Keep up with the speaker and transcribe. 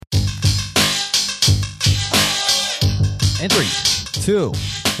In 3, 2,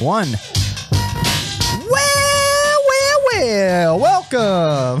 1. Well,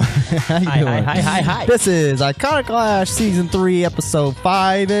 welcome. How you doing? Hi. This is Iconoclash Season 3, Episode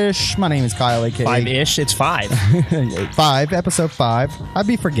 5-ish. My name is Kyle, a.k.a. 5-ish. It's 5. 5, Episode 5. I'd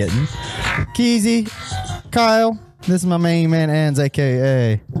be forgetting. Keezy, Kyle, this is my main man, Ans,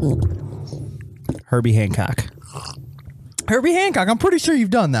 a.k.a. Herbie Hancock. Herbie Hancock. I'm pretty sure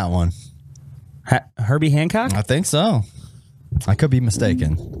you've done that one. Herbie Hancock? I think so. I could be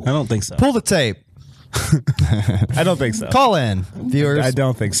mistaken. I don't think so. Pull the tape. I don't think so. Call in, viewers. I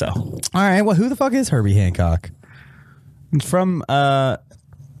don't think so. All right. Well, who the fuck is Herbie Hancock? From It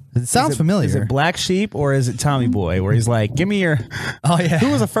sounds familiar. Is it Black Sheep or is it Tommy Boy? Where he's like, give me your. Oh yeah.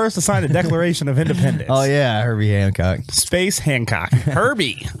 Who was the first to sign the Declaration of Independence? Oh yeah, Herbie Hancock. Space Hancock.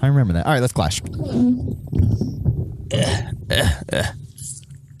 Herbie. I remember that. All right, let's clash.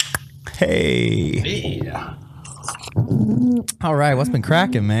 Hey. All right, what's been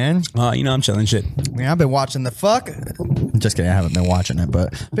cracking, man? I'm chilling shit. Man, I've been watching the fuck. Just kidding, I haven't been watching it,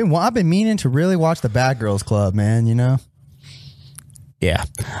 but I've been meaning to really watch the Bad Girls Club, man. You know, Yeah.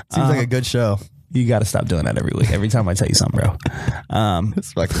 seems like a good show. You got to stop doing that every week. Every time I tell you something, bro.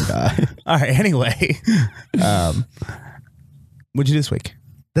 This fucking guy. All right. Anyway. What'd you do this week?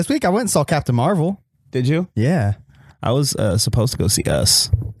 This week I went and saw Captain Marvel. Did you? Yeah. I was supposed to go see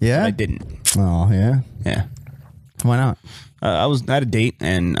Us. Yeah. But I didn't. Oh yeah. Yeah. Why not? I had a date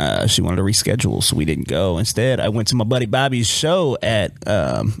and she wanted to reschedule, so we didn't go. Instead, I went to my buddy Bobby's show at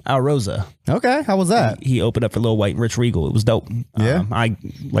Al Rosa. Okay. How was that? He opened up for Lil White and Rich Regal. It was dope. Yeah. I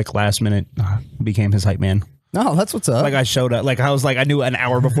last minute became his hype man. No, that's what's up. Like I showed up. Like I was like I knew an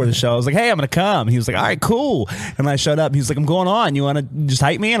hour before the show. I was like, hey, I'm gonna come. He was like, all right, cool. And I showed up. He was like, I'm going on. You want to just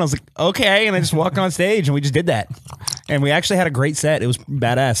hype me? And I was like, okay. And I just walked on stage and we just did that. And we actually had a great set. It was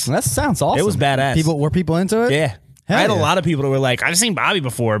badass. That sounds awesome. It was badass. Were people into it? Yeah. Hell I had yeah. a lot of people that were like, I've seen Bobby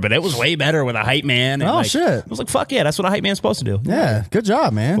before, but it was way better with a hype man. And Oh, like, shit. I was like, fuck yeah, that's what a hype man's supposed to do. Yeah. Good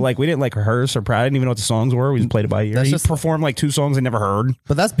job, man. But like, we didn't like rehearse or I didn't even know what the songs were. We just played it by ear. That's He just- performed like 2 songs I never heard.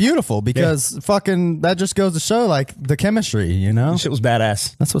 But that's beautiful because fucking that just goes to show like the chemistry, you know? Shit was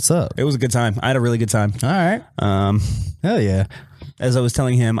badass. That's what's up. It was a good time. I had a really good time. All right. Hell yeah. As I was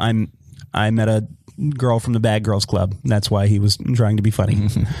telling him, I met a girl from the Bad Girls Club. That's why he was trying to be funny.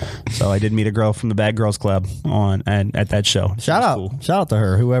 So I did meet a girl from the Bad Girls Club at that show. She Shout was out. cool. Shout out to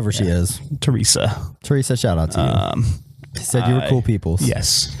her, whoever she is. Teresa. Teresa, shout out to you. She said you were cool people.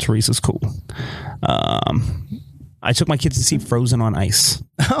 Yes, Teresa's cool. I took my kids to see Frozen on Ice.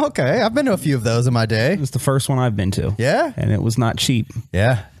 Okay. I've been to a few of those in my day. It was the first one I've been to. Yeah. And it was not cheap.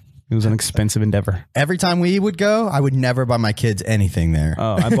 Yeah. It was an expensive endeavor. Every time we would go, I would never buy my kids anything there.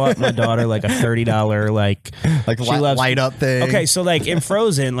 Oh, I bought my daughter like a $30 like light up thing. Okay, so like in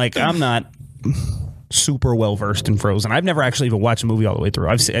Frozen, like I'm not super well versed in Frozen. I've never actually even watched a movie all the way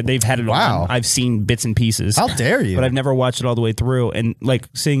through. They've had it Wow. on. I've seen bits and pieces. How dare you? But I've never watched it all the way through. And like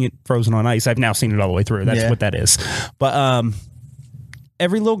seeing it Frozen on Ice, I've now seen it all the way through. That's Yeah. what that is. But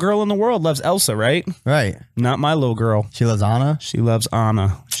every little girl in the world loves Elsa, right? Right. Not my little girl. She loves Anna. She loves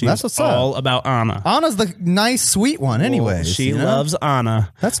Anna. She's That's what's up. all about Anna. Anna's the nice, sweet one anyways. She you know? loves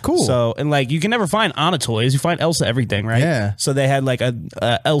Anna. That's cool. So, and like, you can never find Anna toys. You find Elsa everything, right? Yeah. So they had like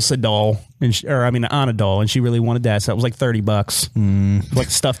a Elsa doll, an Anna doll, and she really wanted that. So it was like $30. Like a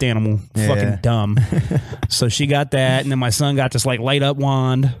stuffed animal. Yeah. Fucking dumb. So she got that, and then my son got this like light up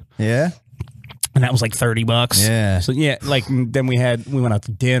wand. Yeah. And that was like $30. Yeah. So yeah, like then we went out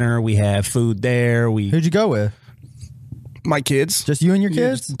to dinner. We had food there. Who'd you go with? My kids. Just you and your Yeah,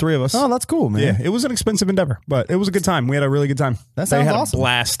 kids? just the 3 of us. Oh, that's cool, man. Yeah, it was an expensive endeavor, but it was a good time. We had a really good time. That They sounds had awesome. a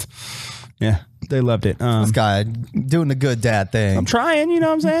blast. Yeah, they loved it. This guy doing the good dad thing. I'm trying, you know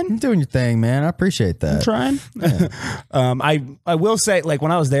what I'm saying? You're doing your thing, man. I appreciate that. Trying. I will say, like,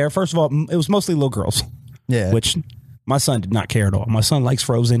 when I was there, first of all, it was mostly little girls. Yeah. Which my son did not care at all. My son likes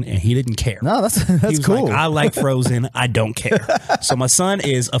Frozen, and he didn't care. No, that's He was cool. like, I like Frozen. I don't care. So my son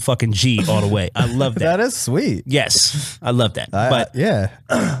is a fucking G all the way. I love that. That is sweet. Yes, I love that. But yeah.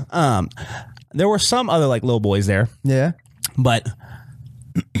 there were some other like little boys there. Yeah. But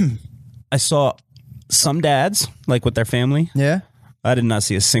I saw some dads like with their family. Yeah. I did not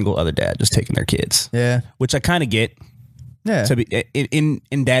see a single other dad just taking their kids. Yeah. Which I kind of get. Yeah. To be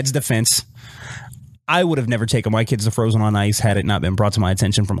in dad's defense, I would have never taken my kids to Frozen on Ice had it not been brought to my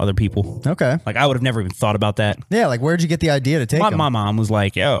attention from other people. Okay. Like I would have never even thought about that. Yeah, like where'd you get the idea to take My them? mom was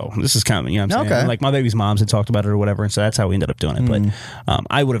like, yo, this is coming. You know what I'm saying? Okay. Like my baby's moms had talked about it or whatever. And so that's how we ended up doing it. But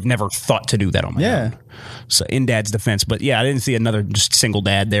I would have never thought to do that on my own. So in dad's defense. But yeah, I didn't see another just single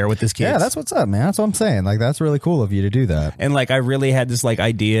dad there with his kids. Yeah, that's what's up, man. That's what I'm saying. Like, that's really cool of you to do that. And like I really had this like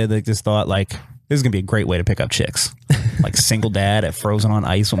idea, like this thought, like This is gonna be a great way to pick up chicks. Like single dad at Frozen on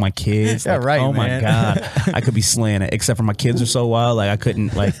Ice with my kids. Yeah, Like, right, oh man. my God. I could be slaying it. Except for my kids are so wild. Like I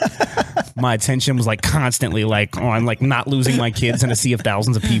couldn't like my attention was like constantly like on like not losing my kids in a sea of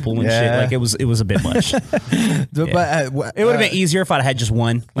thousands of people and shit. Yeah. Like it was a bit much. But It would have been easier if I'd had just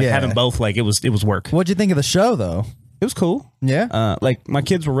one. Like Yeah. having both, like it was work. What'd you think of the show, though? It was cool. Yeah? Like my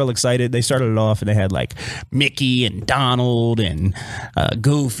kids were real excited. They started it off and they had like Mickey and Donald and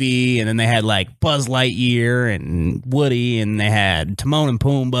Goofy, and then they had like Buzz Lightyear and Woody, and they had Timon and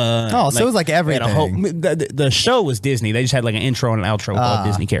Pumbaa. Oh, so it was like they had a whole- everything. the show was Disney. They just had like an intro and an outro with all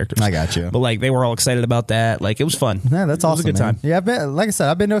Disney characters. I got you. But like they were all excited about that. Like it was fun. Yeah, that's awesome. It was a good man. time. Yeah, I've been, like I said,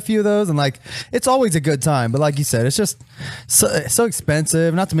 I've been to a few of those, and like it's always a good time. But like you said, it's just so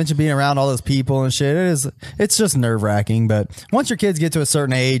expensive. Not to mention being around all those people and shit. It's just nerve wracking. But once your kids get to a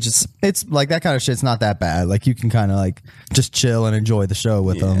certain age, it's like that kind of shit's not that bad. Like you can kind of like just chill and enjoy the show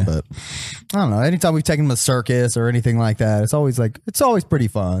with them. But I don't know. Anytime we've taken them to circus or anything like that, it's always pretty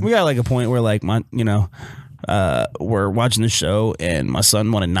fun. We got like a point where like we're watching the show and my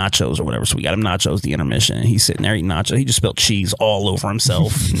son wanted nachos or whatever, so we got him nachos the intermission, and he's sitting there eating nachos. He just spilled cheese all over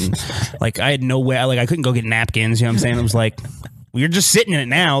himself. And, like I had no way, like I couldn't go get napkins, you know what I'm saying? I was like, well, you're just sitting in it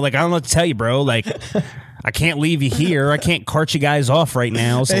now, like I don't know what to tell you, bro. Like I can't leave you here. I can't cart you guys off right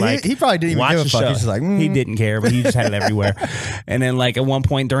now. So Hey, like, he probably didn't even watch give a the fuck. show. He's just like, He didn't care, but he just had it everywhere. And then like at one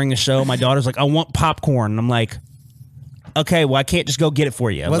point during the show, my daughter's like, I want popcorn. And I'm like, okay, well I can't just go get it for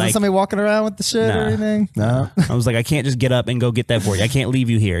you. Wasn't like, somebody walking around with the shit or Nah. anything? No. I was like, I can't just get up and go get that for you. I can't leave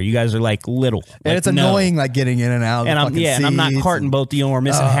you here. You guys are like little. And Like, it's no. annoying, like getting in and out. Of And the I'm fucking and I'm not seats carting both of you, or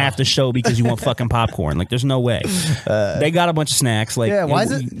missing half the show because you want fucking popcorn. Like, there's no way. They got a bunch of snacks. Like, Yeah, why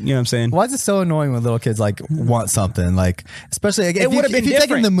is it- You know what I'm saying? Why is it so annoying when little kids like want something? Like, especially like, if would've been if you take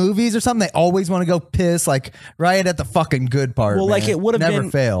them different. to movies or something, they always want to go piss like right at the fucking good part. Well, like, man. it would've never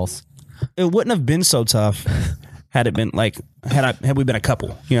been- fails. It wouldn't have been so tough had it been like had we been a couple.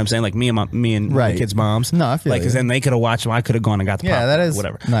 You know what I'm saying? Like me and my Right. kids' moms. No, I feel like, because you. then they could have watched them. I could have gone and got the Yeah, popcorn that or is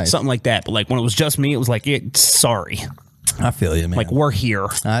whatever, nice. something like that. But like when it was just me, it was like, sorry, I feel you, man. like we're here.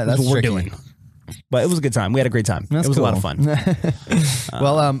 That's This is what we're tricky. doing. But it was a good time. We had a great time. That's it was a lot cool. of fun.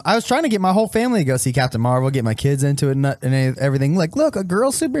 Well, I was trying to get my whole family to go see Captain Marvel, get my kids into it and everything. Like, look, a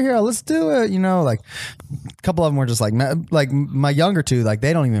girl superhero, let's do it. You know, like a couple of them were just like my younger two, like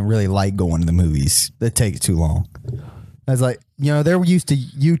they don't even really like going to the movies. It takes too long. I was like, you know, they're used to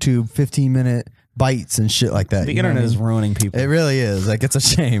YouTube 15-minute bites and shit like that. The you know what internet I is mean? ruining people. It really is. Like, it's a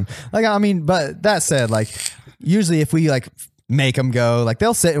shame. Like, I mean, but that said, like, usually if we like make them go, like,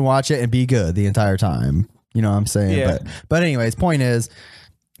 they'll sit and watch it and be good the entire time. You know what I'm saying? Yeah. But anyways, point is,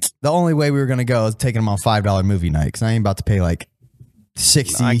 the only way we were going to go is taking them on $5 movie night because I ain't about to pay like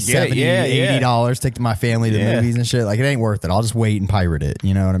 $60, I get it. $70, Yeah, $80 take my family to Yeah. movies and shit. Like, it ain't worth it. I'll just wait and pirate it.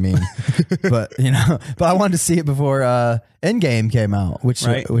 You know what I mean? But I wanted to see it before Endgame came out, which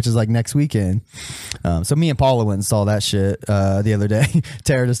is like next weekend. So me and Paula went and saw that shit the other day.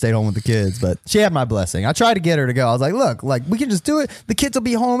 Tara just stayed home with the kids, but she had my blessing. I tried to get her to go. I was like, look, like we can just do it. The kids will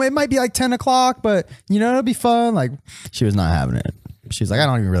be home. It might be like 10 o'clock, but it'll be fun. Like, she was not having it. She's like, I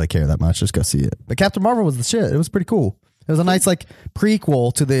don't even really care that much. Just go see it. But Captain Marvel was the shit. It was pretty cool. It was a nice like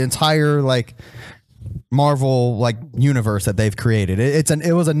prequel to the entire like Marvel like universe that they've created.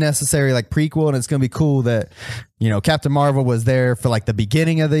 It was a necessary like prequel, and it's gonna be cool that Captain Marvel was there for like the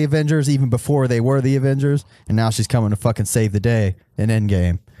beginning of the Avengers, even before they were the Avengers, and now she's coming to fucking save the day in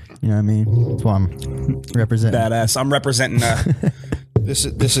Endgame. You know what I mean? That's why I'm representing. Badass. I'm representing. This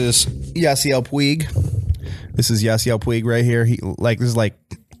is Yasiel Puig. This is Yasiel Puig right here. This is like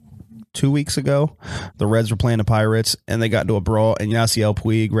 2 weeks ago, the Reds were playing the Pirates and they got into a brawl, and Yasiel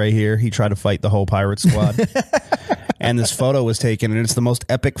Puig right here, he tried to fight the whole Pirate squad. And this photo was taken, and it's the most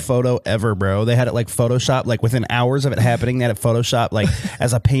epic photo ever, bro. They had it like Photoshop, like within hours of it happening, they had it Photoshop like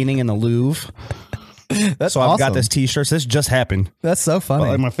as a painting in the Louvre. That's So I've got awesome. this t-shirt. So this just happened. That's so funny. But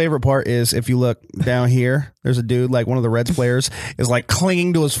like, my favorite part is if you look down here, there's a dude, like one of the Reds players, is like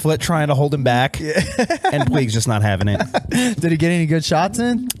clinging to his foot, trying to hold him back. And Puig's just not having it. Did he get any good shots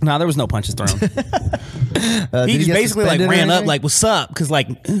in? No, there was no punches thrown. Did He just get basically like suspended or ran up anything? like, what's up? Because like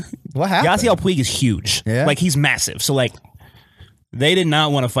What happened? Yasiel Puig is huge. Yeah? Like he's massive. So like they did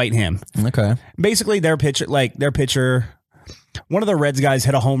not want to fight him. Okay. Basically their pitcher, one of the Reds guys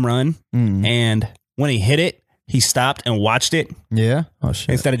hit a home run, and when he hit it, he stopped and watched it Yeah. Oh shit.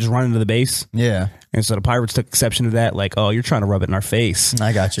 instead of just running to the base. Yeah. And so the Pirates took exception to that, like, oh, you're trying to rub it in our face.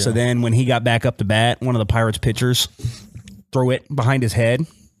 I got you. So then when he got back up to bat, one of the Pirates pitchers threw it behind his head.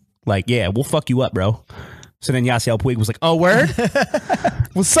 Like, yeah, we'll fuck you up, bro. So then Yasiel Puig was like, oh, word?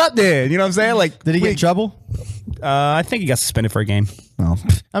 What's up, dude? You know what I'm saying? Like, Did he get in trouble? I think he got suspended for a game. Well,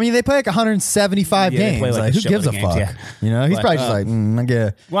 I mean, they play like 175 Yeah, they games. play, like, Like, a who gives a shitload of games, fuck? yeah. You know, he's But, probably just like, I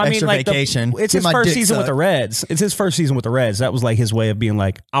get Well, I mean, extra like vacation. it's Get his my first dick season with sucked. the Reds. It's his first season with the Reds. That was like his way of being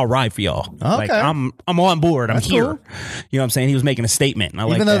like, I'll ride for y'all. Like, Okay. I'm on board. I'm That's here. cool. You know what I'm saying? He was making a statement. And I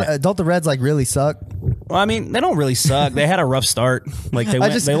Even like though that. don't the Reds like really suck? Well, I mean, they don't really suck. They had a rough start. Like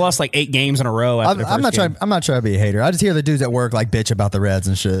they lost like 8 games in a row. After I'm not trying. I'm not trying to be a hater. I just hear the dudes at work like bitch about the Reds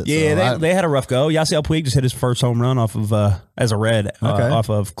and shit. Yeah, so they had a rough go. Yasiel Puig just hit his first home run off of as a Red off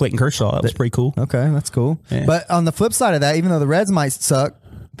of Clayton Kershaw. That was pretty cool. Okay, that's cool. Yeah. But on the flip side of that, even though the Reds might suck,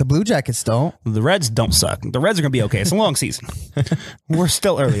 the Blue Jackets don't. The Reds don't suck. The Reds are going to be okay. It's a long season. We're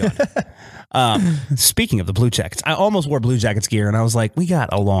still early on. Speaking of the Blue Jackets, I almost wore Blue Jackets gear, and I was like, we got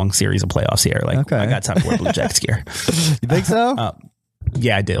a long series of playoffs here. Like, Okay. I got time to wear Blue Jackets gear. You think so?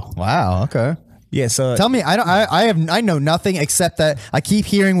 Yeah, I do. Wow. Okay. Yeah, so... Tell me, I know nothing except that I keep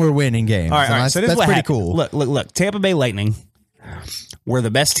hearing we're winning games. All right. That's, So this is that's what pretty happened. cool. Look. Tampa Bay Lightning were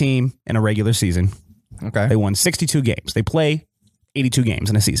the best team in a regular season. Okay. They won 62 games. They play 82 games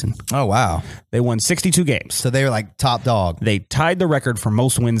in a season. Oh wow. They won 62 games. So they were like top dog. They tied the record for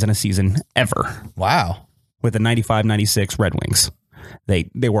most wins in a season ever Wow. with the 95-96 Red Wings. They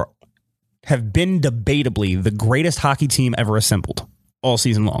have been debatably the greatest hockey team ever assembled all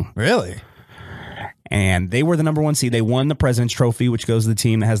season long. Really? And they were the number 1 seed. They won the President's Trophy, which goes to the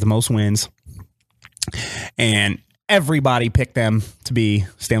team that has the most wins. And everybody picked them to be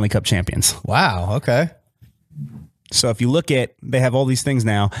Stanley Cup champions. Wow. Okay. So if you look at, they have all these things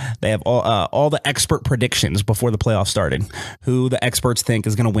now. They have all the expert predictions before the playoffs started, who the experts think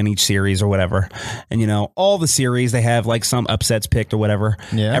is going to win each series or whatever. And, you know, all the series, they have like some upsets picked or whatever.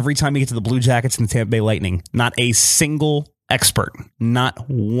 Yeah. Every time you get to the Blue Jackets and the Tampa Bay Lightning, not a single expert, not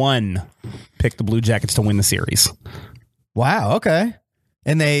one, picked the Blue Jackets to win the series. Wow. Okay.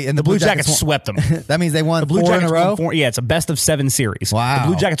 And the Blue Jackets swept them. That means they won The Blue 4 Jackets in a row. won 4. Yeah, it's a best of 7 series. Wow. The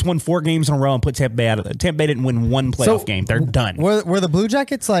Blue Jackets won 4 games in a row and put Tampa Bay out of it. Tampa Bay didn't win one playoff game. They're done. Were the Blue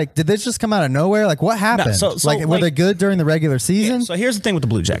Jackets like? Did this just come out of nowhere? Like what happened? so, were like- they good during the regular season? So here's the thing with the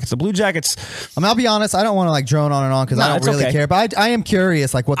Blue Jackets. The Blue Jackets, I mean, I'll be honest. I don't want to like drone on and on because No, I don't it's really okay. care. But I am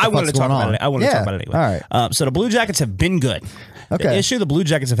curious, like what the I wanted fuck's to talk going on. about it. I wanted to talk about it anyway. All right. So the Blue Jackets have been good. Okay. The issue the Blue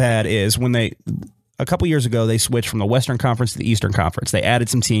Jackets have had is when a couple years ago, they switched from the Western Conference to the Eastern Conference. They added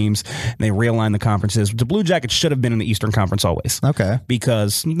some teams, and they realigned the conferences. The Blue Jackets should have been in the Eastern Conference always. Okay.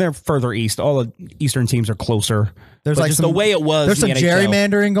 Because they're further east. All the Eastern teams are closer. There's But like just some, the way it was. There's some in the NHL.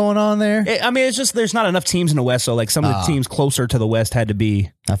 gerrymandering going on there. I mean, it's just there's not enough teams in the West, so like some of the teams closer to the West had to be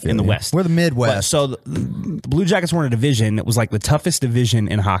I feel in the you. West. We're the Midwest. But, so the Blue Jackets were in a division that was like the toughest division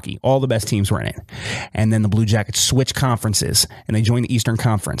in hockey. All the best teams were in it. And then the Blue Jackets switched conferences, and they joined the Eastern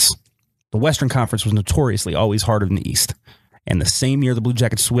Conference. The Western Conference was notoriously always harder than the East. And the same year the Blue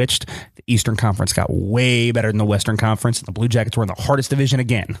Jackets switched, the Eastern Conference got way better than the Western Conference. And the Blue Jackets were in the hardest division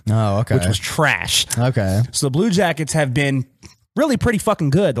again. Oh, okay. Which was trash. Okay. So the Blue Jackets have been really pretty fucking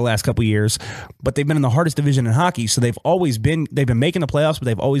good the last couple of years, but they've been in the hardest division in hockey. So they've been making the playoffs, but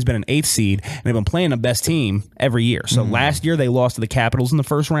they've always been an 8th seed, and they've been playing the best team every year. So last year they lost to the Capitals in the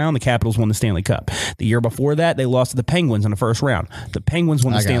first round. The Capitals won the Stanley Cup. The year before that, they lost to the Penguins in the first round. The Penguins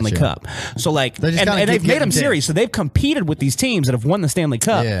won the I got Stanley you. Cup. So like, They just and kinda they've keep made them getting series. So they've competed with these teams that have won the Stanley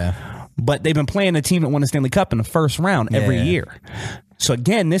Cup. Yeah. But they've been playing the team that won the Stanley Cup in the first round every Yeah. year. So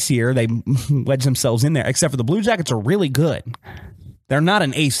again, this year they wedged themselves in there, except for the Blue Jackets are really good. They're not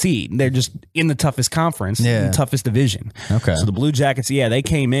an A seed. They're just in the toughest conference, Yeah. the toughest division. Okay. So the Blue Jackets, they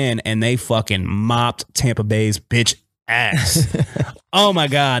came in and they fucking mopped Tampa Bay's bitch ass. Oh my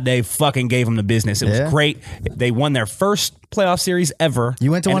God, they fucking gave them the business. It Yeah. was great. They won their first playoff series ever.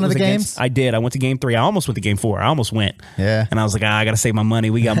 You went to and one it of was the against- games? I did. I went to game 3. I almost went to game 4. I almost went. Yeah. And I was like, I got to save my money.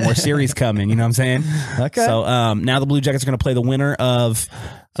 We got more series coming. You know what I'm saying? Okay. So now the Blue Jackets are going to play the winner of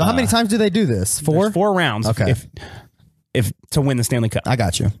So how many times do they do this? 4? there's 4 rounds. Okay. If to win the Stanley Cup. I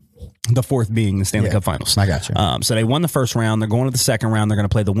got you. The 4th being the Stanley Yeah, Cup Finals. I got you. So they won the first round. They're going to the second round. They're going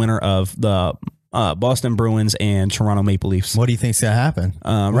to play the winner of the Boston Bruins and Toronto Maple Leafs. What do you think's gonna happen?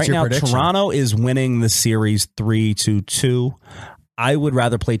 What's Right your now, prediction? Toronto is winning the series 3-2. I would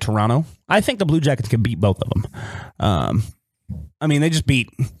rather play Toronto. I think the Blue Jackets can beat both of them. I mean, they just beat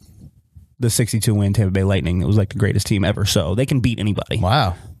the 62-win Tampa Bay Lightning. It was like the greatest team ever. So they can beat anybody.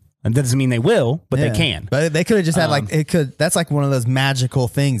 Wow. And that doesn't mean they will, but Yeah. they can. But they could have just had that's like one of those magical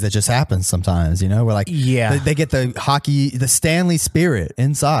things that just happens sometimes, you know, where like Yeah. they get the hockey, the Stanley spirit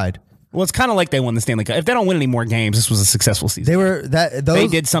inside. Well, it's kind of like they won the Stanley Cup. If they don't win any more games, this was a successful season. They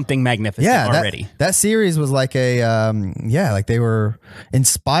did something magnificent already. That series was like like they were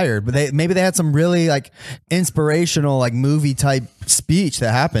inspired, but maybe they had some really like inspirational like movie type speech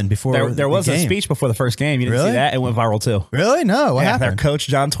that happened before. There was a speech before the first game. You didn't see that? It went viral too. Really? No. What happened? Their coach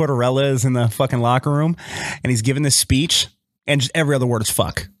John Tortorella is in the fucking locker room, and he's giving this speech, and just every other word is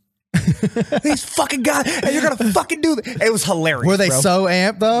fuck. These fucking guys, and you're gonna fucking do that. It was hilarious. Were they so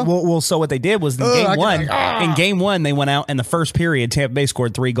amped though? Well, so what they did was in game one, they went out in the first period. Tampa Bay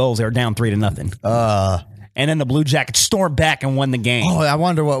scored 3 goals. They were down 3-0. And then the Blue Jackets stormed back and won the game. Oh, I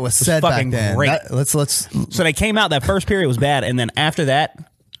wonder what was said back then. Great. Let's. So they came out. That first period was bad, and then after that,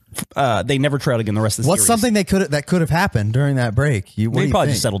 they never trailed again the rest of the What's series. something that could have happened during that break? They probably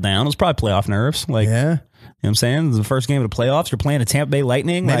just settled down. It was probably playoff nerves. Like, yeah. You know what I'm saying? It was the first game of the playoffs. You're playing a Tampa Bay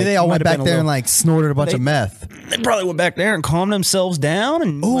Lightning. Maybe they all went back there and like snorted a bunch of meth. They probably went back there and calmed themselves down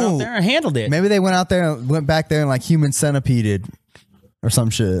and went out there and handled it. Maybe they went back there and like human centipeded or some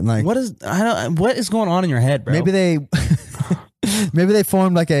shit. And like what is going on in your head, bro? Maybe they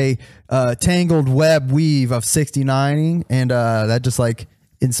formed like a tangled web weave of 69ing and that just like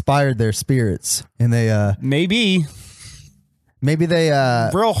inspired their spirits and they Maybe they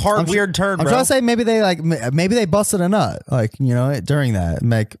real hard weird turn. I'm trying to say maybe they busted a nut during that.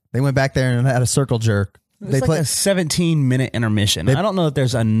 Like they went back there and had a circle jerk. They played a 17-minute intermission. I don't know if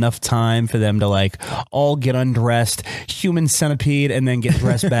there's enough time for them to like all get undressed, human centipede, and then get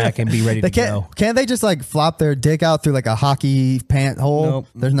dressed back and be ready to go. Can't they just like flop their dick out through like a hockey pant hole? Nope.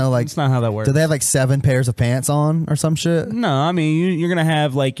 There's no like. That's not how that works. Do they have like 7 pairs of pants on or some shit? No, I mean you're gonna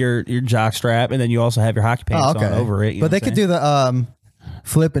have like your jock strap, and then you also have your hockey pants on over it. But they could do the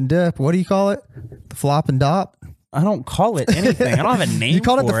flip and dip. What do you call it? The flop and dop. I don't call it anything. I don't have a name. You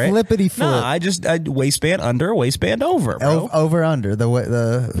call it the flippity flip. No, I waistband under, waistband over, bro. Over under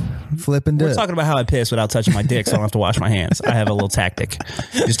the flip and dip. We're talking about how I piss without touching my dick, so I don't have to wash my hands. I have a little tactic.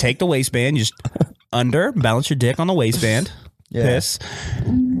 You just take the waistband, you just under, balance your dick on the waistband, piss,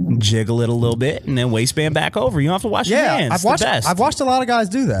 jiggle it a little bit, and then waistband back over. You don't have to wash your hands. I've watched a lot of guys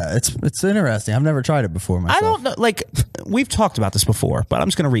do that. It's interesting. I've never tried it before myself. I don't know. Like we've talked about this before, but I'm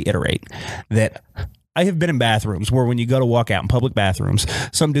just going to reiterate that. I have been in bathrooms where when you go to walk out in public bathrooms,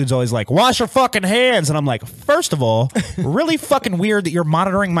 some dude's always like, wash your fucking hands. And I'm like, first of all, really fucking weird that you're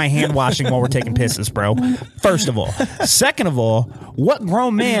monitoring my hand washing while we're taking pisses, bro. First of all. Second of all, what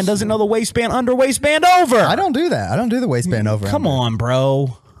grown man doesn't know the waistband under, waistband over? I don't do that. I don't do the waistband over. Come on,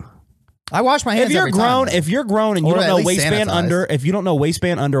 bro. I wash my hands if you're every grown, time. If you're grown and you don't know waistband under, if you don't know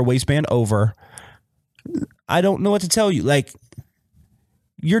waistband under, waistband over, I don't know what to tell you. Like,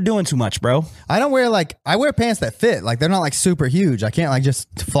 you're doing too much, bro. I wear pants that fit. Like they're not like super huge. I can't like just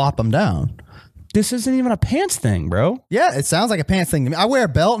flop them down. This isn't even a pants thing, bro. Yeah, it sounds like a pants thing to me. I wear a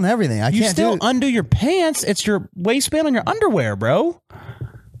belt and everything. You still undo your pants. It's your waistband on your underwear, bro.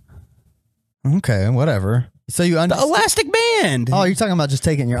 Okay, whatever. So the elastic band. Oh, you're talking about just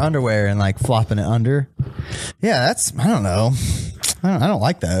taking your underwear and like flopping it under? Yeah, I don't know. I don't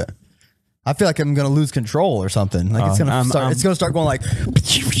like that. I feel like I'm going to lose control or something. Like it's going to start going like,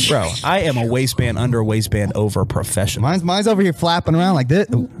 bro. I am a waistband under, waistband over professional. Mine's over here flapping around like this.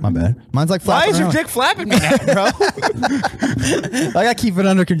 Oh, my bad. Mine's like flapping. Why is your dick flapping me now, bro? I got to keep it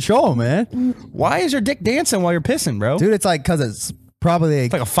under control, man. Why is your dick dancing while you're pissing, bro? Dude, it's like because it's probably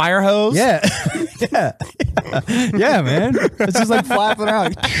like a fire hose. Yeah, yeah, man. It's just like flapping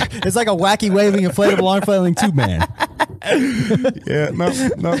around. It's like a wacky waving inflatable arm flailing tube man. Yeah,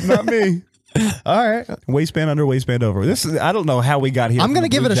 no, not me. All right, waistband under, waistband over. I don't know how we got here. I'm gonna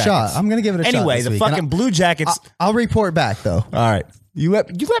give it a shot. Anyway, the fucking Blue Jackets. I'll report back though. All right, you let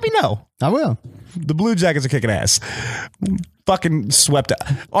me know. I will. The Blue Jackets are kicking ass. Fucking swept up.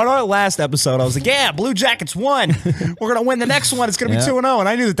 On our last episode, I was like, yeah, Blue Jackets won. We're going to win the next one. It's going to be 2-0. And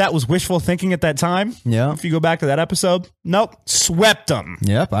I knew that was wishful thinking at that time. Yeah. If you go back to that episode, nope. Swept them.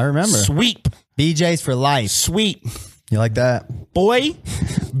 Yep, I remember. Sweep. BJ's for life. Sweet. You like that? Boy,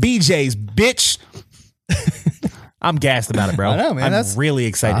 BJ's, bitch. I'm gassed about it, bro. I know, man. I'm really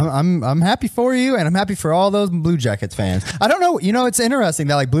excited. I'm happy for you, and I'm happy for all those Blue Jackets fans. I don't know. You know, it's interesting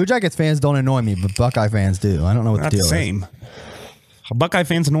that like Blue Jackets fans don't annoy me, but Buckeye fans do. I don't know what the deal is. Buckeye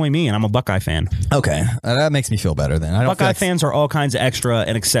fans annoy me, and I'm a Buckeye fan. Okay, that makes me feel better then. Buckeye fans are all kinds of extra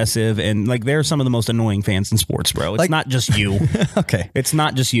and excessive, and like they're some of the most annoying fans in sports, bro. It's not just you. Okay, it's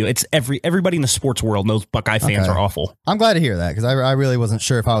not just you. It's everybody in the sports world knows Buckeye fans are awful. I'm glad to hear that because I really wasn't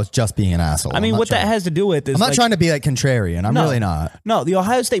sure if I was just being an asshole. I mean, what that has to do with is I'm not trying to be like contrarian. I'm really not. No, the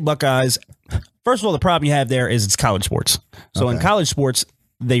Ohio State Buckeyes. First of all, the problem you have there is it's college sports. So in college sports,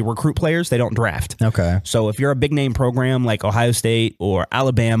 they recruit players, they don't draft. Okay. So if you're a big name program like Ohio State or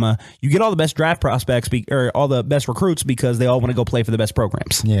Alabama, you get all the best draft prospects or all the best recruits because they all want to go play for the best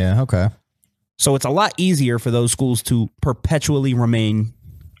programs. Yeah, okay. So it's a lot easier for those schools to perpetually remain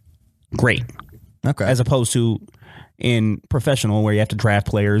great. Okay. As opposed to in professional where you have to draft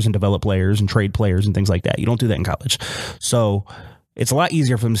players and develop players and trade players and things like that. You don't do that in college. So it's a lot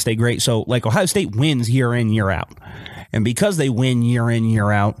easier for them to stay great. So like Ohio State wins year in, year out. And because they win year in,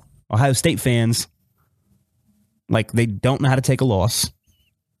 year out, Ohio State fans, like, they don't know how to take a loss.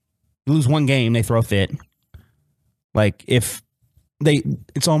 You lose one game, they throw a fit. Like, it's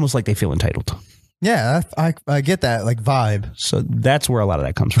almost like they feel entitled. Yeah, I get that, like, vibe. So that's where a lot of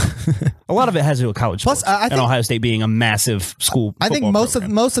that comes from. A lot of it has to do with college Plus, sports, I think, and Ohio State being a massive school. I think most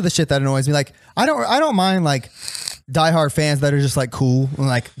of the shit that annoys me, like, I don't mind, like, diehard fans that are just like cool and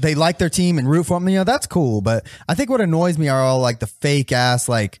like they like their team and root for them. You know, that's cool. But I think what annoys me are all like the fake ass,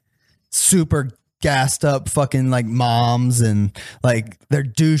 like super gassed up fucking like moms and like their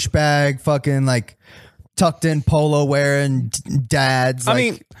douchebag fucking like tucked in polo wearing dads. I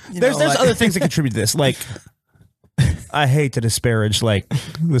mean, there's other things that contribute to this. Like, I hate to disparage like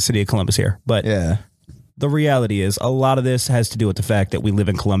the city of Columbus here, but yeah. The reality is a lot of this has to do with the fact that we live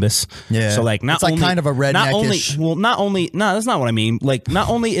in Columbus. Yeah. So like it's like kind of a redneck-ish. No, that's not what I mean. Like, not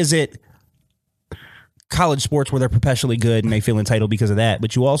only is it college sports where they're perpetually good and they feel entitled because of that,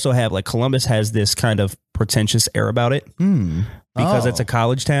 but you also have like Columbus has this kind of pretentious air about it because it's a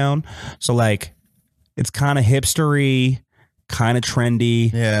college town. So like it's kind of hipstery, kind of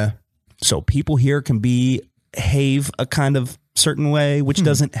trendy. Yeah. So people here can behave a kind of certain way, which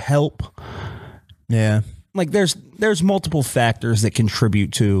doesn't help. Yeah. Like there's multiple factors that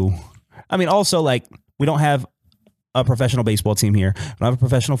contribute to, I mean, also like we don't have a professional baseball team here. We don't have a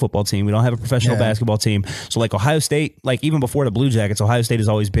professional football team. We don't have a professional basketball team. So like Ohio State, like even before the Blue Jackets, Ohio State has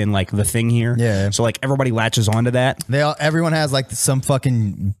always been like the thing here. Yeah. So like everybody latches onto that. Everyone has like some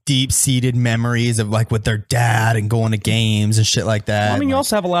fucking deep seated memories of like with their dad and going to games and shit like that. Well, I mean, you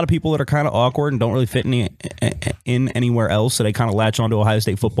also have a lot of people that are kind of awkward and don't really fit in anywhere else. So they kind of latch onto Ohio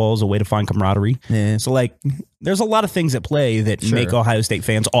State football as a way to find camaraderie. Yeah. So like there's a lot of things at play that make Ohio State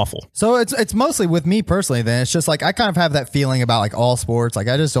fans awful. So it's mostly with me personally. Then it's just like I kind of have that feeling about like all sports. Like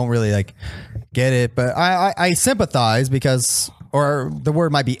I just don't really like get it, but I sympathize because, or the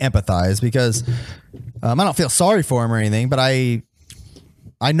word might be empathize because I don't feel sorry for him or anything, but I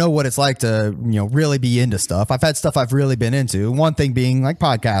know what it's like to really be into stuff. I've had stuff I've really been into. One thing being like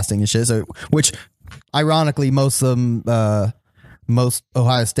podcasting and shit. So which ironically most of them. Most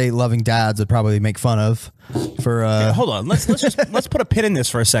Ohio State loving dads would probably make fun of for hold on, let's put a pin in this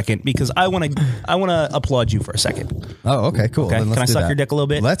for a second because I want to applaud you for a second. Oh, okay, cool. Okay. Can I suck your dick a little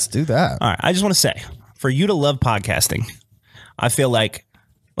bit? Let's do that. All right, I just want to say, for you to love podcasting, I feel like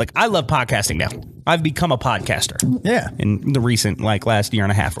I love podcasting now. I've become a podcaster. Yeah. In the recent last year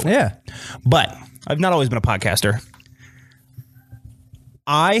and a half or whatever. Yeah. But I've not always been a podcaster.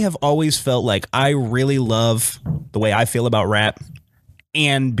 I have always felt like I really love the way I feel about rap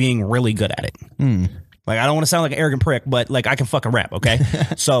and being really good at it. Like, I don't want to sound like an arrogant prick, but like I can fucking rap, okay?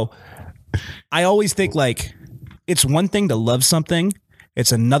 So I always think like it's one thing to love something.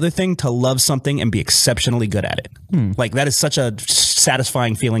 It's another thing to love something and be exceptionally good at it. Like that is such a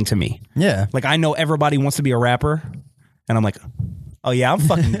satisfying feeling to me. Yeah. Like I know everybody wants to be a rapper and I'm like, oh yeah, I'm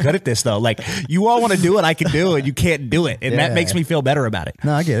fucking good at this though. Like you all want to do it, I can do it. You can't do it. And that makes me feel better about it.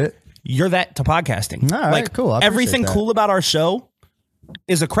 No, I get it. You're that to podcasting. All right, like cool. I everything that. cool about our show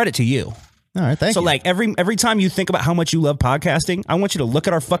is a credit to you. All right, thank you. So like every time you think about how much you love podcasting, I want you to look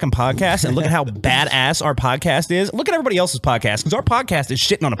at our fucking podcast and look at how badass our podcast is. Look at everybody else's podcast because our podcast is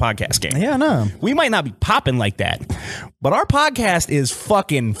shitting on a podcast game. Yeah, I know. We might not be popping like that, but our podcast is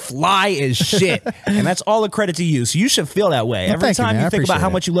fucking fly as shit, and that's all a credit to you. So you should feel that way. Well, every time you think about how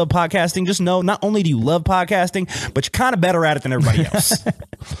it. much you love podcasting, just know not only do you love podcasting, but you're kind of better at it than everybody else.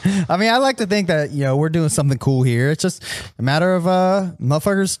 I mean, I like to think that we're doing something cool here. It's just a matter of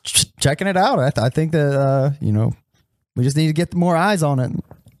motherfuckers checking it out. I think that we just need to get more eyes on it.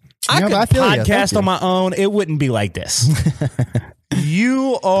 I could podcast on my own. It wouldn't be like this.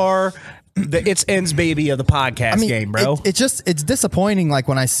 You are the It's Ends baby of the podcast game, bro. It's disappointing. Like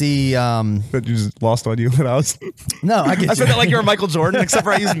when I see that you just lost on you when I was. No, I get. I said that like you were Michael Jordan, except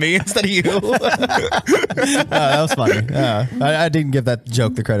for I used me instead of you. That was funny. I didn't give that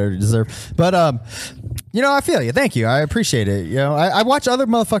joke the credit it deserved, but I feel you. Thank you. I appreciate it. I watch other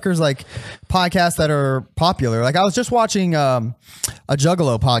motherfuckers like podcasts that are popular. Like I was just watching a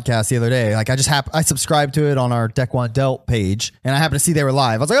Juggalo podcast the other day. Like I subscribed to it on our Deck One Dealt page, and I happened to see they were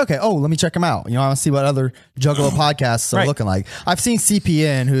live. I was like, okay, let me check them out. I want to see what other Juggalo podcasts are looking like. I've seen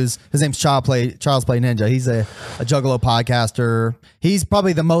CPN, his name's Child's Play Ninja. He's a Juggalo podcaster. He's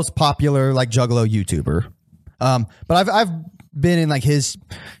probably the most popular like Juggalo YouTuber. But I've been in like his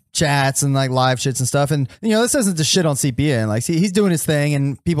chats and like live shits and stuff, and this isn't to shit on CPN. Like, see, he's doing his thing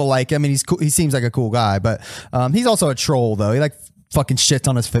and people like him, and he's cool. He seems like a cool guy, but he's also a troll though. He like fucking shits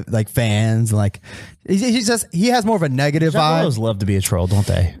on his like fans, and like he has more of a negative vibe. Juggalos love to be a troll, don't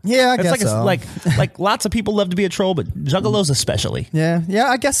they? Yeah, I guess so. Like lots of people love to be a troll, but Juggalos especially. Yeah,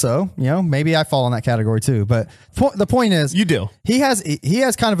 I guess so. Maybe I fall in that category too. But the point is, you do. He has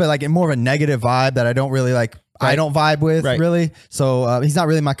kind of like more of a negative vibe that I don't really like. I don't vibe with really. So he's not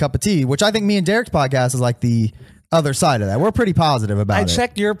really my cup of tea, which I think me and Derek's podcast is like the other side of that. We're pretty positive about it. I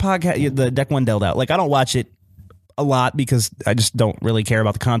checked your podcast, the Deck One Dealt out. Like I don't watch it a lot because I just don't really care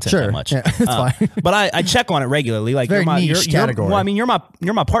about the content that much. Yeah, it's fine. But I check on it regularly. Like very niche category. Well, I mean, you're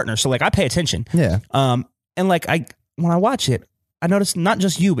my partner, so like I pay attention. Yeah. And like when I watch it, I notice not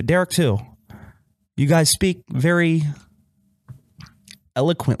just you, but Derek too. You guys speak very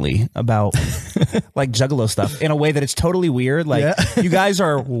eloquently about like Juggalo stuff in a way that it's totally weird. Like you guys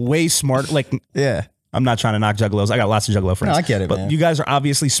are way smart. Like I'm not trying to knock Juggalos. I got lots of Juggalo friends. No, I get it, but man. You guys are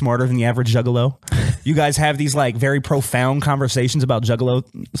obviously smarter than the average Juggalo. You guys have these like very profound conversations about Juggalo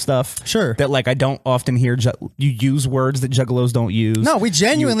stuff. Sure. That like I don't often hear. You use words that Juggalos don't use. No, we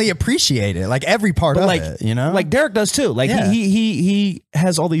genuinely appreciate it. Like every part of it, Like Derek does too. Like he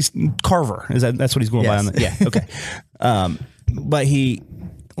has all these Carver. That's what he's going by on the, okay. But he,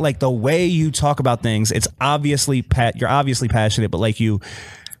 like the way you talk about things, it's obviously you're obviously passionate, but like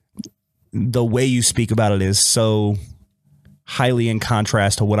the way you speak about it is so highly in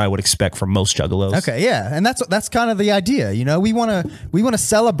contrast to what I would expect from most Juggalos. Okay, yeah, and that's kind of the idea. We want to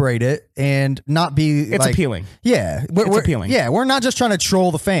celebrate it and not be. It's like, appealing. Yeah, it's appealing. Yeah, we're not just trying to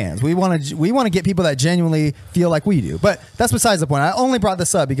troll the fans. We want to get people that genuinely feel like we do. But that's besides the point. I only brought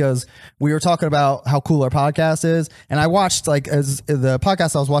this up because we were talking about how cool our podcast is, and I watched as the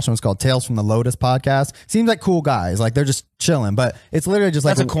podcast I was watching was called Tales from the Lotus podcast. Seems like cool guys, like they're just chilling, but it's literally just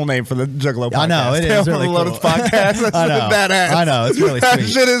like that's a cool name for the Juggalo podcast. I know it is really cool. Lotus podcast. That's I know. Badass. I know it's really sweet. That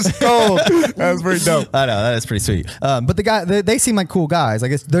shit is cold. That's pretty dope. I know that is pretty sweet. But the guy, they seem like cool guys. I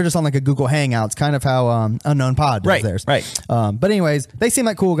guess they're just on like a Google Hangouts, kind of how Unknown Pod does theirs. Right. But anyways, they seem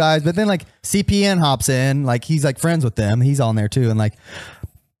like cool guys. But then like CPN hops in, like he's like friends with them. He's on there too, and like.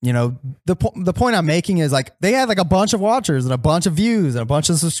 The point I'm making is like they had like a bunch of watchers and a bunch of views and a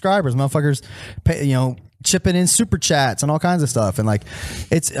bunch of subscribers, motherfuckers, chipping in super chats and all kinds of stuff. And like,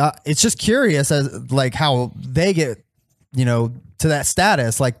 it's just curious as like how they get, to that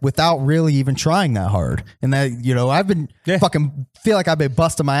status, like without really even trying that hard. And that, I've been fucking feel like I've been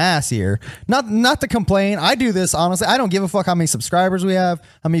busting my ass here. Not to complain. I do this honestly. I don't give a fuck how many subscribers we have,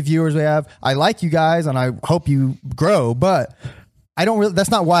 how many viewers we have. I like you guys and I hope you grow, but I don't really, that's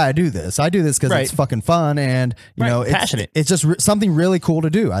not why I do this. I do this because it's fucking fun and, it's passionate. It's just something really cool to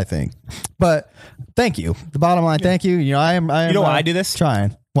do, I think. But thank you. The bottom line, thank you. I am why I do this?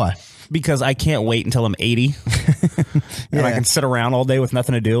 Trying. Why? Because I can't wait until I'm 80 and I can sit around all day with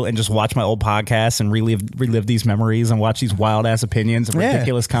nothing to do and just watch my old podcasts and relive these memories and watch these wild ass opinions and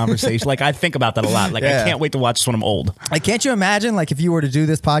ridiculous conversations. Like I think about that a lot. Like I can't wait to watch this when I'm old. Like, can't you imagine like if you were to do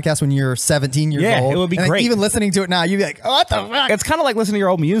this podcast when you're 17 years old? It would be and great. Like, even listening to it now, you'd be like, oh, what the fuck? It's kind of like listening to your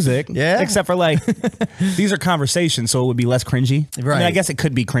old music. Yeah. Except for like these are conversations, so it would be less cringy. Right. I mean, I guess it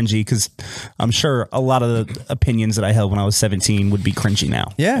could be cringy because I'm sure a lot of the opinions that I held when I was 17 would be cringy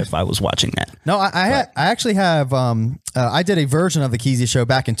now. Yeah. If I was watching that. No, I actually have I did a version of the Keezy Show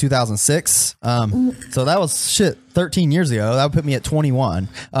back in 2006. So that was 13 years ago. That would put me at 21.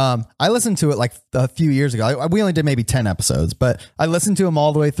 I listened to it like a few years ago. We only did maybe 10 episodes, but I listened to them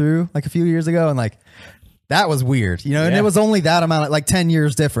all the way through like a few years ago, and like that was weird, and it was only that amount of like 10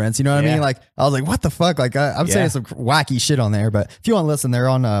 years difference. You know what I mean? Like I was like, what the fuck? Like I'm saying some wacky shit on there, but if you want to listen, they're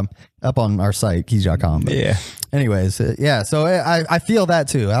on up on our site, keezy.com. Yeah. Anyways, so I feel that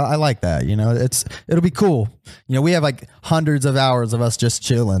too. I like that. It'll be cool. We have like hundreds of hours of us just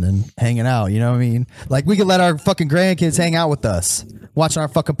chilling and hanging out. You know what I mean? Like we could let our fucking grandkids hang out with us, watching our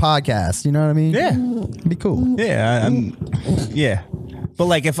fucking podcast. You know what I mean? Yeah, it'd be cool. Yeah, yeah. But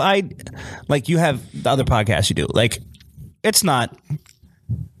like if I like you have the other podcasts you do, like it's not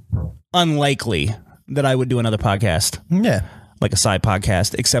unlikely that I would do another podcast. Yeah. Like a side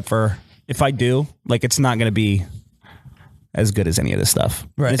podcast, except for if I do, like it's not going to be as good as any of this stuff.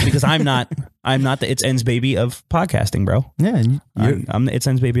 Right. And it's because I'm not the It's Ends baby of podcasting, bro. Yeah, and I'm the It's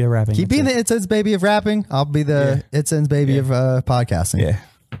Ends baby of rapping. keep being the It's Ends baby of rapping. I'll be the It's Ends baby of podcasting. Yeah.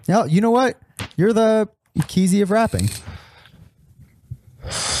 Yeah, you know what? You're the Keezy of rapping.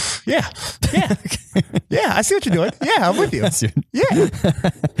 Yeah. Yeah, I see what you're doing. Yeah, I'm with you. Yeah.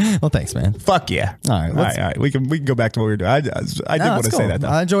 Well, thanks, man. Fuck yeah. All right, All right. We can go back to what we were doing. I did want to say that though.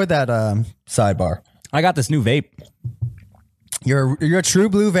 I enjoyed that sidebar. I got this new vape. You're a true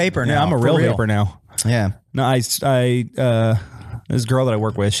blue vapor now. Yeah, I'm a real vapor now. Yeah. No, this girl that I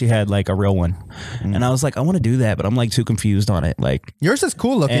work with, she had like a real one, and I was like, I want to do that, but I'm like too confused on it. Like Yours is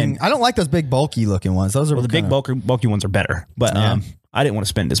cool looking. And- I don't like those big bulky looking ones. Those are the big bulky ones are better, but I didn't want to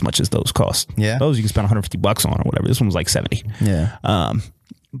spend as much as those cost. Yeah. Those you can spend $150 on or whatever. This one was like 70. Yeah.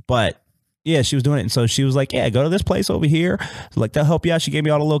 But yeah, she was doing it. And so she was like, yeah, go to this place over here. Like, they'll help you out. She gave me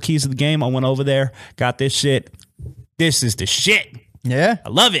all the little keys to the game. I went over there, got this shit. This is the shit. Yeah. I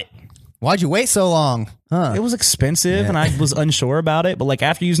love it. Why'd you wait so long? Huh. It was expensive and I was unsure about it. But like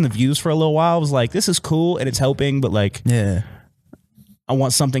after using the views for a little while, I was like, this is cool and it's helping. But like, Yeah. I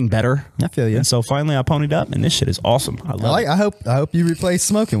want something better. I feel you. And so finally I ponied up and this shit is awesome. I love it. I hope you replace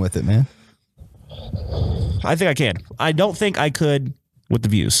smoking with it, man. I think I can. I don't think I could with the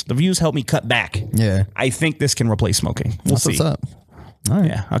views. The views help me cut back. Yeah. I think this can replace smoking. We'll That's see. what's up. All right.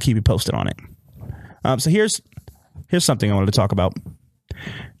 Yeah, I'll keep you posted on it. So here's something I wanted to talk about.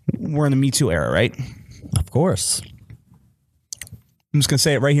 We're in the Me Too era, right? Of course. I'm just gonna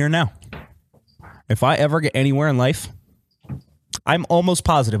say it right here and now. If I ever get anywhere in life, I'm almost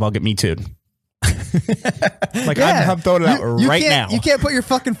positive I'll get Me Too'd. Like I'm throwing it out right now. You can't put your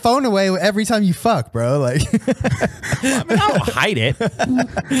fucking phone away every time you fuck, bro. Like, I mean, I don't hide it.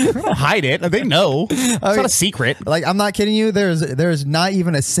 I don't hide it. They know. It's not a secret. like I'm not kidding you. There's not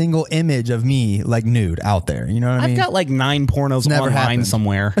even a single image of me like nude out there. You know what I mean? I've got like 9 pornos Never online happened.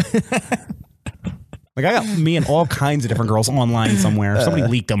 somewhere. Like I got me and all kinds of different girls online somewhere. Somebody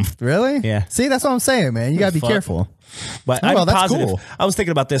leaked them. Really? Yeah. See, that's what I'm saying, man. You gotta be Fuck. careful. But Oh, I'm well, that's positive. cool. I was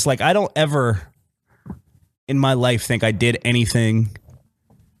thinking about this. Like I don't ever in my life think I did anything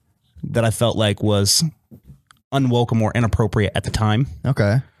that I felt like was unwelcome or inappropriate at the time.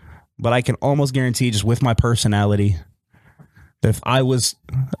 Okay. But I can almost guarantee just with my personality that if I was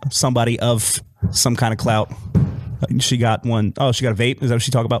somebody of some kind of clout, she got one. Oh, she got a vape. Is that what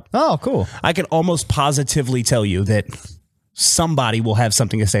she talked about? Oh, cool. I can almost positively tell you that somebody will have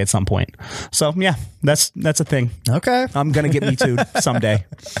something to say at some point. So yeah, that's a thing. Okay. I'm gonna get Me Too someday.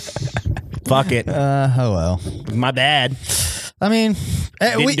 Fuck it. Oh well. My bad. I mean,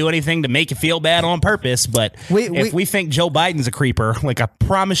 Didn't do anything to make you feel bad on purpose, but if we think Joe Biden's a creeper, like I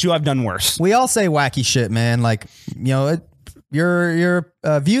promise you I've done worse. we all say wacky shit, man. Like, you know, your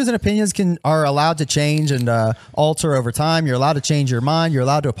views and opinions are allowed to change and alter over time. You're allowed to change your mind. You're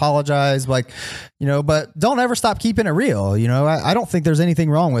allowed to apologize, like, you know, but don't ever stop keeping it real. You know, I don't think there's anything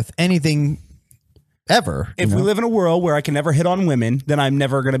wrong with anything ever. If we live in a world where I can never hit on women, then I'm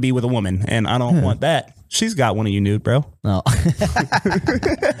never going to be with a woman, and I don't want that. She's got one of you nude, bro. Oh.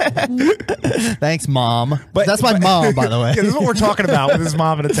 Thanks, Mom. But that's my mom, by the way. This is what we're talking about with his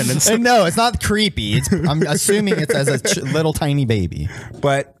mom in attendance. And no, it's not creepy. I'm assuming it's as a little tiny baby.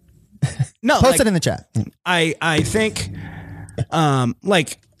 But no, Post it in the chat. I think,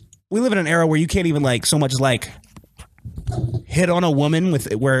 like we live in an era where you can't even like so much as like hit on a woman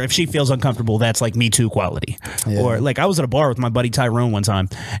with where if she feels uncomfortable, that's like Me Too quality. Yeah. Or like I was at a bar with my buddy Tyrone one time,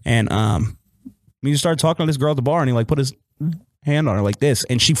 and we just started talking to this girl at the bar, and he like put his hand on her like this,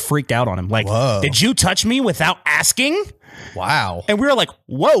 and she freaked out on him. Like, Whoa. Did you touch me without asking? Wow. And we were like,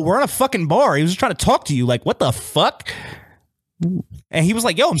 whoa, we're on a fucking bar. He was just trying to talk to you. Like, what the fuck? And he was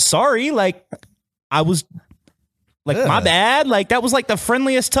like, yo, I'm sorry. Like, I was like, my bad. Like, that was like the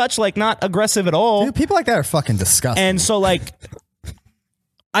friendliest touch, like not aggressive at all. Dude, people like that are fucking disgusting. And so like,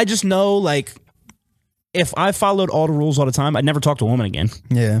 I just know like, if I followed all the rules all the time, I'd never talk to a woman again.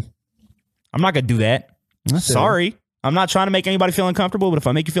 Yeah. I'm not going to do that. That's it. Sorry. I'm not trying to make anybody feel uncomfortable, but if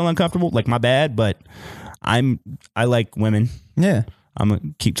I make you feel uncomfortable, like my bad, but I like women. Yeah. I'm going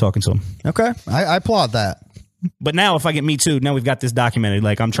to keep talking to them. Okay. I applaud that. But now if I get Me Too, now we've got this documented.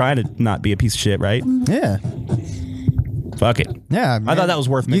 Like I'm trying to not be a piece of shit, right? Yeah. Fuck it. Yeah. I thought that was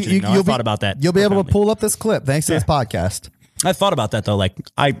worth mentioning. I thought about that. You'll be able to profoundly. pull up this clip thanks to this podcast. I thought about that though. Like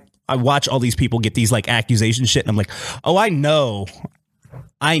I watch all these people get these like accusation shit and I'm like, oh, I know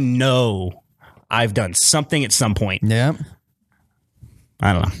I've done something at some point. Yeah.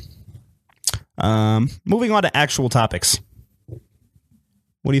 I don't know. Moving on to actual topics.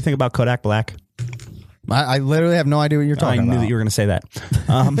 What do you think about Kodak Black? I literally have no idea what you're talking I about. knew that you were going to say that.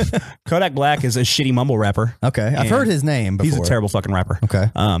 Kodak Black is a shitty mumble rapper. Okay, I've heard his name before. He's a terrible fucking rapper. Okay,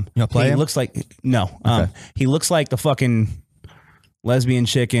 you know, play he him? looks like no. Okay. He looks like the fucking lesbian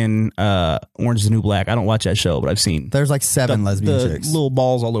chick in Orange Is the New Black. I don't watch that show, but I've seen. There's like 7 lesbian the chicks. little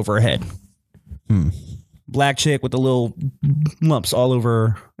balls all over her head. Black chick with the little lumps all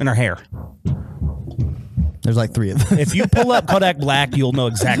over in her hair. There's like 3 of them. If you pull up Kodak Black, you'll know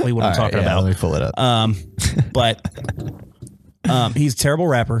exactly what I'm talking about. Let me pull it up. But he's a terrible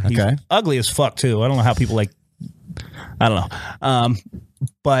rapper. He's Okay. ugly as fuck too. I don't know how people like. I don't know.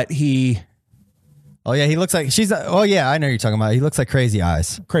 But he Oh yeah, he looks like oh yeah, I know who you're talking about. He looks like Crazy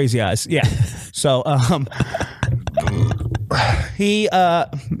Eyes. crazy eyes. Yeah. So he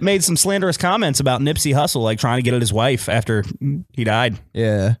made some slanderous comments about Nipsey Hussle, like trying to get at his wife after he died.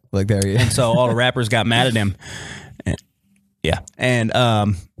 Yeah, like there he is. So all the rappers got mad at him. And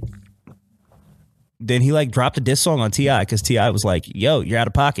then he like dropped a diss song on T.I. because T.I. was like, yo, you're out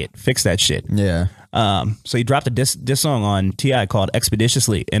of pocket. Fix that shit. Yeah. So he dropped a diss song on T.I. called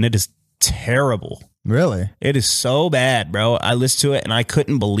Expeditiously, and it is terrible. Really? It is so bad, bro. I listened to it and I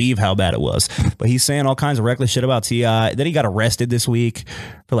couldn't believe how bad it was. But he's saying all kinds of reckless shit about T.I. Then he got arrested this week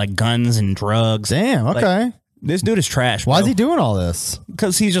for like guns and drugs. Damn. Okay. Like, this dude is trash. Why is he doing all this?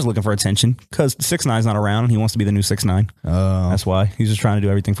 Because he's just looking for attention. Because 6ix9ine's not around and he wants to be the new 6ix9ine. Oh. That's why. He's just trying to do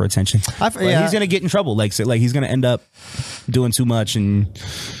everything for attention. But he's going to get in trouble. Like he's going to end up doing too much and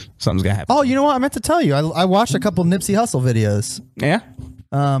something's going to happen. Oh, you know what? I meant to tell you. I watched a couple Nipsey Hussle videos. Yeah?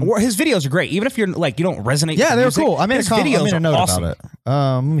 His videos are great, even if you're like you don't resonate. Yeah, with they were music, cool. I made a note awesome. about it.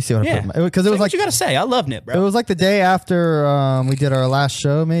 Let me see what I put. Because it was Say what like you gotta say. I love Nip, it bro. was like the day after we did our last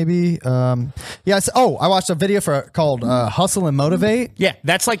show, maybe. I watched a video called "Hustle and Motivate." Yeah,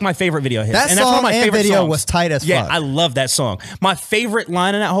 that's like my favorite video. That and that's one song of my and favorite video songs. was tight as Yeah, fuck. I love that song. My favorite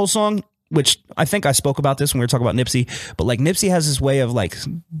line in that whole song, which I think I spoke about this when we were talking about Nipsey, but like Nipsey has this way of like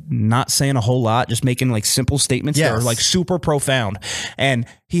not saying a whole lot, just making like simple statements that are like super profound. And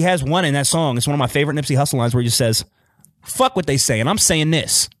he has one in that song. It's one of my favorite Nipsey Hussle lines where he just says, "Fuck what they say, and I'm saying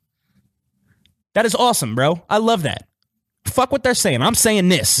this." That is awesome, bro. I love that. Fuck what they're saying. I'm saying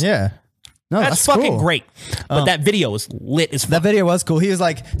this. Yeah. No, that's fucking cool. great. But that video is lit as fuck. That video was cool. He was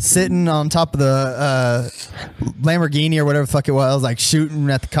like sitting on top of the Lamborghini or whatever the fuck it was, like shooting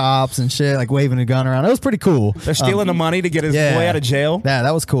at the cops and shit, like waving a gun around. It was pretty cool. They're stealing the money to get his boy out of jail. Yeah,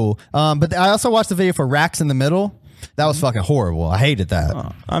 that was cool. But I also watched the video for Racks in the Middle. That was fucking horrible. I hated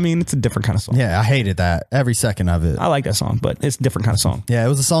that. I mean, it's a different kind of song. Yeah, I hated that. Every second of it. I like that song, but it's a different kind of song. Yeah, it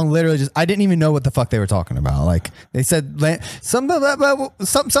was a song literally just, I didn't even know what the fuck they were talking about. Like, they said something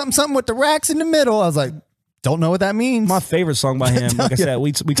with the racks in the middle. I was like, don't know what that means. My favorite song by him, like I said,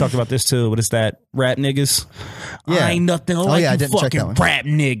 we talked about this too, but it's that Rap Niggas. Yeah. I ain't nothing like I you didn't check that fucking one. rap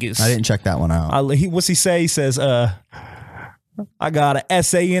niggas. I didn't check that one out. What's he say? He says, I got an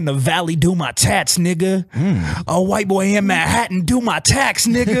essay in the valley, do my tats, nigga. A white boy in Manhattan, do my tax,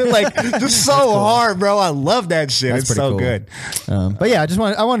 nigga. Like, just so hard, bro. I love that shit. That's it's pretty so cool. good. But yeah,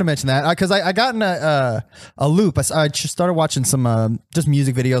 I wanted to mention that because I got in a loop. I just started watching some just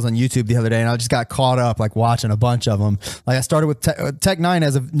music videos on YouTube the other day, and I just got caught up like watching a bunch of them. Like I started with Tech9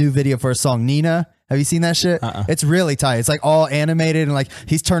 has a new video for a song, Nina. Have you seen that shit? It's really tight. It's like all animated and like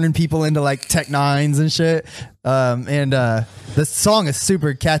he's turning people into like Tech9s and shit. The song is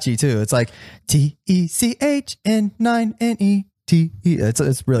super catchy too. It's like TECHN9NETE.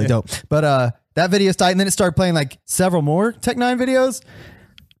 It's really dope. But that video's tight. And then it started playing like several more Tech9 videos.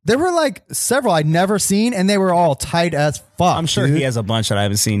 There were like several I'd never seen, and they were all tight as fuck. I'm sure dude. he has a bunch that I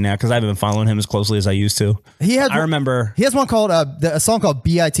haven't seen now because I haven't been following him as closely as I used to. I remember he has one called a song called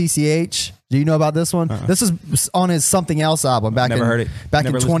BITCH. Do you know about this one? This is on his Something Else album back Never heard it. Back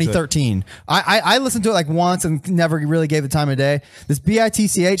Never in listened to it. 2013. I listened to it like once and never really gave the time of day. This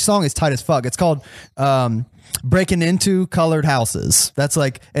BITCH song is tight as fuck. It's called Breaking Into Colored Houses. That's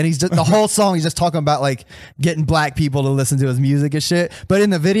like, and he's just the whole song he's just talking about like getting black people to listen to his music and shit. But in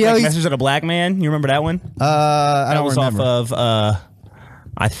the video, like he's Message of a Black Man. You remember that one? I don't remember. Off of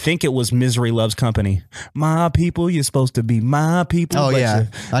I think it was Misery Loves Company. My people, you're supposed to be my people. Oh but yeah,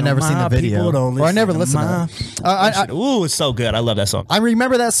 I never seen the video, or I never listened to that. Ooh, it's so good. I love that song. I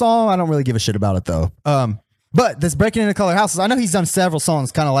remember that song. I don't really give a shit about it though. But this Breaking Into Colored Houses, I know he's done several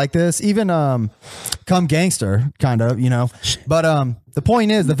songs kind of like this. Even Come Gangster, kind of, you know. But the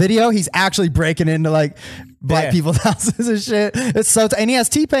point is, the video, he's actually breaking into like black people's houses and shit. It's so and he has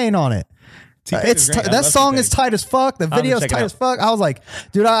T-Pain on it. That song is tight as fuck. The video is tight as fuck. I was like,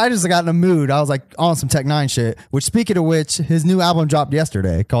 dude, I just got in a mood. I was like on some Tech9 shit. Which, speaking of which, his new album dropped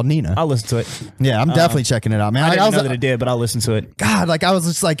yesterday called Nina. I'll listen to it. Yeah, I'm definitely checking it out, man. I didn't was know that it did, but I'll listen to it. God, like I was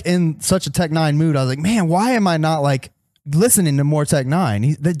just like in such a Tech9 mood. I was like, man, why am I not like listening to more Tech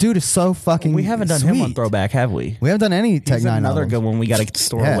Nine. That dude is so fucking. We haven't done sweet. him on Throwback, have we? We haven't done any Tech He's Nine. Another albums. good one we got to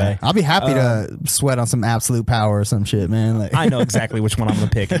store away. I'll be happy to sweat on some Absolute Power or some shit, man. Like, I know exactly which one I'm going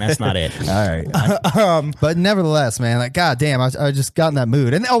to pick, and that's not it. all right. But nevertheless, man, like, goddamn, I just got in that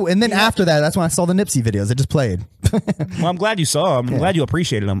mood. And then after that, that's when I saw the Nipsey videos. It just played. Well, I'm glad you saw them. I'm glad you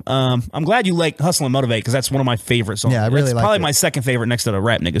appreciated them. I'm glad you like Hustle and Motivate because that's one of my favorite songs. Yeah, I really It's liked probably it. my second favorite next to the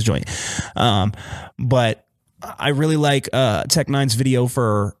Rap Niggas joint. But I really like Tech Nine's video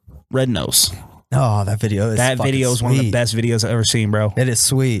for Red Nose. Oh, that video is That fucking video is one of the sweet. best videos I've ever seen, bro. It is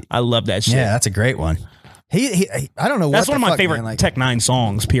sweet. I love that shit. Yeah, that's a great one. He I don't know what That's one the of my fuck, favorite man, like, Tech Nine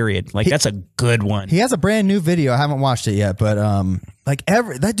songs, period. Like, that's a good one. he has a brand new video. I haven't watched it yet, but like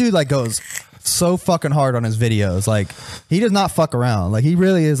that dude like goes so fucking hard on his videos. Like, he does not fuck around. Like, he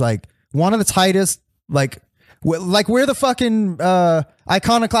really is like one of the tightest, like we're the fucking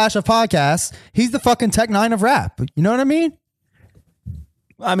iconoclash of podcasts. He's the fucking Tech Nine of rap. You know what I mean?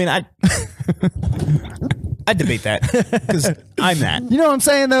 I mean, I debate that because I'm that. You know what I'm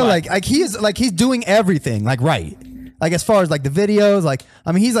saying though? Like he's doing everything like right. Like, as far as like the videos, like,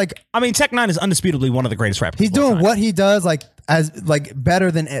 I mean, he's like, I mean, Tech Nine is undisputably one of the greatest rappers. he's of all doing time. what he does like as like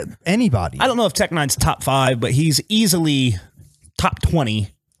better than anybody. I don't know if Tech Nine's top 5, but he's easily top 20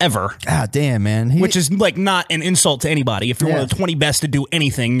 ever. God damn, man. Which is like not an insult to anybody. If you're one of the 20 best to do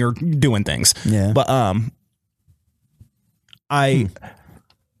anything, you're doing things. Yeah. But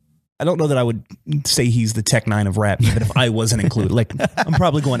I don't know that I would say he's the Tech Nine of rap, even if I wasn't included. Like, I'm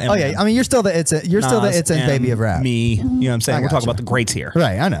probably going Eminem. Oh yeah, I mean, you're still the it's and baby of rap. Me, you know what I'm saying? We're got talking you. about the greats here.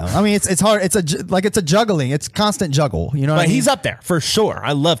 Right, I know. I mean, it's hard. It's a juggling. It's constant juggle. You know what I But mean? he's up there for sure.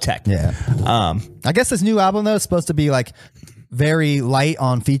 I love Tech. Yeah. I guess this new album though is supposed to be like very light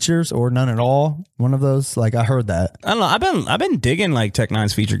on features or none at all. One of those. Like, I heard that. I don't know. I've been digging like Tech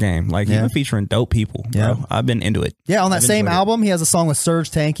Nine's feature game. Like, he's been featuring dope people, bro. Yeah. I've been into it. Yeah, on that I've same enjoyed it. album, he has a song with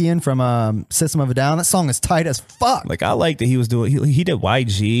Serge Tankian from System of a Down. That song is tight as fuck. Like, I like that he was doing. He did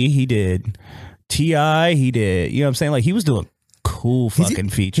YG. He did Ti. He did. You know what I'm saying? Like, he was doing cool fucking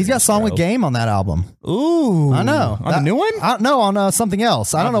features. He's got a song with Game on that album. Ooh, I know. On the new one? No, on something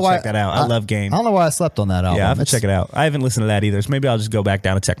else. I don't know why. Check that out. I love Game. I don't know why I slept on that album. Yeah, I have to check it out. I haven't listened to that either, so maybe I'll just go back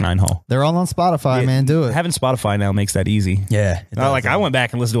down to Tech Nine Hall. They're all on Spotify, man. Do it. Having Spotify now makes that easy. Yeah. it does. I went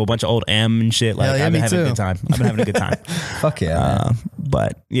back and listened to a bunch of old M and shit. Like, Hell yeah, I've been me having a too. good time. I've been having a good time. Fuck yeah. man.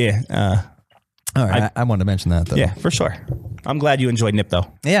 But yeah, All right. I wanted to mention that though. yeah, for sure. I'm glad you enjoyed Nip though.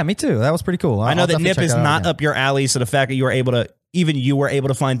 Yeah, me too. That was pretty cool. I know I'll that definitely Nip check is that out not again. up your alley, so the fact that you were able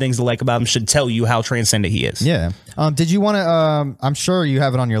to find things to like about him should tell you how transcendent he is. Yeah. Did you want to? I'm sure you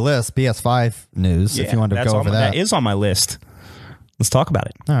have it on your list. PS5 news. If you wanted to that's go on over that. That is on my list. Let's talk about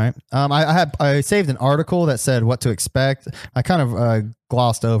it. All right. I saved an article that said what to expect. I kind of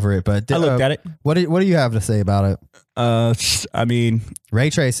glossed over it, but I looked at it. What do you have to say about it? I mean, Ray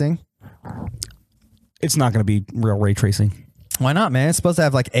tracing. it's not going to be real ray tracing. Why not, man? It's supposed to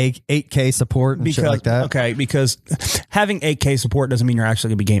have like 8K support and shit like that. Okay, because having 8K support doesn't mean you're actually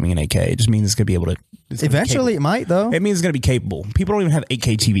going to be gaming in 8K. It just means it's going to be able to. Eventually, it might though. It means it's going to be capable. People don't even have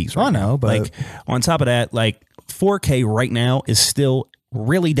 8K TVs right I know, now. but- like, on top of that, like 4K right now is still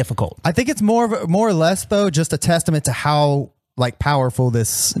really difficult. I think it's more or less though just a testament to how like powerful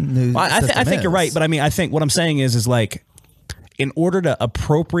this new. I system think you're is. right, but I mean, I think what I'm saying is like, in order to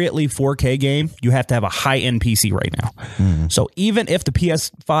appropriately 4K game, you have to have a high-end PC right now. So even if the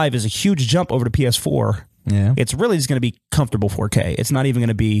PS5 is a huge jump over to PS4, Yeah. it's really just going to be comfortable 4K. It's not even going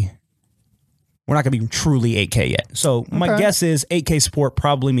to be. We're not going to be truly 8K yet. So my Okay. guess is 8K support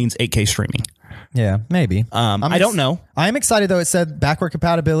probably means 8K streaming. Yeah, maybe. I don't know. I am excited though. It said backward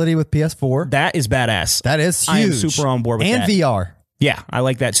compatibility with PS4. That is badass. That is huge. I am super on board with and that. VR. Yeah, I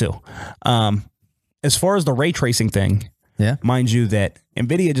like that too. As far as the ray tracing thing, Yeah. mind you that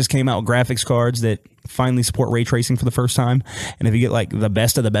NVIDIA just came out with graphics cards that finally support ray tracing for the first time. And if you get like the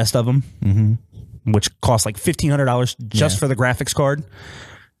best of them, which costs like $1,500 just for the graphics card,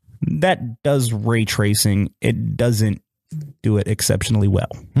 that does ray tracing. It doesn't do it exceptionally well.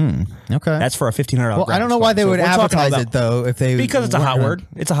 Okay. That's for a $1,500. well, I don't know why they would advertise it though if they because it's a hot word.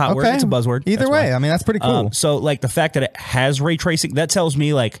 It's a hot word. It's a buzzword. Either That's way, why. I mean that's pretty cool. So like the fact that it has ray tracing, that tells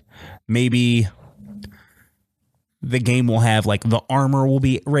me like maybe the game will have like the armor will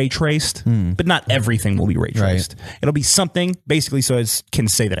be ray traced, but not everything will be ray traced. It'll be something basically so it can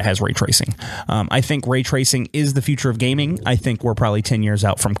say that it has ray tracing. I think ray tracing is the future of gaming. I think we're probably 10 years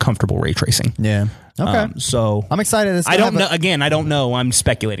out from comfortable ray tracing. Yeah. Okay. So I'm excited. It's I gonna don't know. have Again, I don't know. I'm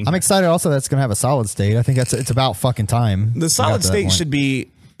speculating. I'm excited also that it's gonna have a solid state. I think it's about fucking time. The solid state should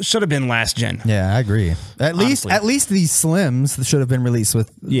be should have been last gen. Yeah, I agree. At least these Slims should have been released with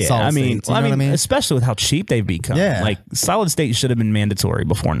solid states. You know what I mean? Especially with how cheap they've become. Yeah. Like solid state should have been mandatory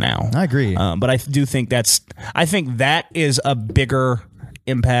before now. I agree. But I do think that is a bigger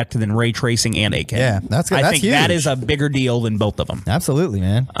impact than ray tracing and 8K. Yeah, that's good. I That's think huge. that is a bigger deal than both of them. Absolutely,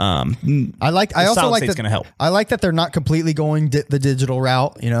 man. I also solid like state's that. gonna help. I like that they're not completely going the digital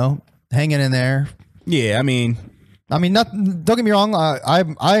route. You know, hanging in there. Yeah, I mean, don't get me wrong.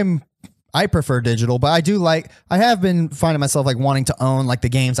 I prefer digital, but I have been finding myself like wanting to own like the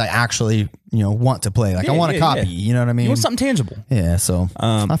games I actually want to play. Like I want a copy. You know what I mean? you want something tangible. Yeah. So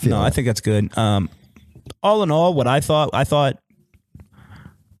I feel. I think that's good. All in all, what I thought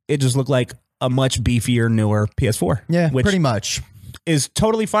it just looked like a much beefier, newer PS4. Yeah, which pretty much is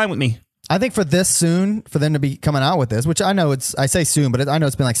totally fine with me. I think for them to be coming out with this, which I say soon, but I know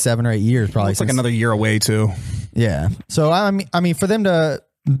it's been like 7 or 8 years probably. It's like another year away too. Yeah. So I mean, for them to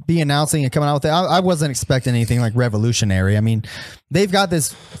be announcing and coming out with it, I wasn't expecting anything like revolutionary. I mean, they've got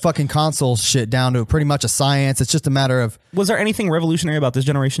this fucking console shit down to pretty much a science. It's just a matter of. Was there anything revolutionary about this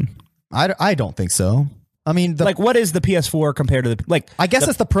generation? I don't think so. I mean, what is the PS4 compared to the I guess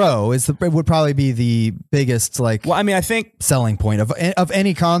it's the Pro. It would probably be the biggest like. Well, I mean, I think selling point of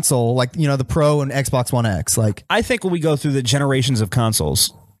any console, like the Pro and Xbox One X. Like, I think when we go through the generations of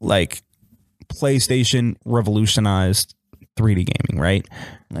consoles, like PlayStation revolutionized 3D gaming, right?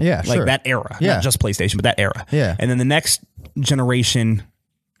 Yeah, like sure. that era, Yeah. not just PlayStation, but that era. Yeah, and then the next generation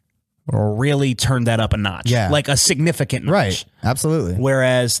really turned that up a notch. Yeah, like a significant notch. Right, absolutely.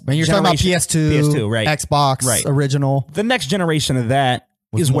 Whereas when you're talking about PS2, right, Xbox, right, original, the next generation of that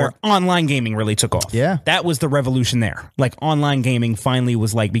is where online gaming really took off. Yeah, that was the revolution there. Like online gaming finally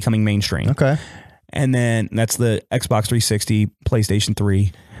was like becoming mainstream. Okay, and then that's the Xbox 360, PlayStation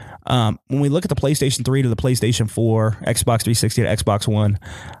 3. When we look at the PlayStation 3 to the PlayStation 4, Xbox 360 to Xbox One,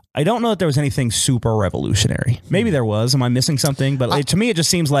 I don't know that there was anything super revolutionary. Maybe there was. Am I missing something? But to me, it just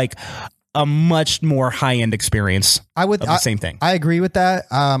seems like a much more high-end experience of the same thing. I agree with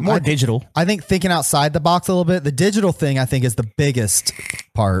that. More digital. I think thinking outside the box a little bit, the digital thing I think is the biggest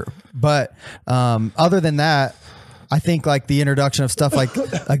part. But other than that, I think like the introduction of stuff like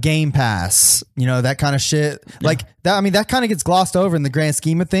a Game Pass, that kind of shit, like that. I mean, that kind of gets glossed over in the grand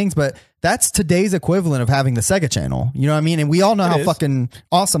scheme of things, but that's today's equivalent of having the Sega channel. You know what I mean? And we all know how fucking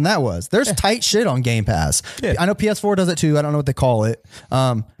awesome that was. There's tight shit on Game Pass. Yeah. I know PS4 does it too. I don't know what they call it.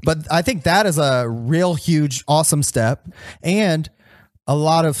 But I think that is a real huge, awesome step. And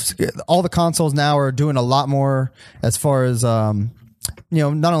all the consoles now are doing a lot more as far as,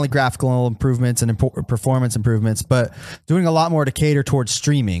 not only graphical improvements and performance improvements, but doing a lot more to cater towards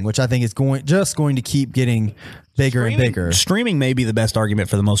streaming, which I think is going to keep getting bigger and bigger. Streaming may be the best argument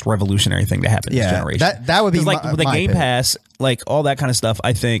for the most revolutionary thing to happen in this generation. That would be like the Game opinion. Pass, like all that kind of stuff.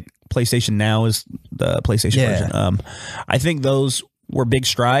 I think PlayStation Now is the PlayStation version. I think those were big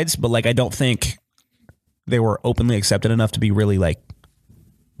strides, but like I don't think they were openly accepted enough to be really like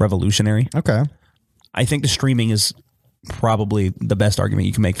revolutionary. Okay, I think the streaming is probably the best argument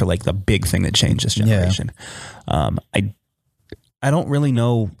you can make for like the big thing that changed this generation. I don't really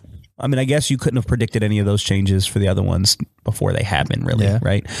know. I mean, I guess you couldn't have predicted any of those changes for the other ones before they happen, really,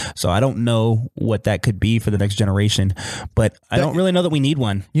 right? So I don't know what that could be for the next generation, but I don't really know that we need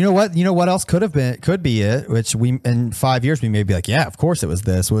one. You know what? You know what else could be it, which we in 5 years we may be like, yeah, of course it was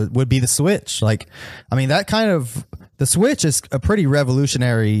this, would be the Switch. Like, I mean, the Switch is a pretty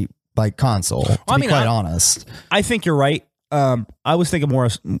revolutionary like console, to be quite honest. I think you're right. I was thinking more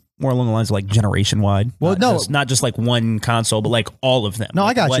along the lines of like generation wide. Well, not just like one console, but like all of them. No,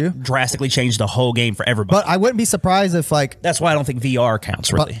 like I got you. Drastically changed the whole game for everybody. But I wouldn't be surprised if like that's why I don't think VR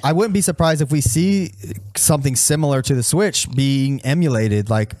counts really. But I wouldn't be surprised if we see something similar to the Switch being emulated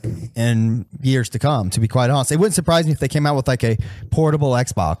like in years to come. To be quite honest, it wouldn't surprise me if they came out with like a portable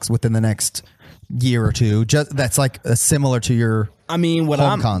Xbox within the next year or two. Just that's like similar to your. I mean,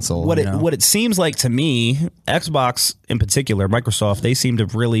 home console. What it seems like to me, Xbox in particular, Microsoft, they seem to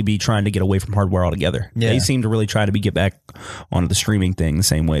really be trying to get away from hardware altogether. Yeah. They seem to really try to get back onto the streaming thing the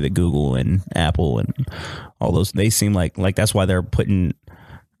same way that Google and Apple and all those. They seem like that's why they're putting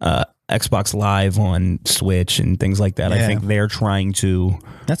Xbox Live on Switch and things like that. Yeah. I think they're trying to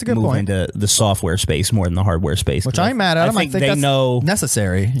move into the software space more than the hardware space. Which I'm mad at them. I think that's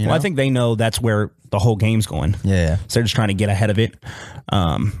necessary. I think they know that's where the whole game's going. Yeah. So they're just trying to get ahead of it.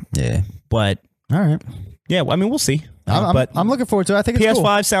 Yeah. But all right. Yeah, I mean, we'll see. I'm looking forward to it. I think it's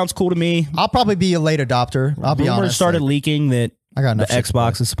PS5 sounds cool to me. I'll probably be a late adopter. I'll be honest. Rumors started leaking that the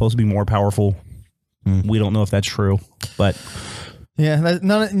Xbox is supposed to be more powerful. We don't know if that's true, but Yeah,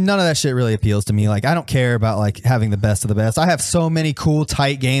 none of that shit really appeals to me. Like, I don't care about like having the best of the best. I have so many cool,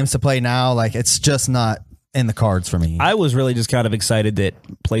 tight games to play now. Like, it's just not in the cards for me. I was really just kind of excited that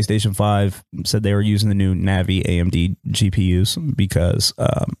PlayStation 5 said they were using the new Navi AMD GPUs because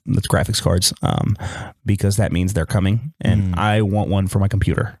that's graphics cards, because that means they're coming, and I want one for my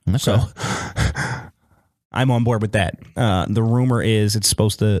computer. Okay. So I'm on board with that. The rumor is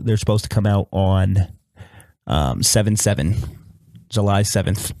they're supposed to come out on 7/7, July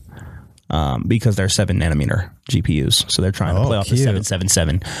 7th. Because they're 7 nanometer GPUs, so they're trying to play off the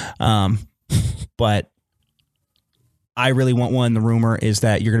 777. But I really want one. The rumor is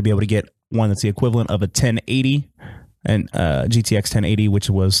that you're going to be able to get one that's the equivalent of a 1080 and GTX 1080, which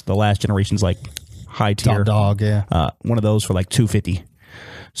was the last generation's like high tier Top dog, yeah. one of those for like $250.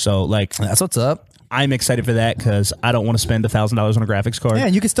 So like That's what's up. I'm excited for that because I don't want to spend $1,000 on a graphics card. Yeah,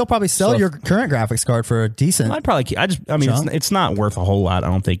 and you can still probably sell your current graphics card for a decent. I'd probably keep, it's not worth a whole lot. I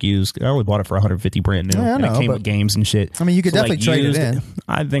don't think used. I only bought it for $150 brand new. Yeah, I know, and it came with games and shit. I mean, you could definitely trade it in.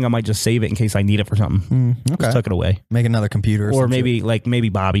 I think I might just save it in case I need it for something. Okay. Just tuck it away. Make another computer, or maybe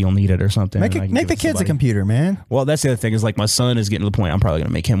Bobby will need it or something. Make the kids a computer, man. Well, that's the other thing is like my son is getting to the point. I'm probably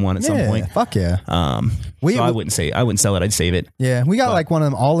gonna make him one at some point. Fuck yeah. So I wouldn't sell it. I'd save it. Yeah, we got like one of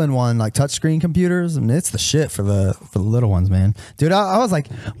them all-in-one like touchscreen computers, and it's the shit for the little ones, man. Dude, I was like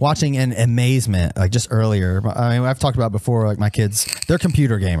watching in amazement like just earlier. I mean, I've talked about before, like my kids, they're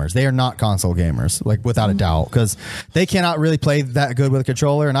computer gamers. They are not console gamers, like without a doubt, because they cannot really play that good with a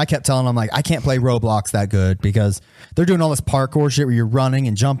controller. And I kept telling them like I can't play Roblox that good because they're doing all this parkour shit where you're running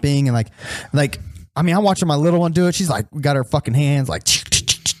and jumping and like I mean, I'm watching my little one do it. She's like got her fucking hands like.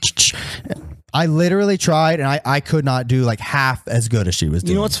 I literally tried, and I could not do like half as good as she was doing.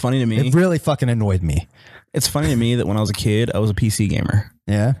 You know what's funny to me? It really fucking annoyed me. It's funny to me that when I was a kid, I was a PC gamer.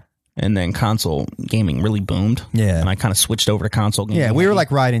 Yeah. And then console gaming really boomed. Yeah. And I kind of switched over to console gaming. Yeah, we were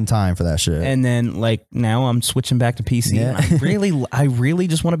like right in time for that shit. And then like now I'm switching back to PC. Yeah. And I really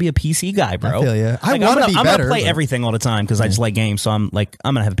just want to be a PC guy, bro. I feel you. I'm want to be better. I'm gonna play everything all the time because I just like games. So I'm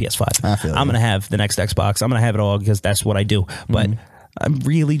gonna have a PS5. I feel I'm gonna have the next Xbox. I'm gonna have it all because that's what I do. But I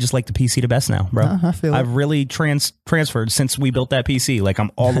really just like the PC the best now, bro. I feel I've really transferred since we built that PC. Like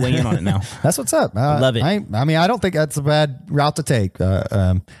I'm all the way in on it now. That's what's up. I love it. I mean, I don't think that's a bad route to take.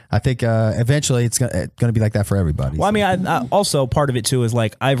 I think eventually it's gonna be like that for everybody. Well, I mean, I also part of it too is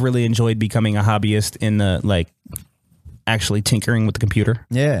like I've really enjoyed becoming a hobbyist in the like actually tinkering with the computer.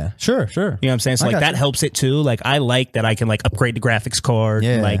 Yeah, sure. You know what I'm saying? So like that helps it too. Like I like that I can like upgrade the graphics card,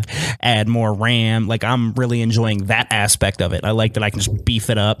 and, like add more RAM. Like I'm really enjoying that aspect of it. I like that I can just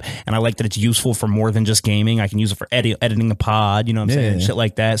beef it up, and I like that it's useful for more than just gaming. I can use it for editing the pod, you know what I'm saying? Shit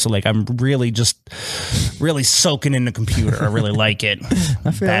like that. So like I'm really soaking in the computer. I really like it.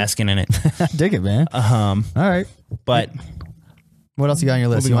 I feel basking in it. I dig it, man. All right. But what else you got on your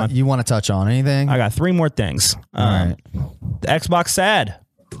list? You want to touch on anything? I got 3 more things. All right. The Xbox SAD.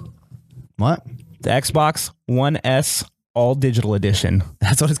 What? The Xbox One S All Digital Edition.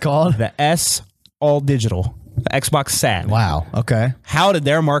 That's what it's called? The S All Digital. The Xbox SAD. Wow. Okay. How did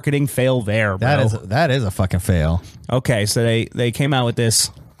their marketing fail there, bro? That is a fucking fail. Okay, so they came out with this.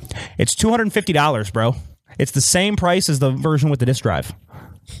 It's $250, bro. It's the same price as the version with the disk drive.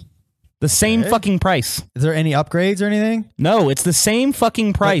 The same fucking price. Is there any upgrades or anything? No, it's the same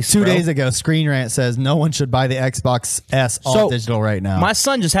fucking price. Like 2 days ago, Screen Rant says no one should buy the Xbox S all digital right now. My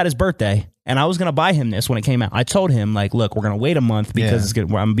son just had his birthday, and I was going to buy him this when it came out. I told him, like, look, we're going to wait a month because I'm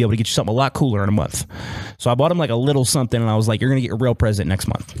going to be able to get you something a lot cooler in a month. So I bought him like a little something, and I was like, you're going to get a real present next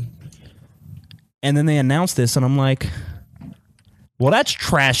month. And then they announced this, and I'm like, well, that's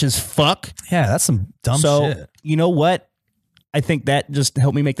trash as fuck. Yeah, that's some dumb shit. So, you know what? I think that just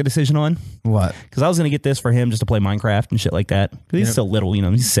helped me make the decision on. What? Because I was going to get this for him just to play Minecraft and shit like that. Because he's still little, you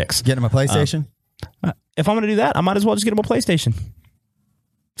know, he's 6. Get him a PlayStation? If I'm going to do that, I might as well just get him a PlayStation.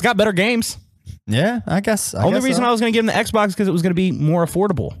 It's got better games. Yeah, I guess. Only reason I was going to give him the Xbox because it was going to be more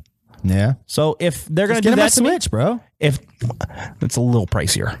affordable. Yeah. So if they're going to do get him that a Switch, bro. If it's a little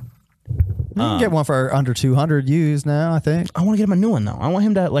pricier. You can get one for under 200 used now, I think. I want to get him a new one though. I want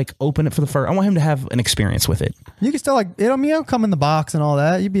him to like open it for the first. I want him to have an experience with it. You can still like it'll come in the box and all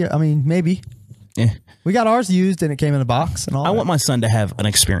that. Maybe. Yeah. We got ours used and it came in the box and all. I want my son to have an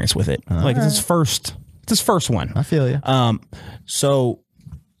experience with it. Like it's his first one. I feel you. So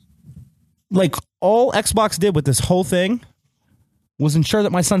like all Xbox did with this whole thing was ensure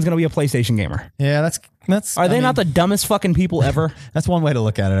that my son's going to be a PlayStation gamer. Yeah, that's. Are they not the dumbest fucking people ever? That's one way to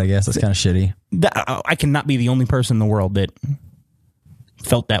look at it, I guess. That's kind of shitty. I cannot be the only person in the world that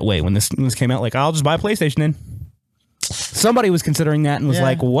felt that way when this came out. Like, I'll just buy a PlayStation then. Somebody was considering that and was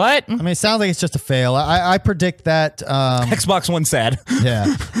like, what? I mean, it sounds like it's just a fail. I predict that Xbox One sad.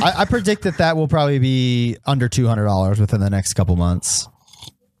 Yeah, I predict that will probably be under $200 within the next couple months.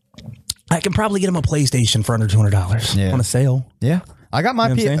 I can probably get him a PlayStation for under $200 on a sale. Yeah, I got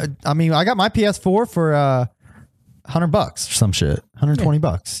my I got my PS4 for $100 or some shit,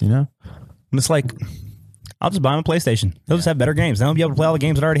 $120. You know, and it's like, I'll just buy him a PlayStation. They'll just have better games. They'll be able to play all the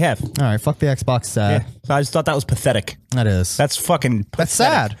games that I already have. All right, fuck the Xbox. Sad. Yeah. So I just thought that was pathetic. That is. That's fucking pathetic. That's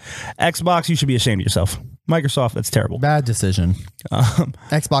sad. Xbox, you should be ashamed of yourself. Microsoft, that's terrible. Bad decision.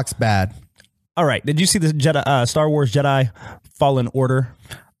 Xbox bad. All right. Did you see the Star Wars Jedi Fallen Order?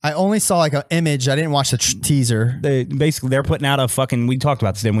 I only saw like an image. I didn't watch the teaser. They're putting out a fucking. We talked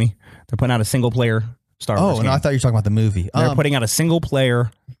about this, didn't we? They're putting out a single player Star Wars. Oh, no, I thought you were talking about the movie. They're putting out a single player,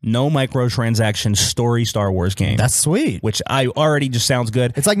 no microtransaction story Star Wars game. That's sweet. Which I already just sounds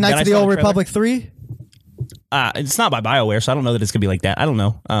good. It's like Knights of the Old Republic 3. It's not by BioWare, so I don't know that it's gonna be like that. I don't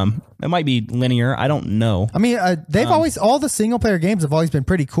know. It might be linear. I don't know. I mean, they've always all the single player games have always been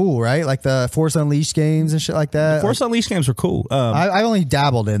pretty cool, right? Like the Force Unleashed games and shit like that. Force Unleashed games were cool. I only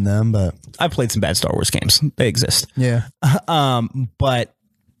dabbled in them, but I've played some bad Star Wars games. They exist. Yeah. But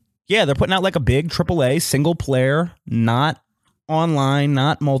yeah, they're putting out like a big AAA single player, not online,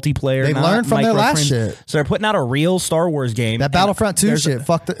 not multiplayer. They learned from their last shit. So they're putting out a real Star Wars game. That Battlefront 2 shit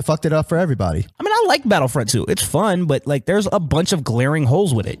fucked it up for everybody. I mean, I like Battlefront 2. It's fun, but like there's a bunch of glaring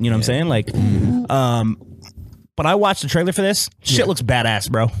holes with it. You know what I'm saying? Like, but I watched the trailer for this. Shit looks badass,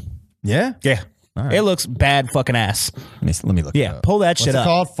 bro. Yeah? Yeah. Right. It looks bad fucking ass. Let me look. Yeah, pull that shit up. What's it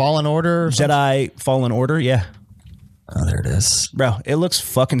called? Fallen Order? Jedi Fallen Order, yeah. Oh, there it is. Bro, it looks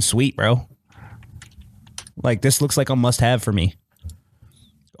fucking sweet, bro. Like, this looks like a must-have for me.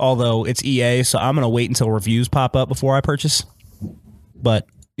 Although, it's EA, so I'm going to wait until reviews pop up before I purchase. But,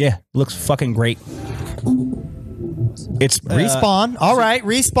 yeah, it looks fucking great. It's Respawn. All right,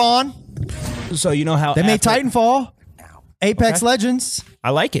 Respawn. So, you know how... They made Titanfall. Apex Legends. I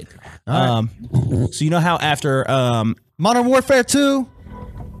like it. Right. So, you know how after... Modern Warfare 2.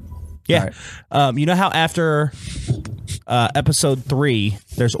 Yeah. Right. You know how after episode 3,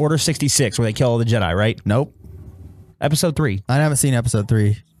 there's Order 66 where they kill all the Jedi, right? Nope. Episode 3. I haven't seen episode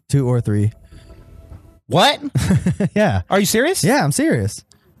 3. 2 or 3. What? Yeah. Are you serious? Yeah, I'm serious.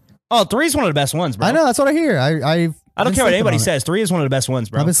 Oh, 3 is one of the best ones, bro. I know. That's what I hear. I don't care what anybody says. 3 is one of the best ones,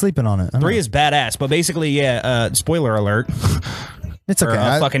 bro. I've been sleeping on it. 3 is badass, but basically, yeah, spoiler alert. It's okay.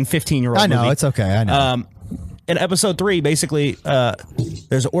 A fucking 15-year-old I know. movie. It's okay. I know. In episode 3, basically,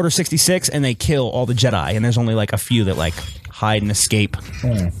 there's Order 66, and they kill all the Jedi, and there's only like a few that like hide and escape.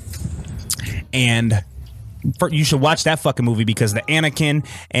 And you should watch that fucking movie because the Anakin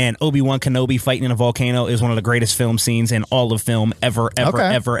and Obi-Wan Kenobi fighting in a volcano is one of the greatest film scenes in all of film ever.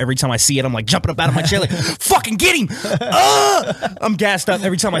 Every time I see it, I'm like jumping up out of my chair like, fucking get him! I'm gassed up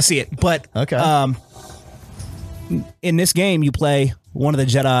every time I see it. But in this game, you play one of the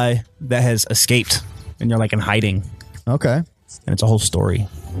Jedi that has escaped. And you're like in hiding. Okay. And it's a whole story.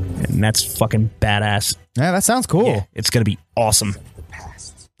 And that's fucking badass. Yeah, that sounds cool. Yeah, it's going to be awesome.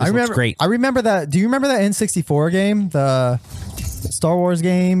 I remember great. I remember that. Do you remember that N64 game? The Star Wars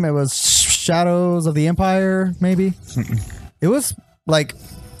game? It was Shadows of the Empire, maybe? It was like,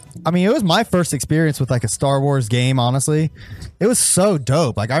 I mean, it was my first experience with like a Star Wars game, honestly. It was so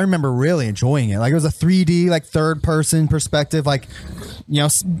dope. Like, I remember really enjoying it. Like, it was a 3D, like, third-person perspective, like, you know,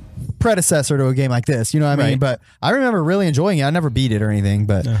 predecessor to a game like this. You know what I mean? But I remember really enjoying it. I never beat it or anything.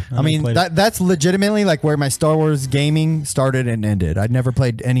 But, I mean, that's legitimately, like, where my Star Wars gaming started and ended. I'd never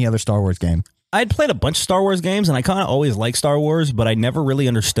played any other Star Wars game. I'd played a bunch of Star Wars games, and I kind of always liked Star Wars, but I never really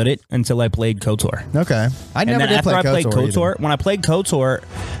understood it until I played KOTOR. Okay. I never did play KOTOR. When I played KOTOR,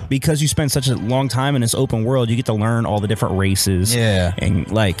 because you spend such a long time in this open world, you get to learn all the different races. Yeah.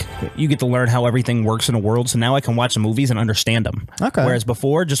 And, like, you get to learn how everything works in the world, so now I can watch the movies and understand them. Okay. Whereas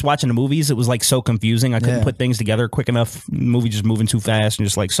before, just watching the movies, it was, like, so confusing. I couldn't put things together quick enough. The movie just moving too fast and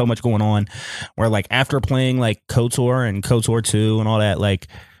just, like, so much going on. Where, like, after playing, like, KOTOR and KOTOR 2 and all that, like...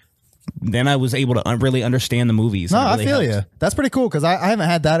 then I was able to really understand the movies. No, I feel you. That's pretty cool because I haven't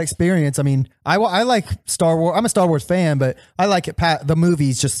had that experience. I mean, I like Star Wars. I'm a Star Wars fan, but I like it the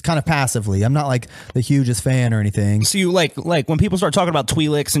movies just kind of passively. I'm not like the hugest fan or anything. So you like when people start talking about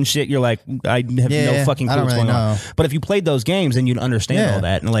Twi'leks and shit, you're like, I have no fucking clue what's going on. But if you played those games, then you'd understand all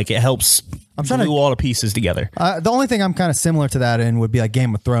that, and like it helps. I'm trying to glue all the pieces together. The only thing I'm kind of similar to that in would be like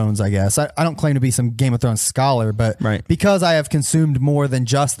Game of Thrones, I guess. I don't claim to be some Game of Thrones scholar, but because I have consumed more than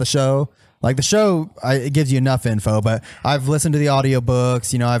just the show, Like the show, it gives you enough info, but I've listened to the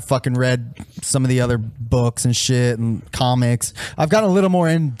audiobooks. You know, I've fucking read some of the other books and shit and comics. I've gotten a little more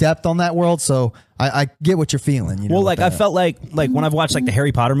in depth on that world, so I get what you're feeling. You know, well, like I felt like when I've watched like the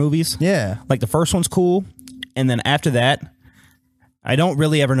Harry Potter movies. Yeah. Like the first one's cool, and then after that, I don't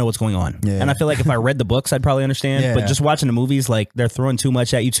really ever know what's going on. Yeah. And I feel like if I read the books, I'd probably understand. Yeah. But just watching the movies, like they're throwing too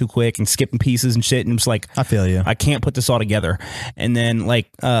much at you too quick and skipping pieces and shit. And it's like, I feel you. I can't put this all together. And then like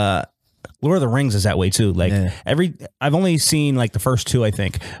Lord of the Rings is that way too. Like I've only seen like the first two, I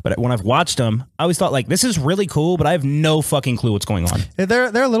think. But when I've watched them, I always thought like this is really cool, but I have no fucking clue what's going on. Yeah, they're a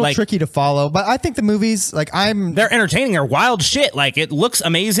little like, tricky to follow, but I think the movies, like they're entertaining. They're wild shit. Like it looks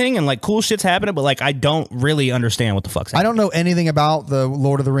amazing and like cool shit's happening, but like I don't really understand what the fuck's happening. I don't know anything about the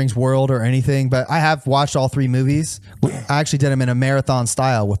Lord of the Rings world or anything, but I have watched all 3 movies. I actually did them in a marathon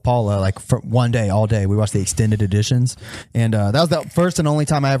style with Paula, like for one day, all day. We watched the extended editions, and that was the first and only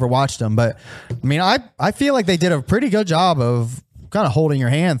time I ever watched them. But I mean, I feel like they did a pretty good job of kind of holding your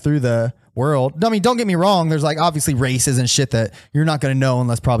hand through the world. I mean, don't get me wrong. There's like obviously races and shit that you're not going to know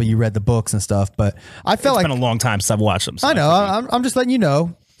unless probably you read the books and stuff. But I felt it's been a long time since I've watched them. So I know. I'm just letting you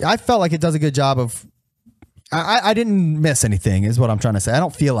know. I felt like it does a good job of. I didn't miss anything, is what I'm trying to say. I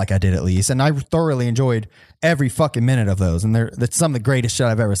don't feel like I did, at least, and I thoroughly enjoyed every fucking minute of those. And that's some of the greatest shit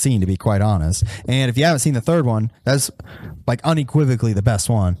I've ever seen, to be quite honest. And if you haven't seen the third one, that's like unequivocally the best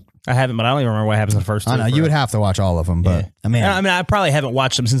one. I haven't, but I don't even remember what happens in the first two. I know you would have to watch all of them, but I mean, I probably haven't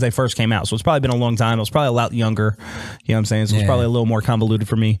watched them since they first came out, so it's probably been a long time. I was probably a lot younger, you know what I'm saying? So it's probably a little more convoluted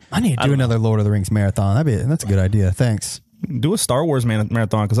for me. I need to do another Lord of the Rings marathon. That's a good idea. Thanks. Do a Star Wars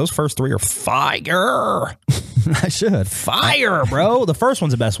marathon because those first 3 are fire. I should. Fire, bro. The first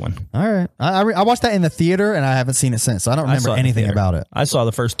one's the best one. All right. I watched that in the theater and I haven't seen it since, so I don't remember anything about it. I saw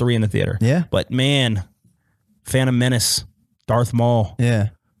the first 3 in the theater. Yeah. But man, Phantom Menace, Darth Maul. Yeah.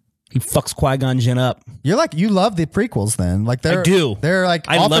 He fucks Qui-Gon Jinn up. You love the prequels then. Like I do. They're like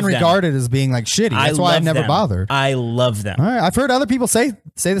often regarded as being like shitty. That's why I never bothered. I love them. All right. I've heard other people say the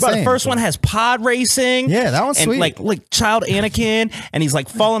same. The first one has pod racing. Yeah, that one's and sweet. Like child Anakin, and he's like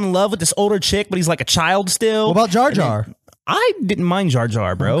falling in love with this older chick, but he's like a child still. What about Jar Jar? I didn't mind Jar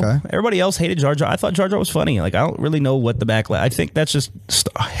Jar, bro. Okay. Everybody else hated Jar Jar. I thought Jar Jar was funny. Like, I don't really know what the backlash. I think that's just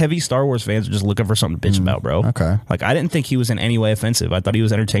heavy Star Wars fans are just looking for something to bitch about, bro. Okay. Like, I didn't think he was in any way offensive. I thought he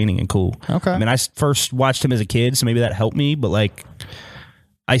was entertaining and cool. Okay. I mean, I first watched him as a kid, so maybe that helped me, but like,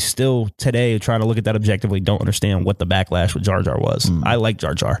 I still today trying to look at that objectively don't understand what the backlash with Jar Jar was. I like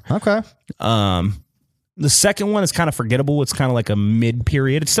Jar Jar. Okay. The second one is kind of forgettable. It's kind of like a mid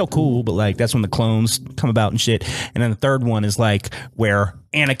period. It's still cool, but like that's when the clones come about and shit. And then the third one is like where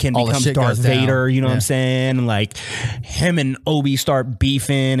Anakin becomes Darth Vader. You know what I'm saying? And like him and Obi start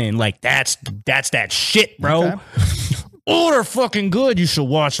beefing, and like that's that shit, bro. Okay. Oh, they're fucking good. You should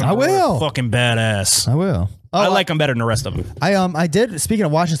watch them. I will. They're fucking badass. I will. Oh, I like them better than the rest of them. I did. Speaking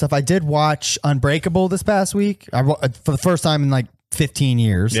of watching stuff, I did watch Unbreakable this past week. For the first time in like 15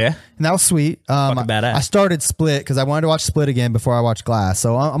 years. Yeah. And that was sweet. Badass. I started Split because I wanted to watch Split again before I watched Glass.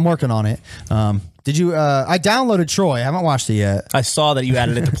 So I'm working on it. Did you? I downloaded Troy. I haven't watched it yet. I saw that you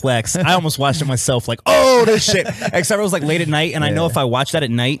added it to Plex. I almost watched it myself. Like, oh, this shit. Except it was like late at night, and I know if I watch that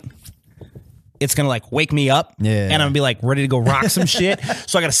at night, it's gonna like wake me up, and I'm gonna be like ready to go rock some shit.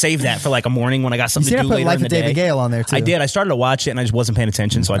 So I gotta save that for like a morning when I got something to do later Life in the of David day. Gale on there too. I did. I started to watch it and I just wasn't paying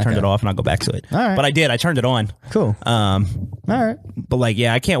attention, so I turned it off and I'll go back to it. All right. But I did. I turned it on. Cool. All right. But like,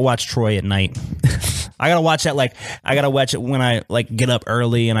 yeah, I can't watch Troy at night. I gotta watch that. Like, I gotta watch it when I like get up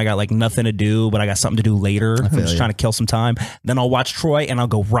early and I got like nothing to do, but I got something to do later. I'm just trying to kill some time. Then I'll watch Troy and I'll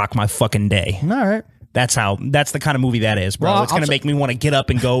go rock my fucking day. All right. That's the kind of movie that is, bro. Well, it's going to make me want to get up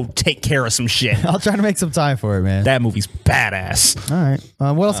and go take care of some shit. I'll try to make some time for it, man. That movie's badass. All right.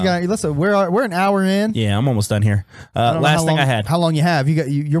 What else you got? Listen, we're an hour in. Yeah, I'm almost done here. Last thing I had. How long you have? You got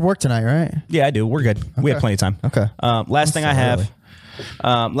your work tonight, right? Yeah, I do. We're good. Okay. We have plenty of time. Okay. Last thing I have.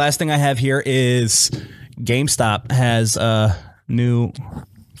 Last thing I have here is GameStop has a new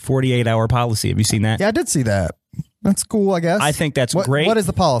 48-hour policy. Have you seen that? Yeah, I did see that. That's cool, I guess. I think that's great. What is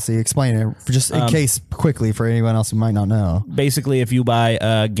the policy? Explain it, just in case, quickly, for anyone else who might not know. Basically, if you buy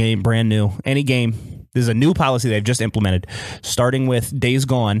a game brand new, any game, there's a new policy they've just implemented, starting with Days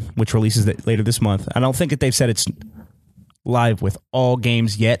Gone, which releases later this month. I don't think that they've said it's live with all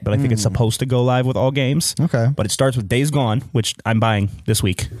games yet, but I think it's supposed to go live with all games. Okay. But it starts with Days Gone, which I'm buying this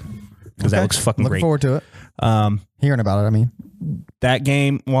week because that looks fucking great. Looking forward to it. Hearing about it, I mean. That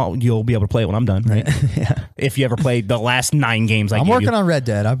game, well, you'll be able to play it when I'm done, right? Yeah. If you ever played the last 9 games I'm working on Red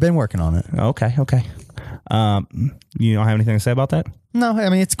Dead. I've been working on it. Okay. You don't have anything to say about that? No, I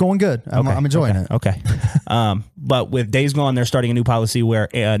mean, it's going good. I'm enjoying it. Okay. But with Days Gone, they're starting a new policy where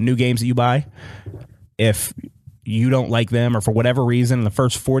new games that you buy, if you don't like them or for whatever reason, in the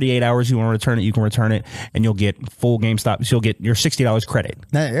first 48 hours you want to return it, you can return it, and you'll get full GameStop. So you'll get your $60 credit.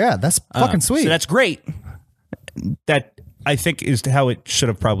 Yeah, that's fucking sweet. So that's great. That I think is how it should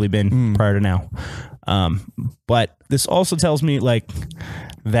have probably been prior to now. But this also tells me like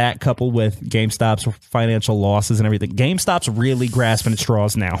that coupled with GameStop's financial losses and everything, GameStop's really grasping at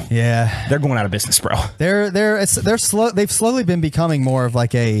straws now. Yeah, they're going out of business, bro. They're slow. They've slowly been becoming more of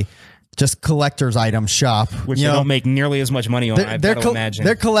like a just collector's item shop, which they don't make nearly as much money on. I've got to imagine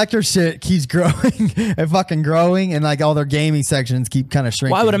their collector shit keeps growing and fucking growing, and like all their gaming sections keep kind of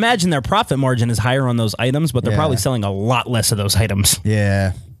shrinking. Well, I would imagine their profit margin is higher on those items, but they're probably selling a lot less of those items.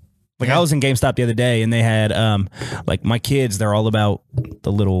 Yeah. Like I was in GameStop the other day, and they had like my kids. They're all about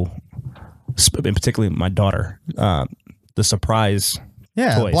the little, and particularly my daughter, the surprise.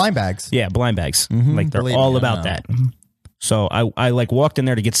 Yeah, toys. blind bags. Yeah, blind bags. Like they're all about that. So I like walked in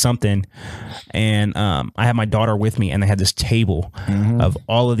there to get something, and I had my daughter with me, and they had this table of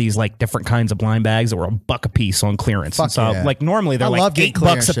all of these like different kinds of blind bags that were $1 a piece on clearance. And so like normally they're like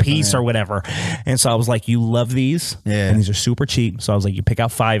 $8 a piece or whatever. And so I was like, "You love these? Yeah, and these are super cheap." So I was like, "You pick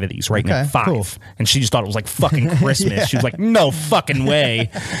out 5 of these right now, 5." Cool. And she just thought it was like fucking Christmas. She was like, "No fucking way!"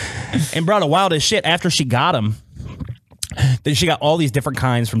 And brought a wild as shit after she got them. Then she got all these different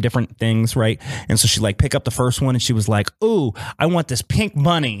kinds from different things, right? And so she like picked up the first one and she was like, "Ooh, I want this pink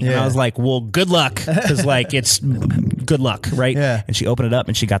bunny." And I was like, "Well, good luck," because like it's good luck, right? Yeah. And she opened it up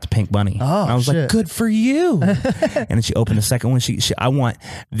and she got the pink bunny. Oh, and I was like, "Good for you." And then she opened the second one. She I want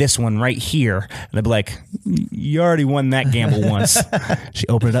this one right here. And I'd be like, "You already won that gamble once." She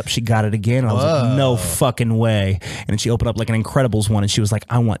opened it up. She got it again. And I was like, "No fucking way." And then she opened up like an Incredibles one and she was like,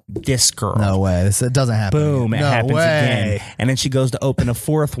 "I want this girl." No way. It doesn't happen. Boom. It happens again. And then she goes to open a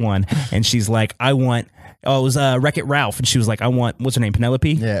fourth one and she's like, "I want," it was Wreck-It Ralph. And she was like, "I want," what's her name?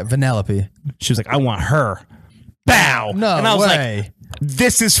 Penelope? Yeah, Vanellope. She was like, "I want her." Bow. No and I was way. like,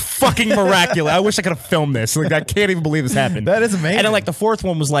 this is fucking miraculous. I wish I could have filmed this. Like, I can't even believe this happened. That is amazing. And then like the fourth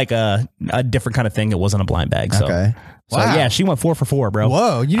one was like a different kind of thing. It wasn't a blind bag. So. Okay. So Wow. yeah, she went 4 for 4, bro.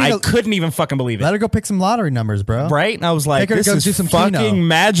 Whoa, I couldn't even fucking believe it. Let her go pick some lottery numbers, bro. Right? And I was like, this is fucking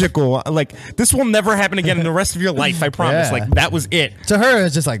magical. Like, this will never happen again in the rest of your life, I promise. Yeah. Like, that was it. To her,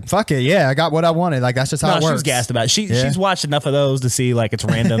 it's just like, fuck it, yeah, I got what I wanted. Like, that's just how it works. She was gassed about it. She's watched enough of those to see, like, it's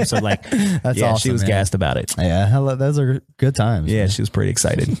random. So, like, that's awesome, she was gassed about it. Yeah, hello, those are good times. Yeah, she was pretty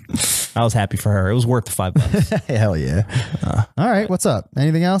excited. I was happy for her. It was worth the $5. Hell yeah. All right, what's up?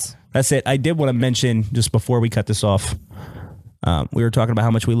 Anything else? That's it. I did want to mention, just before we cut this off, we were talking about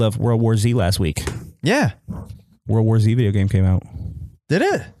how much we love World War Z last week. Yeah. World War Z video game came out. Did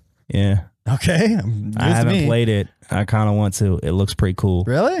it? Yeah. Okay. I haven't played it. I kind of want to. It looks pretty cool.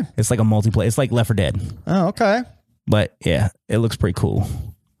 Really? It's like a multiplayer. It's like Left 4 Dead. Oh, okay. But yeah, it looks pretty cool.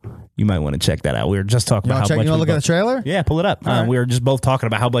 You might want to check that out. We were just talking about how much. You want to look at the trailer? Yeah, pull it up. Right. We were just both talking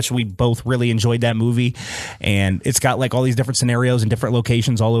about how much we both really enjoyed that movie, and it's got like all these different scenarios and different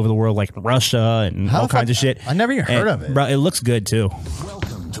locations all over the world, like Russia and all kinds of shit. I never even heard of it. Bro, it looks good too.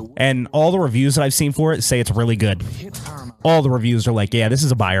 And all the reviews that I've seen for it say it's really good. All the reviews are like, yeah, this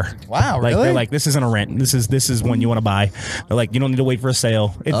is a buyer. Wow, like, really? They're like, this isn't a rent. This is one you want to buy. They're like, you don't need to wait for a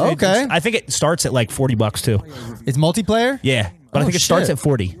sale. Okay. I think it starts at like $40 too. It's multiplayer? Yeah. But I think it starts at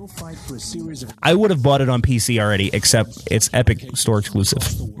 40. I would have bought it on PC already, except it's Epic Store exclusive.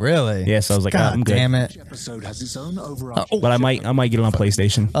 Really? Yeah, so I was like, I'm good. Damn it. But I might get it on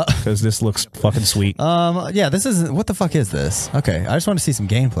PlayStation because this looks fucking sweet. Yeah, this is, what the fuck is this? Okay, I just want to see some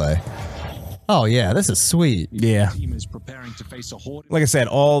gameplay. Oh yeah, this is sweet. Yeah. Like I said,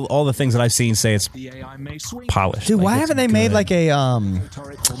 all the things that I've seen say it's polished. Dude, like, why it's haven't they good. made like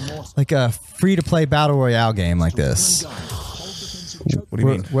a free to play battle royale game like this? What do you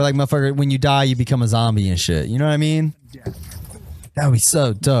mean? Where like motherfucker, when you die, you become a zombie and shit. You know what I mean? That would be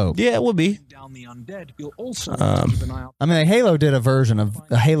so dope. Yeah, it would be. I mean, like Halo did a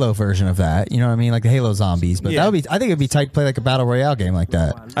Halo version of that. You know what I mean? Like the Halo zombies. But that would be. I think it'd be tight to play like a battle royale game like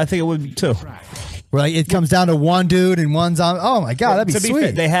that. I think it would be too. Where like it comes down to one dude and one zombie. Oh my god, that'd be sweet.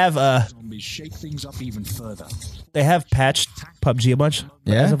 Fair, they have patched PUBG a bunch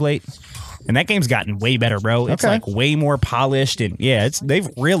as of late. And that game's gotten way better, bro. It's like way more polished, and yeah, they've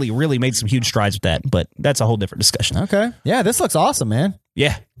really, really made some huge strides with that. But that's a whole different discussion. Okay, yeah, this looks awesome, man.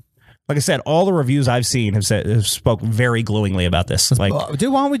 Yeah, like I said, all the reviews I've seen have spoke very glowingly about this. Like,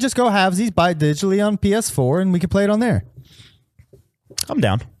 dude, why don't we just go halvesies, buy it digitally on PS4, and we can play it on there? I'm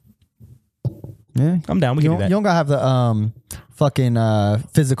down. Yeah, I'm down. We can do that. You don't gotta have the fucking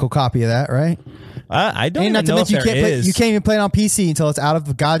physical copy of that, right? I don't And even know if there is. you can't even play it on PC until it's out of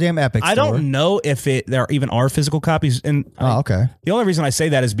the goddamn Epic Store. I don't know if there even are physical copies. And okay. The only reason I say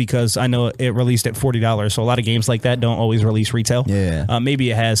that is because I know it released at $40. So a lot of games like that don't always release retail. Yeah.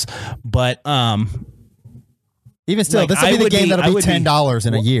 Maybe it has, but even still, like, this will be the game that'll be $10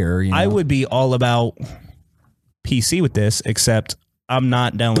 in a year. You know? I would be all about PC with this, except I'm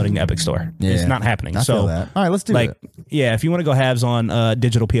not downloading the Epic Store. Yeah. It's not happening. I so feel that. All right, let's do like, it. yeah, if you want to go halves on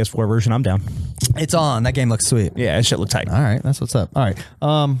digital PS4 version, I'm down. It's on. That game looks sweet. Yeah, that shit look tight. All right, that's what's up. All right,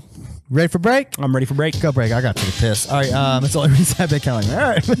 ready for break? I'm ready for break. Go break. I got to the piss. All right, that's the only reason I've been killing me. All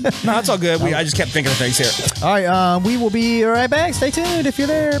right. No, it's all good. I just kept thinking of things here. All right, we will be right back. Stay tuned if you're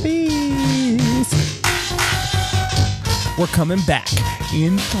there. Peace. We're coming back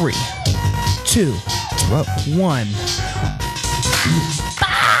in 3, 2, Whoa. 1.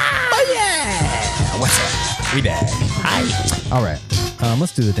 Oh, yeah. What's up? We back. Hi. All right,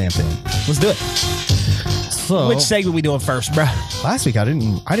 let's do the damn thing. Let's do it. So, Which segment we doing first, bro? last week I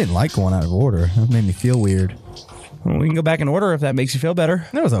didn't like going out of order. That made me feel weird. Well, we can go back in order if that makes you feel better.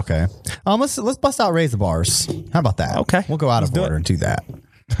 It was okay. Let's bust out Raise the Bars. How about that? Okay. We'll go out Let's of do order it. and do that.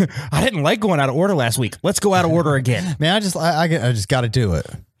 I didn't like going out of order last week. Let's go out of order again. Man, I just got to do it.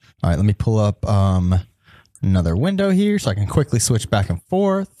 All right, let me pull up another window here so I can quickly switch back and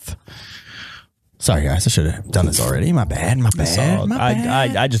forth. Sorry, guys, I should have done this already. My bad.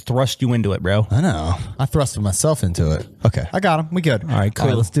 I just thrust you into it, bro. I know. I thrusted myself into it. Okay, I got him. We good. All right,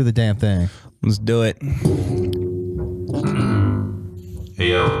 cool. let's do the damn thing. Let's do it. Hey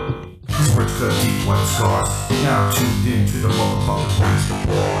yo, Sports Cut Deep One Star. Now tuned in to the motherfucking Raise the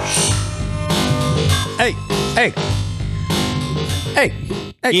Bars. Hey.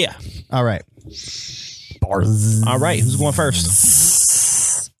 Yeah. All right. Bars. All right. Who's going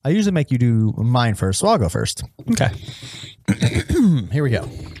first? I usually make you do mine first, so I'll go first. Okay. Here we go.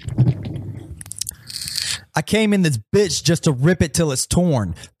 I came in this bitch just to rip it till it's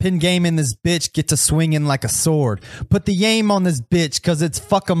torn. Pin game in this bitch, get to swinging like a sword. Put the aim on this bitch, cause it's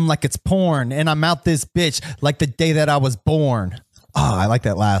fuck 'em like it's porn. And I'm out this bitch like the day that I was born. Oh, I like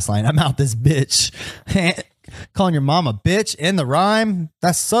that last line. I'm out this bitch. Calling your mama bitch in the rhyme.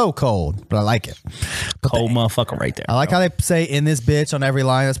 That's so cold, but I like it. Cold motherfucker right there. I like how they say in this bitch on every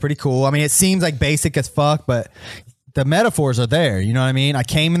line. That's pretty cool. I mean, it seems like basic as fuck, but the metaphors are there. You know what I mean? I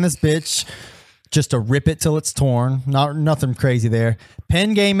came in this bitch just to rip it till it's torn. Nothing crazy there.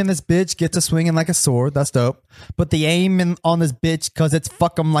 Pen game in this bitch, get to swinging like a sword. That's dope. But the aim on this bitch, cause it's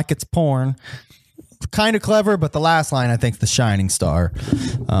fuck 'em like it's porn. Kind of clever, but the last line I think is the shining star.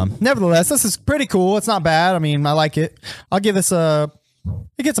 Nevertheless, this is pretty cool. It's not bad. I mean, I like it. I'll give this it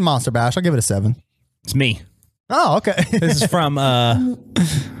gets a Monster Bash. I'll give it a 7. It's me. Oh, okay. This is from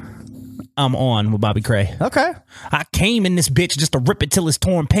I'm On with Bobby Cray. Okay. I came in this bitch just to rip it till it's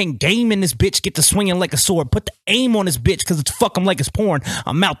torn. Pen game in this bitch, get to swinging like a sword. Put the aim on this bitch cause it's fuck 'em like it's porn.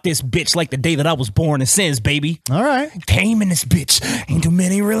 I'm out this bitch like the day that I was born. It says, baby. All right. Came in this bitch. Ain't too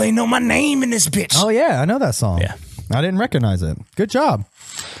many really know my name in this bitch. Oh yeah, I know that song. Yeah. I didn't recognize it. Good job.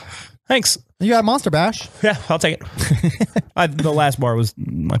 Thanks. You got Monster Bash. Yeah, I'll take it. The last bar was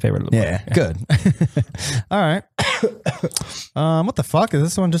my favorite. Yeah, good. All right. What the fuck? Is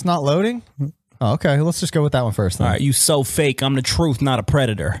this one just not loading? Oh, okay. Let's just go with that one first then. All right, you so fake. I'm the truth, not a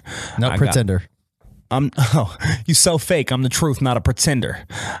predator. No pretender. You so fake. I'm the truth, not a pretender.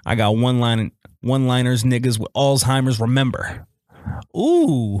 I got one-liners niggas with Alzheimer's remember.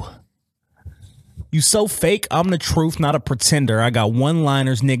 Ooh. You so fake, I'm the truth, not a pretender. I got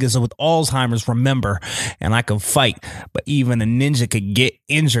one-liners niggas with Alzheimer's remember, and I can fight, but even a ninja could get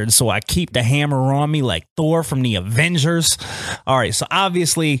injured, so I keep the hammer on me like Thor from the Avengers. All right, so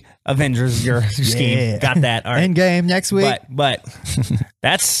obviously Avengers, your scheme. Yeah. Got that. All right. End game next week. But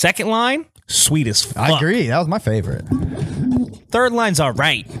that second line, sweet as fuck. I agree. That was my favorite. Third line's all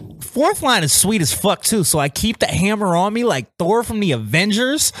right. Fourth line is sweet as fuck too, so I keep the hammer on me like Thor from the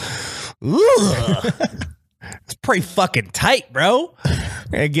Avengers. Ugh. It's pretty fucking tight, bro. I'm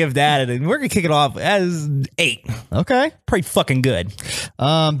gonna give that, and we're gonna kick it off as 8. Okay. Pretty fucking good.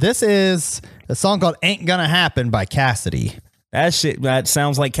 This is a song called Ain't Gonna Happen by Cassidy. That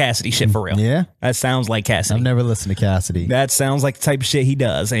sounds like Cassidy shit for real. Yeah? That sounds like Cassidy. I've never listened to Cassidy. That sounds like the type of shit he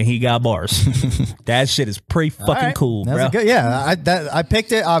does, and he got bars. That shit is pretty fucking All right. cool, That bro. was a good, yeah, I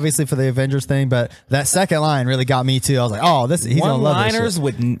picked it obviously for the Avengers thing, but that second line really got me too. I was like, oh, he's gonna love this One-liners shit.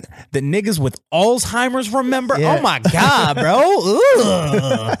 with the niggas with Alzheimer's remember? Yeah. Oh my God, bro.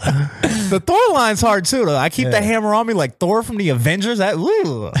 Ugh. The Thor line's hard too, though. I keep the hammer on me like Thor from the Avengers. All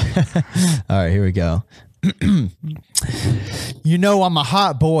All right, here we go. You know I'm a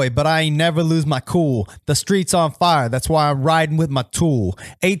hot boy, but I ain't never lose my cool. The street's on fire, that's why I'm riding with my tool.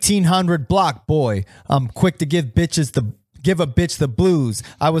 1800 block boy, I'm quick to give a bitch the blues.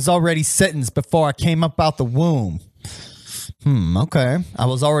 I was already sentenced before I came up out the womb. Okay. I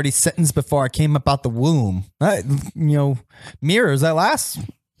was already sentenced before I came up out the womb. Mirrors, the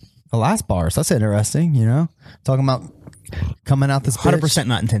last bars. That's interesting, talking about coming out this 100%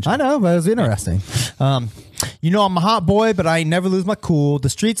 not intentional. I know, but it was interesting. You know I'm a hot boy, but I ain't never lose my cool. The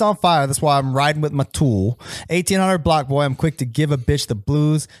street's on fire, that's why I'm riding with my tool. 1800 block boy, I'm quick to give a bitch the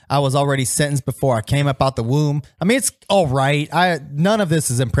blues. I was already sentenced before I came up out the womb. I mean, it's all right. None of this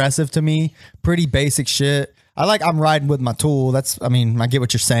is impressive to me. Pretty basic shit. I'm riding with my tool. I get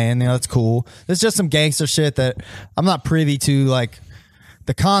what you're saying. That's cool. There's just some gangster shit that I'm not privy to, like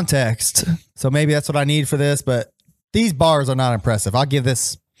the context. So maybe that's what I need for this, but these bars are not impressive. I'll give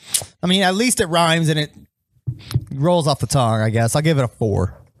this, at least it rhymes and it rolls off the tongue, I guess. I'll give it a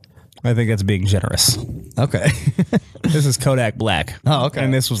 4. I think that's being generous. Okay. This is Kodak Black. Oh, okay.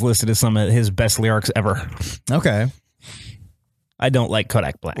 And this was listed as some of his best lyrics ever. Okay. I don't like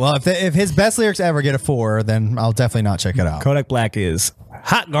Kodak Black. Well, if his best lyrics ever get a 4, then I'll definitely not check it out. Kodak Black is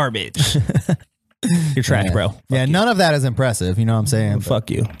hot garbage. You're trash, bro. Fuck none of that is impressive. You know what I'm saying?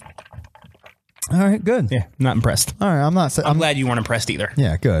 Fuck you. All right, good. Yeah, not impressed. All right, I'm glad you weren't impressed either.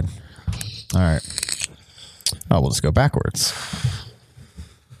 Yeah, good. All right. Oh, we'll just go backwards.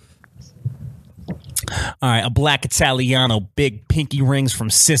 All right, a black Italiano, big pinky rings from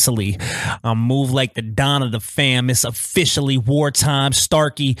Sicily. Move like the Don of the fam. It's officially wartime.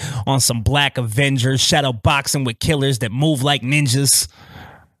 Starkey on some black Avengers. Shadow boxing with killers that move like ninjas.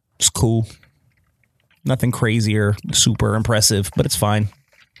 It's cool. Nothing crazy or super impressive, but it's fine.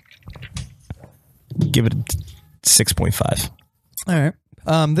 Give it a 6.5. All right.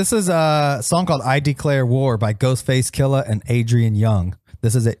 This is a song called I Declare War by Ghostface Killah and Adrian Young.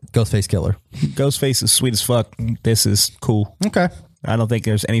 This is it. Ghostface Killah. Ghostface is sweet as fuck. This is cool. Okay. I don't think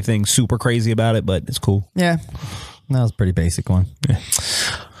there's anything super crazy about it, but it's cool. Yeah. That was a pretty basic one. Yeah.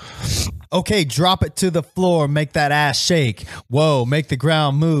 Okay, drop it to the floor, make that ass shake. Whoa, make the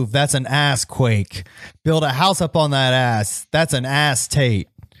ground move. That's an ass quake. Build a house up on that ass. That's an ass Tate.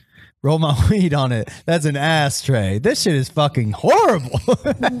 Roll my weed on it. That's an ashtray. This shit is fucking horrible.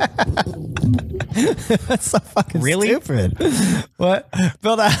 That's so fucking stupid. What?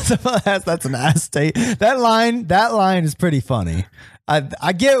 Build a house up on that ass. That's an ass Tate. That line is pretty funny.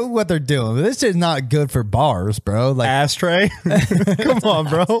 I get what they're doing, but this shit's not good for bars, bro. Like ashtray. Come on,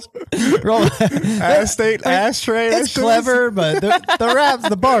 bro. Ashtray. It's clever, but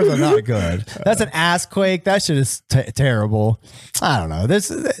the bars are not good. That's an ass quake. That shit is terrible. I don't know.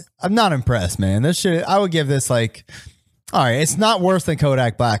 I'm not impressed, man. This shit. I would give this all right. It's not worse than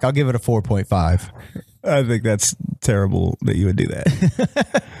Kodak Black. I'll give it a 4.5. I think that's terrible that you would do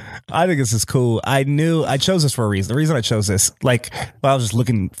that. I think this is cool. I chose this for a reason. The reason I chose this, while I was just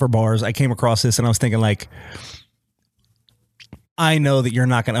looking for bars, I came across this and I was thinking, I know that you're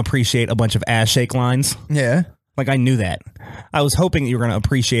not going to appreciate a bunch of ass shake lines. Yeah. I knew that. I was hoping that you were going to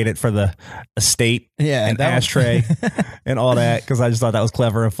appreciate it for the estate and ashtray and all that, because I just thought that was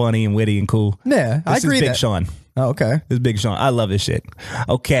clever and funny and witty and cool. Yeah, I agree. Big Sean. Oh, okay. This is Big Sean. I love this shit.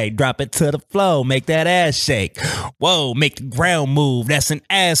 Okay, drop it to the flow. Make that ass shake. Whoa, make the ground move. That's an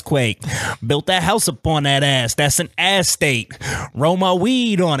ass quake. Built that house up on that ass. That's an ass state. Roll my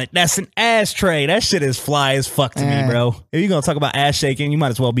weed on it. That's an ashtray. That shit is fly as fuck to me, bro. If you're going to talk about ass shaking, you might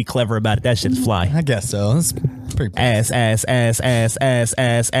as well be clever about it. That shit's fly. I guess so. That's pretty ass.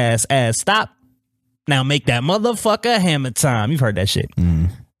 Stop. Now make that motherfucker hammer time. You've heard that shit.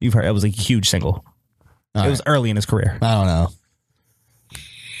 You've heard. That was a huge single. It was early in his career. I don't know.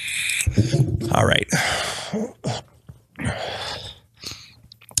 All right.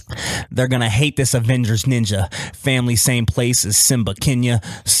 They're going to hate this Avengers ninja. Family same place as Simba, Kenya.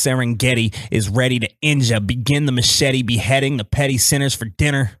 Serengeti is ready to injure. Begin the machete beheading the petty sinners for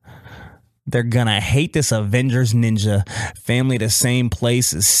dinner. They're going to hate this Avengers ninja. Family the same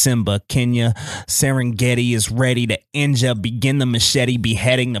place as Simba, Kenya. Serengeti is ready to injure. Begin the machete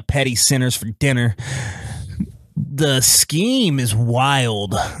beheading the petty sinners for dinner. The scheme is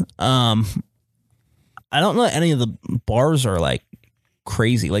wild. I don't know any of the bars are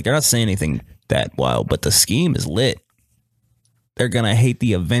crazy. They're not saying anything that wild, but the scheme is lit. They're going to hate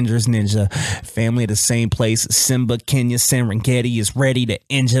the Avengers ninja. Family the same place. Simba, Kenya, Serengeti is ready to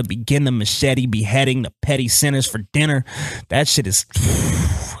injure. Begin the machete beheading the petty sinners for dinner. That shit is...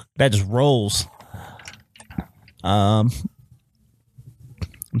 that just rolls. I'm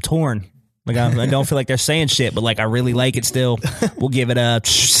torn. I don't feel like they're saying shit, but I really like it still. We'll give it a...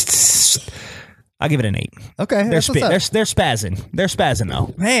 I'll give it an 8. Okay, They're that's what's up. they're spazzing. They're spazzing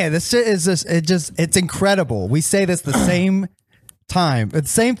though. Man, this shit is it's incredible. We say this the same time. It's the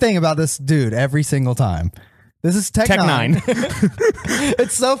same thing about this dude every single time. This is Tech Nine.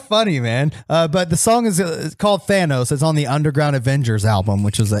 It's so funny, man. But the song is it's called Thanos. It's on the Underground Avengers album,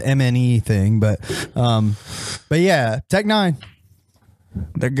 which is a MNE thing. But yeah, Tech Nine.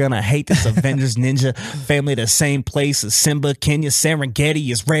 They're gonna hate this Avengers Ninja family the same place as Simba, Kenya,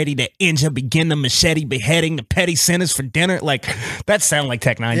 Serengeti is ready to injure, begin the machete beheading the petty sinners for dinner. Like that sounded like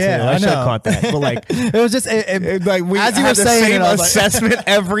Tech Nine too. I should have caught that. But like it was just like we as you have were the saying same it, I was assessment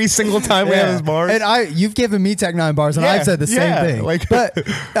every single time we have his bars. And you've given me Tech Nine bars, and Yeah, I've said the same yeah, thing. like- but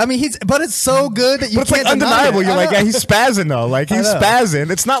I mean, but it's so good that you But it's can't like deny undeniable. it. You're I like, know. yeah, he's spazzing though. Like he's I know.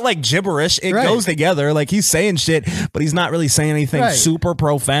 spazzing. It's not like gibberish. It Right. goes together. Like he's saying shit, but he's not really saying anything Right. super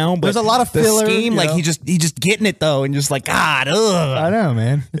profound. But There's a lot of the filler, scheme. you Like know. he just getting it though, and just like God. Ugh. I know,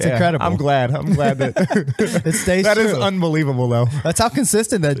 man. It's Yeah, incredible. I'm glad that It stays that true. is unbelievable though. That's how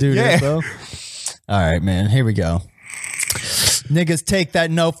consistent that dude Yeah. is, though. All right, man. Here we go. Niggas take that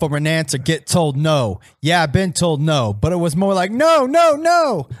no for an answer, get told no. Yeah, I've been told no, but it was more like no, no,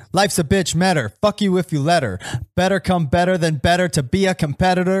 no. Life's a bitch matter. Fuck you if you let her. Better come better than better to be a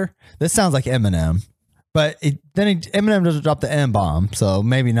competitor. This sounds like Eminem. But Eminem doesn't drop the M-bomb, so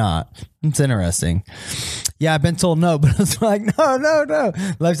maybe not. It's interesting. Yeah, I've been told no, but it's like, no, no, no.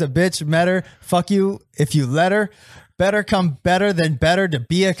 Life's a bitch matter. Fuck you if you let her. Better come better than better to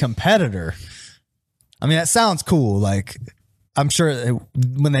be a competitor. I mean, that sounds cool. Like, I'm sure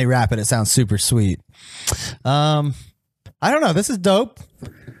when they rap it, it sounds super sweet. I don't know. This is dope.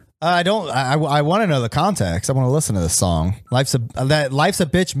 I want to know the context. I want to listen to this song. Life's a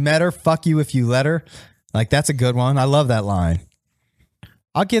bitch matter. Fuck you if you let her. Like, that's a good one. I love that line.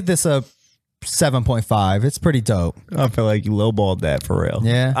 I'll give this a 7.5. It's pretty dope. I feel like you lowballed that for real.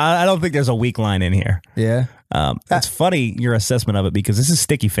 Yeah. I don't think there's a weak line in here. Yeah. It's funny your assessment of it because this is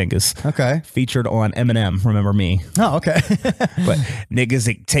Sticky Fingers. Okay. Featured on Eminem, Remember Me. Oh, okay. But niggas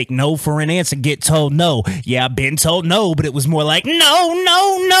that take no for an answer get told no. Yeah, I've been told no, but it was more like no,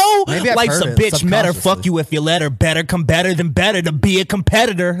 no, no. Maybe I've Life's heard a it bitch matter. subconsciously. Fuck you if you let her. Better come better than better to be a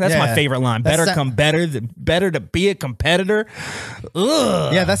competitor. That's my Yeah. favorite line. That's Better come better than better to be a competitor.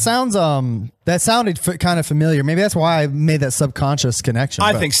 Ugh. Yeah, that sounds that sounded kind of familiar. Maybe that's why I made that subconscious connection.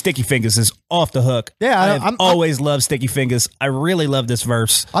 I but- think Sticky Fingers is off the hook. Yeah, I've always loved Sticky Fingers. I really love this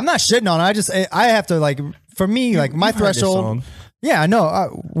verse. I'm not shitting on it. I have to, like, for me, like, my you've heard this threshold. song. Yeah, I know.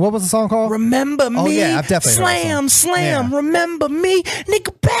 What was the song called? Remember me? Oh, yeah, I've definitely heard that Slam, song. slam. Yeah. Remember me?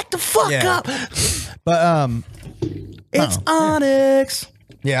 Nigga, back the fuck Yeah. up. But It's Onyx.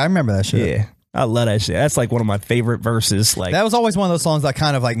 yeah, I remember that shit. Yeah, I love that shit. That's like one of my favorite verses. Like That was always one of those songs that I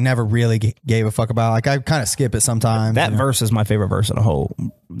kind of like never really gave a fuck about. Like, I kind of skip it sometimes. that you know? verse is my favorite verse in the whole.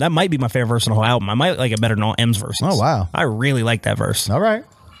 That might be my favorite verse in the whole album. I might like it better than all M's verses. Oh, wow. I really like that verse. All right.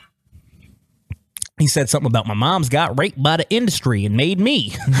 He said something about my mom's got raped by the industry and made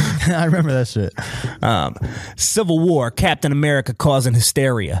me. I remember that shit. Civil War, Captain America causing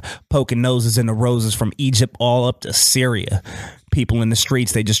hysteria, poking noses in the roses from Egypt all up to Syria. People in the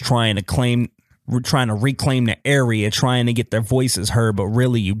streets, they just trying to reclaim the area, trying to get their voices heard, but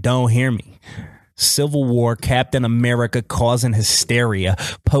really you don't hear me. Civil War, Captain America causing hysteria,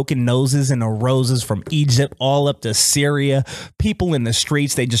 poking noses in the roses from Egypt all up to Syria. People in the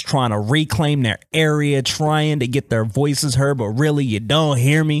streets, they just trying to reclaim their area, trying to get their voices heard, but really you don't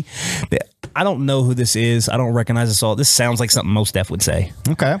hear me. I don't know who this is. I don't recognize this all. This sounds like something Mos Def would say.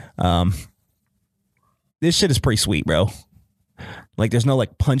 Okay. This shit is pretty sweet, bro. Like there's no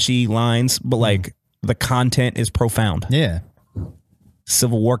like punchy lines, but like the content is profound. Yeah.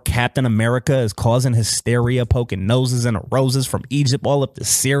 Civil War, Captain America is causing hysteria, poking noses in the roses from Egypt all up to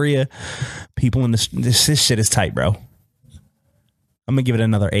Syria. People in this shit is tight, bro. I'm gonna give it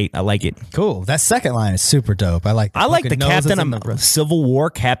another 8. I like it. Cool. That second line is super dope. I like. I like the noses Captain and Civil War,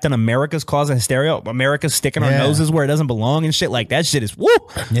 Captain America's causing hysteria. America's sticking our Yeah. noses where it doesn't belong and shit. Like that shit is woo.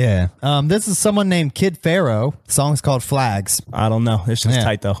 Yeah. This is someone named Kid Pharaoh. The song's called Flags. I don't know. This shit's Yeah.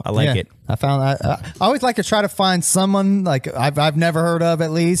 tight though. I like Yeah. it. I found I always like to try to find someone like I've never heard of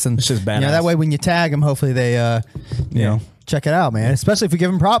at least, and It's just you know, badass. that way when you tag them, hopefully they you know check it out, man. Especially if you give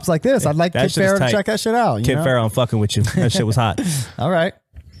them props like this. I'd like That Kid shit is Pharaoh to tight. check that shit out. You Kid know? Pharaoh, I'm fucking with you. That shit was hot. All right.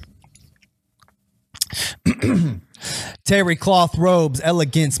 Terry cloth robes,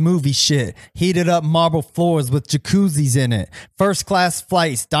 elegance, movie shit. Heated up marble floors with jacuzzis in it. First class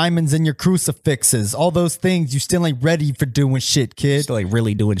flights, diamonds in your crucifixes. All those things you still ain't ready for doing shit, kid. Still like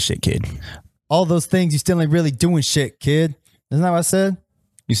really doing shit, kid. All those things you still ain't really doing shit, kid. Isn't that what I said?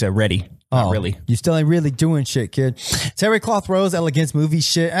 You said ready. Not really. You still ain't really doing shit, kid. Terry cloth rose, elegance, movie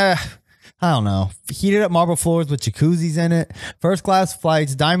shit. I don't know. Heated up marble floors with jacuzzis in it, first class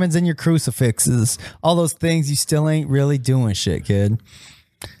flights, diamonds in your crucifixes, all those things you still ain't really doing shit, kid.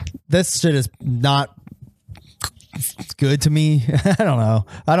 This shit is not good to me. I don't know.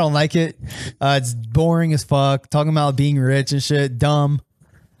 I don't like it. It's boring as fuck. Talking about being rich and shit, dumb.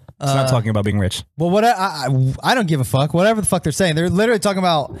 It's not talking about being rich. Well, what I don't give a fuck. Whatever the fuck they're saying, they're literally talking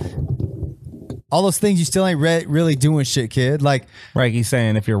about all those things you still ain't really doing shit, kid. Like, Right, he's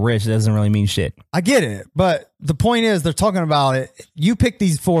saying if you're rich, it doesn't really mean shit. I get it, but the point is they're talking about it. You picked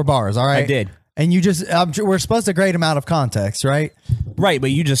these 4 bars, all right? I did. And you just we're supposed to grade them out of context, right? Right,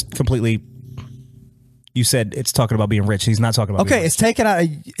 but you just completely. You said it's talking about being rich. He's not talking about. Okay, it's taken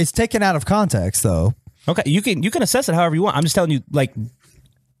out of context though. Okay, you can assess it however you want. I'm just telling you, like,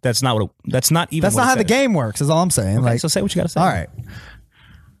 that's not what. That's not even. That's not how the game works. Is all I'm saying. Okay, like, so say what you got to say. all right.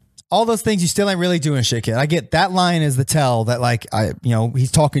 All those things you still ain't really doing shit, kid. I get that line is the tell that like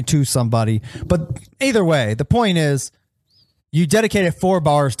he's talking to somebody. But either way, the point is you dedicated 4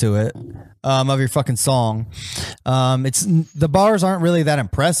 bars to it of your fucking song. It's the bars aren't really that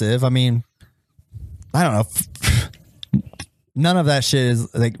impressive. I mean, I don't know. None of that shit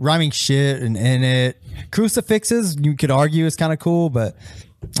is like rhyming shit and in it. Crucifixes, you could argue is kind of cool, but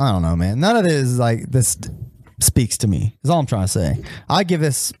I don't know, man. None of this is like this speaks to me. Is all I'm trying to say. I give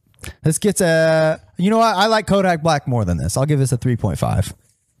this gets a, you know what? I like Kodak Black more than this. I'll give this a 3.5.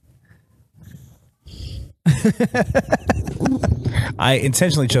 I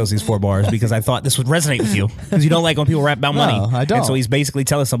intentionally chose these 4 bars because I thought this would resonate with you because you don't like when people rap about money. No, I don't. And so he's basically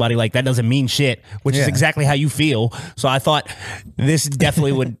telling somebody like that doesn't mean shit, which is Yeah. exactly how you feel. So I thought this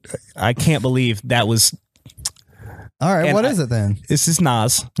definitely would. I can't believe that was. All right, And what is it then? This is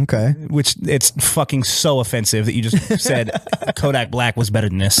Nas, Okay. which it's fucking so offensive that you just said Kodak Black was better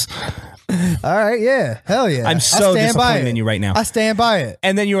than this. All right, yeah. Hell yeah. I'm I so stand by disappointed it. in you right now. I stand by it.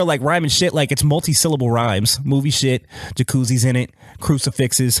 And then you were like rhyming shit like it's multi-syllable rhymes, movie shit, jacuzzis in it,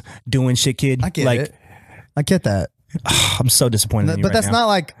 crucifixes, doing shit, kid. I get like, it. I get that. I'm so disappointed in you But right that's now. not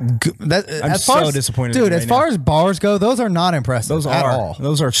like that. I'm as far so as, disappointed in dude. you As right far now. as bars go, those are not impressive. Those at are all.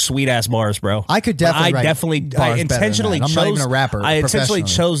 those are sweet ass bars, bro. I could But definitely write I bars better than intentionally that. I'm chose. not even a rapper I intentionally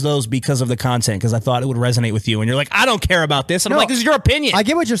professionally. chose those because of the content because I thought it would resonate with you. And you're like, I don't care about this. And I'm No, like, this is your opinion. I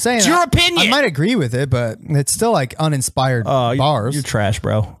get what you're saying. It's your I opinion. might agree with it, but it's still like uninspired bars. You're trash,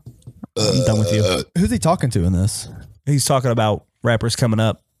 bro. I'm done with you. Who's he talking to in this? He's talking about rappers coming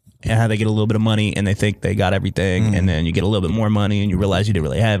up and how they get a little bit of money and they think they got everything, and then you get a little bit more money and you realize you didn't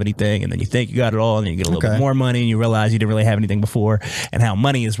really have anything, and then you think you got it all and then you get a little bit more money and you realize you didn't really have anything before, and how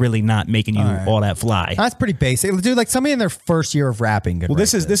money is really not making you all that fly. That's pretty basic, dude. Like somebody in their first year of rapping. Well,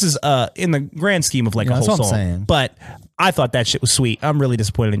 this is in the grand scheme of like a that's whole what I'm song. saying. But I thought that shit was sweet. I'm really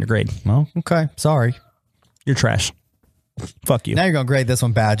disappointed in your grade. Well, okay. Sorry. You're trash. Fuck you. Now you're gonna grade this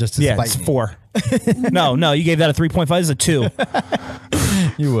one bad just to Yeah, spite it's me. 4. No, you gave that a 3.5. This is a 2.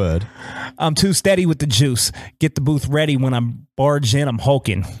 You would. I'm too steady with the juice. Get the booth ready when I'm barge in. I'm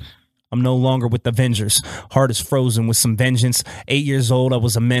hulking. I'm no longer with the Avengers. Heart is frozen with some vengeance. 8 years old, I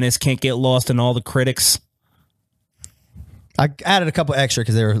was a menace. Can't get lost in all the critics. I added a couple extra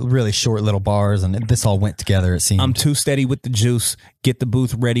because they were really short little bars, and this all went together. It seemed. I'm too steady with the juice. Get the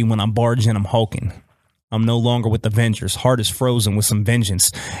booth ready when I'm barge in. I'm hulking. I'm no longer with the Avengers. Heart is frozen with some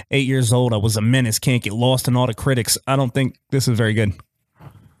vengeance. 8 years old, I was a menace. Can't get lost in all the critics. I don't think this is very good.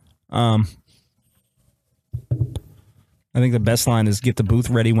 I think the best line is get the booth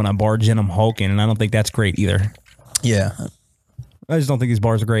ready when I barge in. I'm hulking, and I don't think that's great either. Yeah. I just don't think these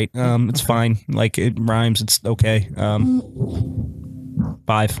bars are great. It's fine. Like it rhymes. It's okay.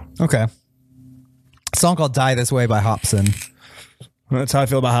 5. Okay. A song called "Die This Way" by Hobson. That's how I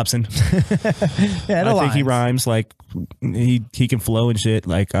feel about Hobson. Yeah, I think he rhymes like he can flow and shit.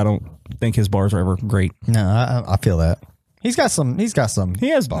 Like I don't think his bars are ever great. No, I feel that. He's got some. He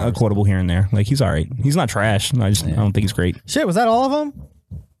has a quotable here and there. Like he's all right. He's not trash. I don't think he's great. Shit, was that all of them?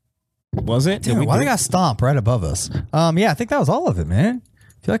 Was it? Did Dude, we why do- they got Stomp right above us? Yeah, I think that was all of it, man.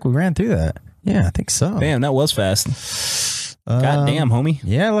 I feel like we ran through that. Yeah, I think so. Damn, that was fast. God damn, homie.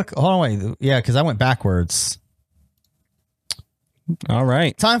 Yeah, look. Hold on, wait. Yeah, because I went backwards. All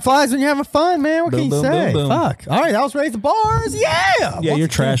right. Time flies when you're having fun, man. What Boom, can you boom, say? boom, boom. Fuck. All right, that was Raise the Bars. Yeah. Yeah, Once you're again.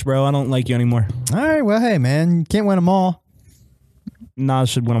 trash, bro. I don't like you anymore. All right. Well, hey, man, you can't win them all. Nas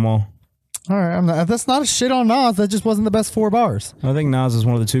should win them all. All right. That's not a shit on Nas. That just wasn't the best 4 bars. I think Nas is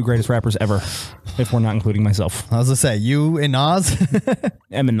one of the 2 greatest rappers ever, if we're not including myself. I was gonna say you and Nas.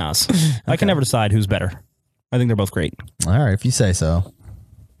 Em and Nas. I can never decide who's better. I think they're both great. All right, if you say so.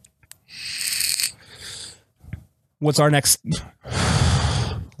 What's our next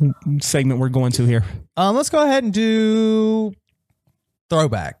segment we're going to here? Let's go ahead and do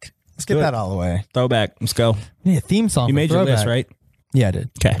throwback. Let's get that all the way. Throwback. Let's go. We need a theme song. You for made your Throwback. list, right? Yeah, I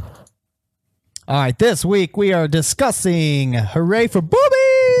did. Okay. All right, this week we are discussing Hooray for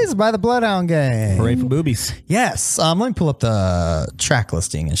Boobies by the Bloodhound Gang. Hooray for boobies. Yes. Let me pull up the track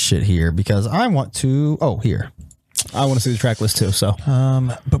listing and shit here because I want to. Oh, here. I want to see the track list too. So,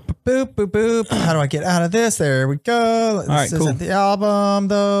 Boop, boop, boop, boop, boop. How do I get out of this? There we go. This right, cool. isn't the album,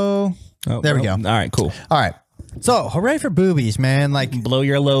 though. There we go. All right, cool. All right. So, Hooray for Boobies, man. Like, Blow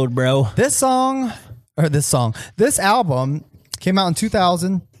your load, bro. this album came out in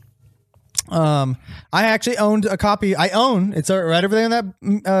 2000. I actually owned a copy. It's right over there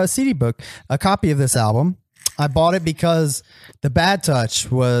in that CD book, a copy of this album. I bought it because the Bad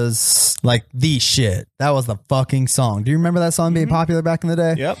Touch was like the shit. That was the fucking song. Do you remember that song being popular back in the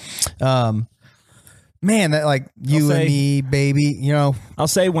day? Yep. Man, that like you and me, baby, you know. I'll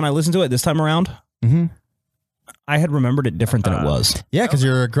say when I listened to it this time around, I had remembered it different than it was. Yeah, because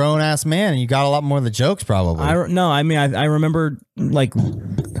you're a grown ass man and you got a lot more of the jokes probably. I remember like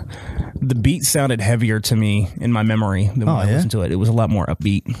the beat sounded heavier to me in my memory than when I listened to it. It was a lot more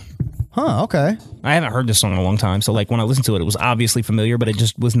upbeat. Huh, okay. I haven't heard this song in a long time, so like when I listened to it, it was obviously familiar, but it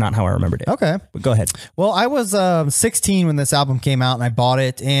just was not how I remembered it. Okay. But go ahead. Well, I was 16 when this album came out and I bought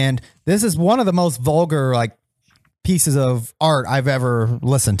it, and this is one of the most vulgar like pieces of art I've ever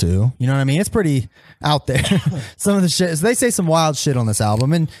listened to. You know what I mean? It's pretty out there. Some of the shit, they say some wild shit on this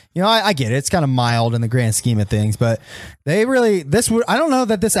album, and you know, I get it. It's kind of mild in the grand scheme of things, but they really, I don't know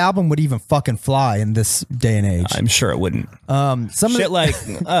that this album would even fucking fly in this day and age. I'm sure it wouldn't. Some Shit like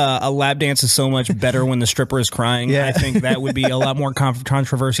a lap dance is so much better when the stripper is crying. Yeah. I think that would be a lot more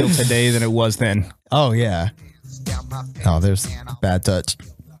controversial today than it was then. Oh yeah. Oh, there's Bad Touch.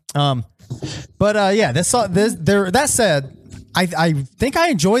 But yeah, that said, I think I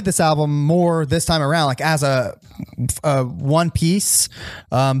enjoyed this album more this time around, like as a one piece.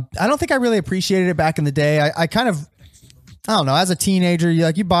 I don't think I really appreciated it back in the day. I kind of, I don't know, as a teenager,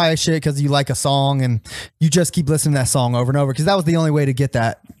 you buy a shit because you like a song and you just keep listening to that song over and over because that was the only way to get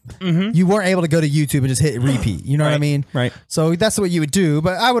that. You weren't able to go to YouTube and just hit repeat. You know what I mean? Right. So that's what you would do.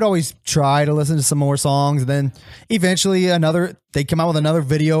 But I would always try to listen to some more songs. And then eventually they come out with another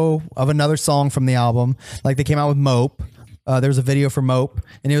video of another song from the album. Like they came out with Mope. There was a video for Mope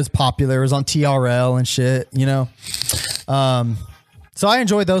and it was popular. It was on TRL and shit, you know? So I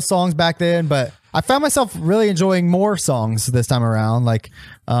enjoyed those songs back then, but I found myself really enjoying more songs this time around. Like,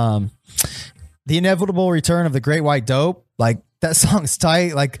 The Inevitable Return of the Great White Dope. Like, that song's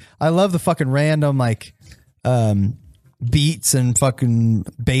tight. Like, I love the fucking random, like, beats and fucking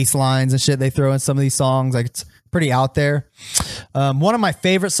bass lines and shit they throw in some of these songs. Like, it's pretty out there. One of my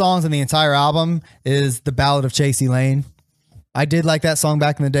favorite songs in the entire album is The Ballad of Chasey Lane. I did like that song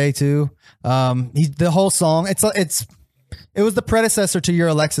back in the day too. The whole song, it was the predecessor to your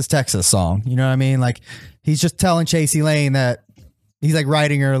Alexis Texas song. You know what I mean? Like, he's just telling Chasey Lane that he's like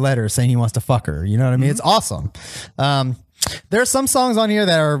writing her a letter saying he wants to fuck her. You know what I mean? It's awesome. There are some songs on here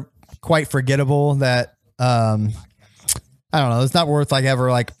that are quite forgettable that, I don't know. It's not worth like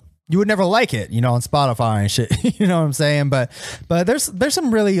ever, like you would never like it, you know, on Spotify and shit. You know what I'm saying? But there's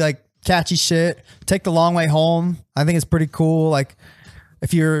some really like catchy shit. Take the Long Way Home. I think it's pretty cool. Like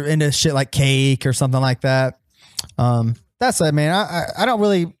if you're into shit like Cake or something like that. That's it, man. I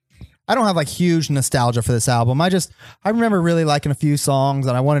don't have like huge nostalgia for this album. I remember really liking a few songs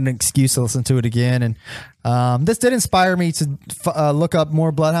and I wanted an excuse to listen to it again. And this did inspire me to look up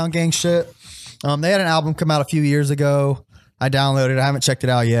more Bloodhound Gang shit. They had an album come out a few years ago. I downloaded it. I haven't checked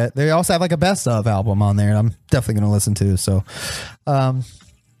it out yet. They also have like a best of album on there and I'm definitely going to listen to. So, I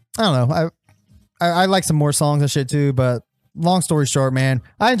don't know. I like some more songs and shit too, but long story short, man,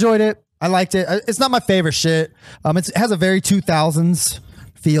 I enjoyed it. I liked it. It's not my favorite shit. It has a very 2000s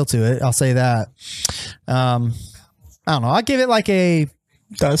feel to it. I'll say that. I don't know. I give it like a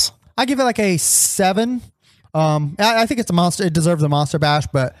 7. I think it's a monster. It deserves a monster bash,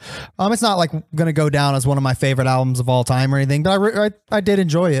 but it's not like going to go down as one of my favorite albums of all time or anything. But I did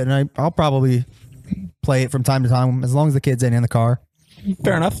enjoy it, and I'll probably play it from time to time as long as the kids ain't in the car.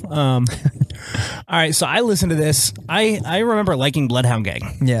 Fair enough. All right, so I listened to this. I remember liking Bloodhound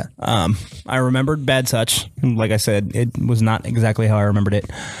Gang. Yeah. I remembered Bad Touch. Like I said, it was not exactly how I remembered it.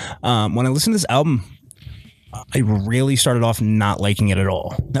 When I listened to this album, I really started off not liking it at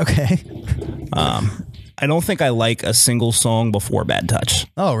all. Okay. I don't think I like a single song before Bad Touch.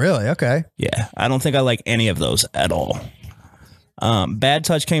 Oh, really? Okay. Yeah, I don't think I like any of those at all. Bad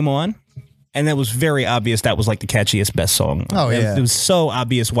Touch came on. And it was very obvious that was like the catchiest, best song. Oh, yeah. It was so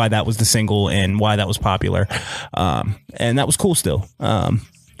obvious why that was the single and why that was popular. And that was cool still.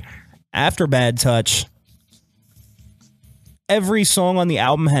 After Bad Touch, every song on the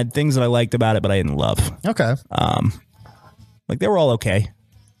album had things that I liked about it, but I didn't love. Okay. Like they were all okay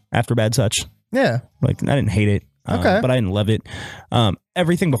after Bad Touch. Yeah. Like I didn't hate it. Okay. But I didn't love it.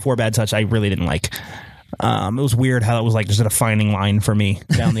 Everything before Bad Touch, I really didn't like. It was weird how it was like just a defining line for me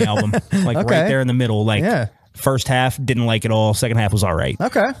down the album. Like Okay. right there in the middle. Like first half, didn't like it all. Second half was all right.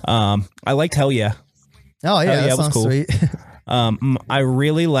 Okay. I liked Hell Yeah. Oh yeah, Yeah, that it was sounds cool. sweet. I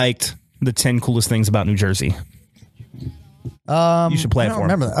really liked the 10 coolest things about New Jersey. You should play I it don't for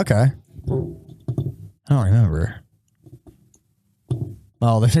remember that. Okay. I don't remember.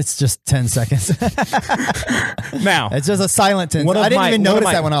 Oh, it's just 10 seconds. Now, It's just a silent 10. One of I didn't my- even one of notice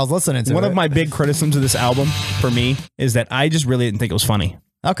my- that when I was listening to it. one of my big criticisms of this album for me is that I just really didn't think it was funny.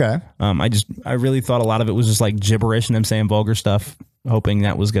 Okay. I really thought a lot of it was just like gibberish and them saying vulgar stuff, hoping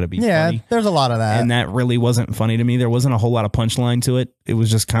that was going to be Yeah, funny. there's a lot of that. And that really wasn't funny to me. There wasn't a whole lot of punchline to it. It was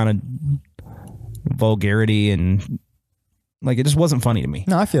just kind of vulgarity and like it just wasn't funny to me.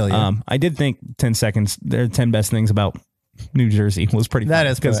 No, I feel you. I did think 10 seconds, there are 10 best things about New Jersey was pretty That funny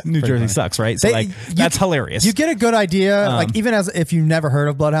is because pretty New Jersey funny. sucks, right? So They- like you- that's hilarious. You get a good idea, like even as if you've never heard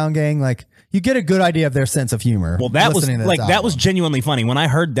of Bloodhound Gang, like you get a good idea of their sense of humor. Well, that was listening to this like that album. was genuinely funny when I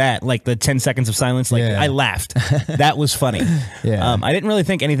heard that. Like the 10 seconds of silence, like Yeah. I laughed. That was funny. Yeah. I didn't really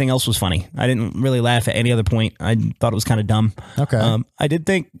think anything else was funny. I didn't really laugh at any other point. I thought it was kind of dumb. Okay. I did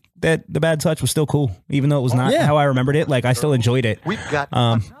think that the Bad Touch was still cool, even though it was not Yeah. how I remembered it. Like I still enjoyed it. We've got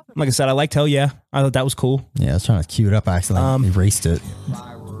Like I said, I liked Hell Yeah. I thought that was cool. Yeah, I was trying to cue it up. I accidentally erased it.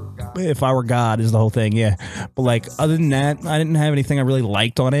 If I Were God is the whole thing, yeah. But like other than that, I didn't have anything I really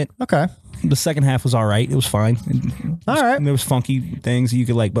liked on it. Okay. The second half was all right. It was fine. All right. And there was funky things you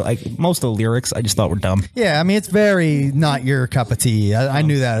could like, but like most of the lyrics I just thought were dumb. Yeah, I mean it's very not your cup of tea. I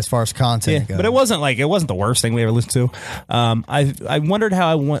knew that as far as content goes. But it wasn't the worst thing we ever listened to. I wondered how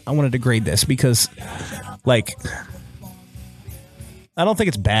I wanted to grade this because like I don't think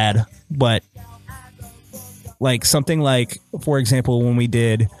it's bad, but like something like, for example, when we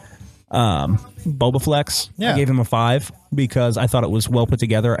did Boba Flex, Yeah. I gave him a 5 because I thought it was well put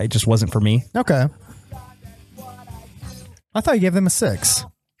together. It just wasn't for me. Okay. I thought you gave them a 6.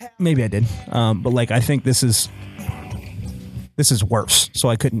 Maybe I did, but like I think this is worse, so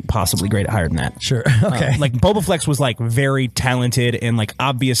I couldn't possibly grade it higher than that. Sure. Okay. Like Boba Flex was like very talented and like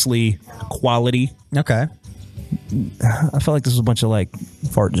obviously quality. Okay. I felt like this was a bunch of like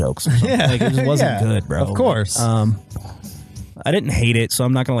fart jokes. Or something. Yeah. Like it just wasn't Yeah, good, bro. of course. I didn't hate it, so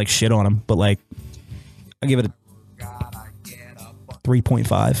I'm not gonna like shit on him, but like I give it a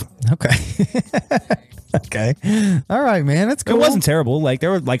 3.5. Okay. Okay. All right, man. That's cool. It wasn't terrible. Like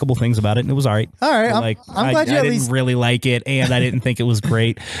there were likable things about it, and it was all right. All right, But, I'm glad you I at didn't least- really like it, and I didn't think it was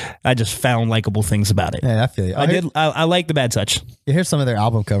great. I just found likable things about it. Yeah, I feel you. I did. I like the Bad Touch. You hear some of their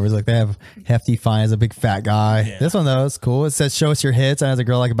album covers, like they have Hefty Fine as a big fat guy. Yeah. This one though is cool. It says "Show us your hits" and has a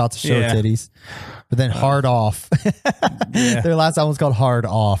girl like about to show her Yeah. titties, but then "Hard Off." Yeah. Their last album's called "Hard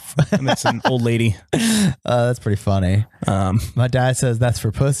Off." And it's an old lady. That's pretty funny. My dad says that's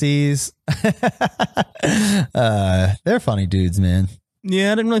for pussies. They're funny dudes, man.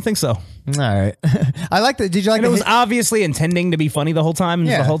 Yeah, I didn't really think so. All right. I like the. Did you like And the? it was obviously intending to be funny the whole time. And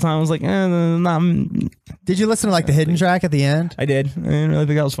Yeah. the whole time I was like, Did you listen to like the hidden track at the end? I did. I didn't really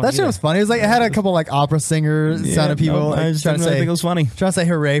think that was funny. That shit was funny. It was like it had a couple like opera singer sounding people I like, just trying didn't to really say think it was funny. trying to say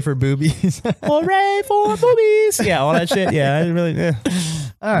hooray for boobies. Hooray for boobies! Yeah, all that shit. Yeah, I didn't really. Yeah.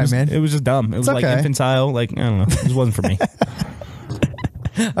 All right, man. It was just dumb. It was like okay. infantile. Like I don't know. It just wasn't for me.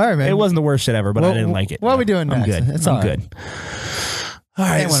 All right, man. It wasn't the worst shit ever, but I didn't like it. What are we doing I'm next? good. It's I'm all right. good. All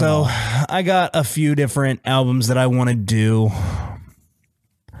right, Anyone at so all. I got a few different albums that I want to do.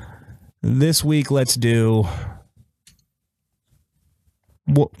 This week, let's do.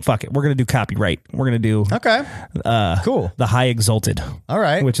 Well, fuck it. We're going to do Copyright. We're going to do Okay. Cool. The High Exalted. All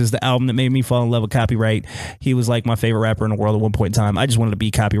right. Which is the album that made me fall in love with Copyright. He was like my favorite rapper in the world at one point in time. I just wanted to be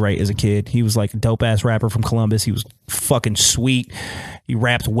Copyright as a kid. He was like a dope ass rapper from Columbus. He was fucking sweet. He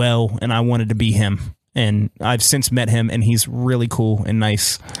rapped well, and I wanted to be him. And I've since met him, and he's really cool and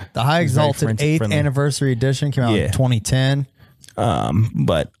nice. The High He's very Exalted 8th friendly. anniversary edition came out Yeah. in 2010.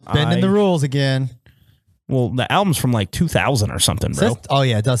 But Bending the rules again. well, the album's from like 2000 or something, bro. Oh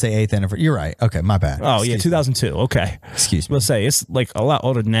yeah, it does say 8th anniversary. You're right. Okay, my bad. Oh yeah, Excuse me. 2002. Okay. Excuse me. Let's say it's like a lot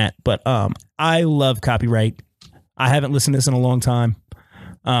older than that, but I love Copyright. I haven't listened to this in a long time.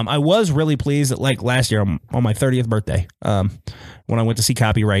 I was really pleased that like last year on my 30th birthday, when I went to see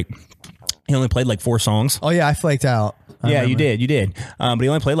Copyright, he only played like 4 songs. Oh yeah, I flaked out. I Yeah, you remember. did. But he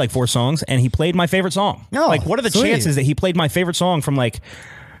only played like 4 songs, and he played my favorite song. Oh, like, what are the sweet. chances that he played my favorite song from like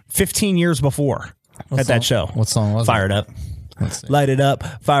 15 years before at that show? What song was it? Fired Up. Light it up,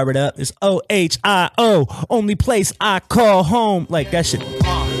 fire it up. It's OHIO, only place I call home. Like that shit.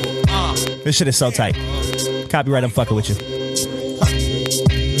 This shit is so tight. Copyright, I'm fucking with you.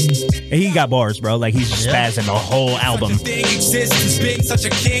 And he got bars, bro. Like he's just spazzing the whole album. Such a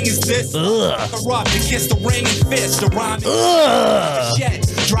king is this. Corrupt against the ring and fist. The rhyme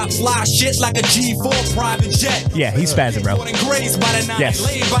drop fly shit like a G4 private jet. Yeah, he's spazzing, bro. Yes.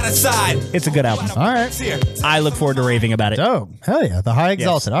 It's a good album. All right. I look forward to raving about it. Dope. Hell yeah. The High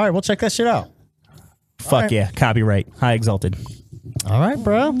Exalted. All right, we'll check that shit out. Fuck right. yeah. Copyright. High Exalted. All right,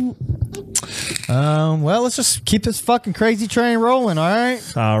 bro. Well, let's just keep this fucking crazy train rolling, all right?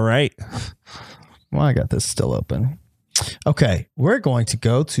 All right. Well, I got this still open. Okay, we're going to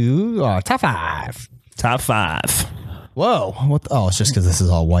go to our top 5. Top 5. Whoa. What? Oh, it's just because this is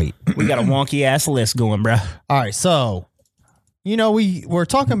all white. We got a wonky ass list going, bro. All right, so, we're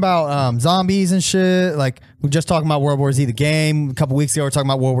talking about zombies and shit. Like, we just talking about World War Z, the game. A couple weeks ago, we were talking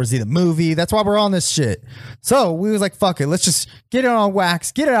about World War Z, the movie. That's why we're on this shit. So, we was like, fuck it. Let's just get it on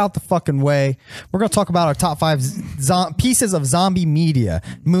wax. Get it out the fucking way. We're going to talk about our top 5 pieces of zombie media.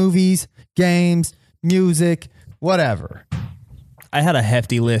 Movies, games, music, whatever. I had a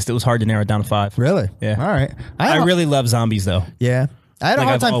hefty list. It was hard to narrow it down to 5. Really? Yeah. All right. I really love zombies, though. Yeah. I had a Like,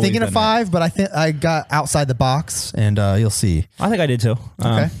 hard I've time always thinking of done 5, but I think I got outside the box, and you'll see. I think I did, too.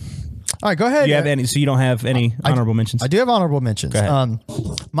 Okay. All right, go ahead. Do you have any? So you don't have any honorable mentions? I do have honorable mentions. Go ahead.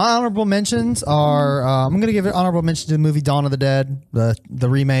 My honorable mentions are I'm going to give an honorable mention to the movie Dawn of the Dead, the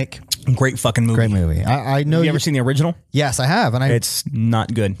remake. Great fucking movie. Great movie. I know Have you ever seen the original? Yes, I have, and It's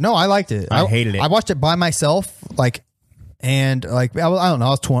not good. no, I liked it. I hated it. I watched it by myself, and I don't know, I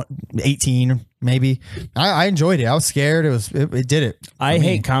was 18 maybe. I enjoyed it. I was scared. It did it. I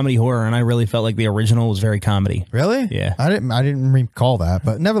hate comedy horror, and I really felt like the original was very comedy. Really? Yeah. I didn't recall that,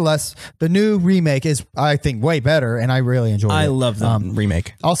 but nevertheless, the new remake is, I think, way better, and I really enjoyed it. I love the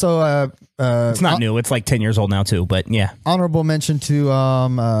remake. Also, It's not new. It's like 10 years old now, too. But yeah. honorable mention to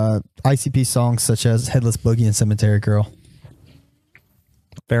ICP songs such as Headless Boogie and Cemetery Girl.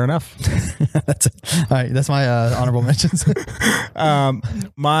 Fair enough. That's it. All right, that's my honorable mentions.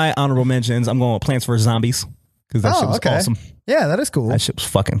 My honorable mentions, I'm going with Plants vs. Zombies. Because that shit was awesome. Yeah, that is cool. That shit was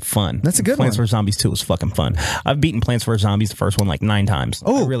fucking fun. That's a good Plants one. vs. Zombies 2 was fucking fun. I've beaten Plants vs. Zombies, the first one, like 9 times.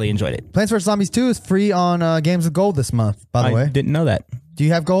 I really enjoyed it. Plants vs. Zombies 2 is free on Games of Gold this month, by the I way. didn't know that. Do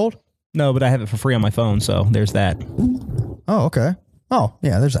you have gold? No, but I have it for free on my phone, so there's that. Oh, okay. Oh,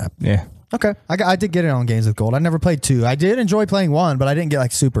 yeah, there's that. Yeah. Okay. I did get it on Games with Gold. I never played 2. I did enjoy playing 1, but I didn't get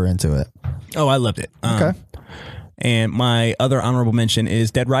like super into it. Oh, I loved it. Okay. And my other honorable mention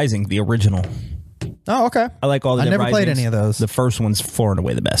is Dead Rising, the original. Oh, okay. I like all the I Dead never played Risings. any of those. The first one's far and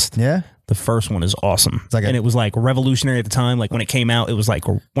away the best. Yeah? The first one is awesome. like and it was like revolutionary at the time. Like when it came out, it was like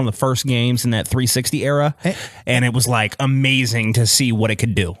one of the first games in that 360 era. And it was like amazing to see what it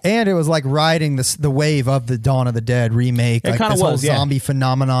could do. And it was like riding the wave of the Dawn of the Dead remake. It like kinda this whole was, yeah. zombie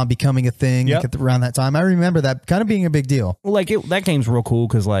phenomenon becoming a thing Yep. like, around that time. I remember that kind of being a big deal. Well, like that game's real cool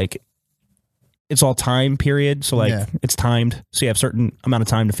because like it's all time period. So like Yeah. it's timed. So you have certain amount of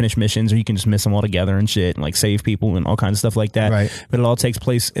time to finish missions or you can just miss them all together and shit and like save people and all kinds of stuff like that. Right. But it all takes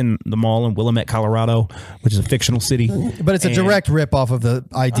place in the mall in Willamette, Colorado, which is a fictional city. But it's a And- direct rip off of the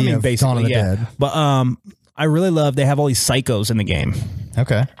idea of Dawn of the Dead. But I really love they have all these psychos in the game.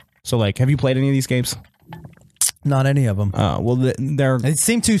 Okay. So like, have you played any of these games? Not any of them. Well, they're It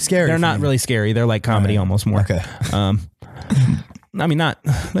seemed too scary. they're for not me. really scary. They're like comedy almost more. Okay. I mean, not.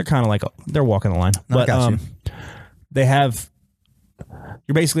 They're kind of like they're walking the line, but got you. they have.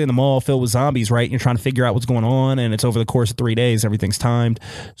 You're basically in the mall filled with zombies, right? And you're trying to figure out what's going on, and it's over the course of 3 days. Everything's timed,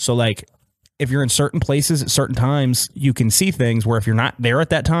 so like. If you're in certain places at certain times, you can see things where if you're not there at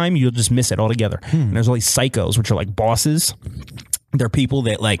that time, you'll just miss it altogether. And there's all these psychos, which are like bosses. They're people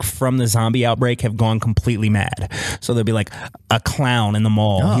that like from the zombie outbreak have gone completely mad. So there'll be like a clown in the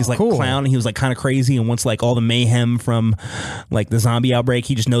mall. Oh, He's like cool. a clown and he was like kind of crazy. And once like all the mayhem from like the zombie outbreak,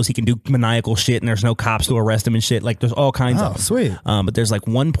 he just knows he can do maniacal shit and there's no cops to arrest him and shit. Like there's all kinds Oh, of them. sweet. But there's like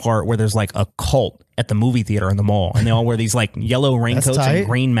one part where there's like a cult at the movie theater in the mall and they all wear these like yellow raincoats tight. and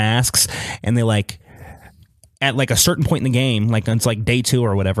green masks. And they like at like a certain point in the game, like it's like day 2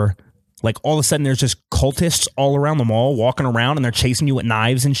 or whatever, like all of a sudden there's just cultists all around the mall walking around and they're chasing you with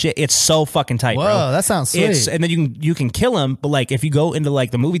knives and shit. It's so fucking tight, Whoa, bro. that sounds sweet. And then you can kill him, but like if you go into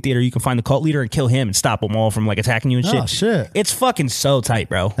like the movie theater, you can find the cult leader and kill him and stop them all from like attacking you and shit. Oh, shit. It's fucking so tight,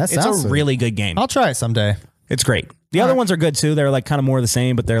 bro. That It's sounds a sweet. really good game. I'll try it someday. It's great. The other ones are good too. They're like kind of more of the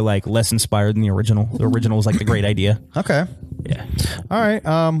same, but they're like less inspired than the original. The original was like the great idea. Okay. Yeah. All right.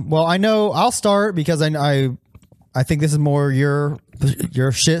 Well, I know I'll start because I think this is more your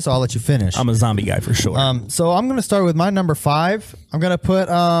your shit, so I'll let you finish. I'm a zombie guy for sure. So I'm going to start with my number 5. I'm going to put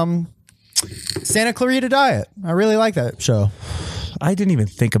Santa Clarita Diet. I really like that show. I didn't even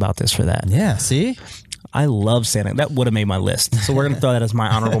think about this for that. Yeah, see? I love Santa. That would have made my list. So we're going to throw that as my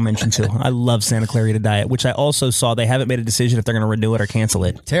honorable mention too. I love Santa Clarita Diet, which I also saw they haven't made a decision if they're going to renew it or cancel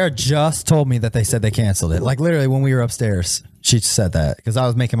it. Tara just told me that they said they canceled it. Like literally when we were upstairs, she said that because I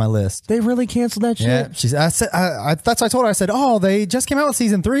was making my list. They really canceled that shit? Yeah, that's what I told her. I said, "Oh, they just came out with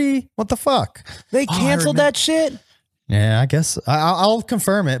season 3. What the fuck? They canceled that shit?" Yeah, I guess I'll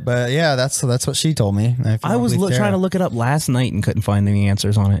confirm it, but yeah, that's what she told me. I was trying to look it up last night and couldn't find any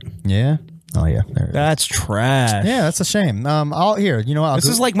answers on it. Yeah. Oh yeah, that's trash. Yeah, that's a shame. I'll here. You know what? This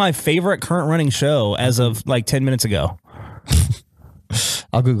is like my favorite current running show as of like 10 minutes ago.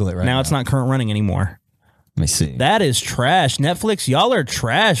 I'll Google it right now. Now it's not current running anymore. Let me see. That is trash. Netflix, y'all are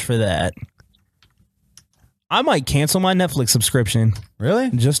trash for that. I might cancel my Netflix subscription. Really?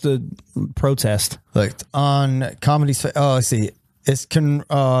 Just to protest. Look on comedies. Oh, let's see. It's renew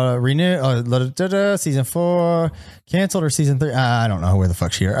season 4 canceled or season 3. I don't know where the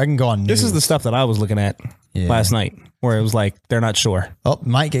fuck she are. I can go on. This is the stuff that I was looking at last night, where it was like they're not sure. Oh,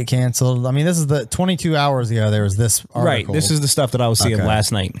 might get canceled. I mean, this is the 22 hours ago. There was this article. Right. This is the stuff that I was seeing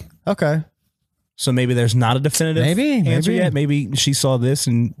last night. Okay. So maybe there's not a definitive answer yet. Maybe she saw this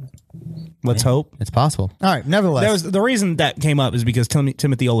and let's hope. It's possible. All right. Nevertheless. The reason that came up is because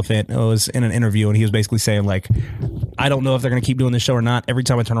Timothy Oliphant was in an interview and he was basically saying like, I don't know if they're going to keep doing this show or not. Every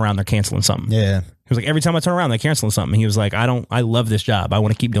time I turn around, they're canceling something. Yeah. He was like, every time I turn around, they're canceling something. He was like, I love this job. I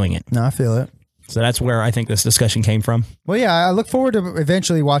want to keep doing it. No, I feel it. So that's where I think this discussion came from. Well, yeah, I look forward to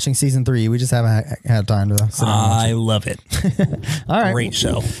eventually watching season 3. We just haven't had time to sit down and watch I love it. All right. Great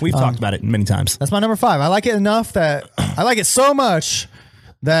show. We've talked about it many times. That's my number 5. I like it enough that I like it so much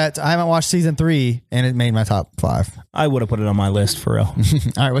that I haven't watched season 3 and it made my top 5. I would have put it on my list for real. All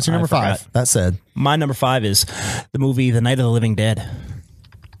right, what's your number 5? That said. My number 5 is the movie The Night of the Living Dead.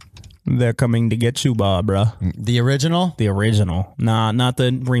 They're coming to get you, Barbara. The original? The original. Nah, not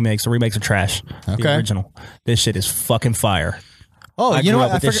the remakes. The remakes are trash. Okay. The original. This shit is fucking fire. Oh, I you know grew what?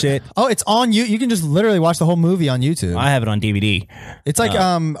 up with this shit. Oh, it's on you. You can just literally watch the whole movie on YouTube. I have it on DVD. It's like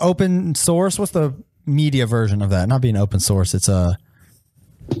open source. What's the media version of that? Not being open source. It's I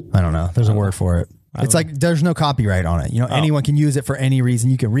don't know. There's a word for it. It's like there's no copyright on it. You know, anyone can use it for any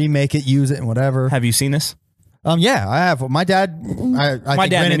reason. You can remake it, use it, and whatever. Have you seen this? Yeah, I have. My dad. My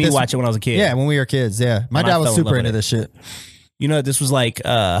dad made me watch it when I was a kid. Yeah, when we were kids. Yeah, my dad was super into this shit. You know, this was like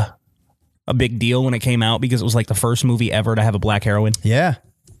a big deal when it came out because it was like the first movie ever to have a black heroine. Yeah.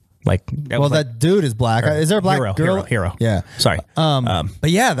 Like, that dude is black. Is there a black girl? Hero. Yeah. Sorry. But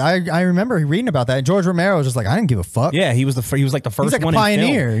yeah, I remember reading about that. And George Romero was just like, I didn't give a fuck. Yeah, he was like the first like one a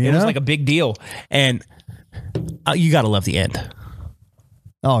pioneer. in film. It was like a big deal, and you gotta love the end.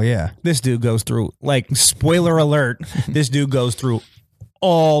 Oh yeah, this dude goes through, like, spoiler alert, this dude goes through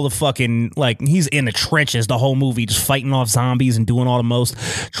all the fucking, like, he's in the trenches the whole movie, just fighting off zombies and doing all the most,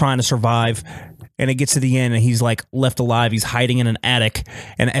 trying to survive. And it gets to the end and he's like left alive. He's hiding in an attic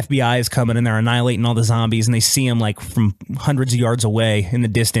and the FBI is coming and they're annihilating all the zombies, and they see him like from hundreds of yards away in the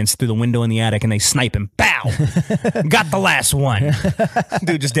distance through the window in the attic, and they snipe him. Bow! Got the last one.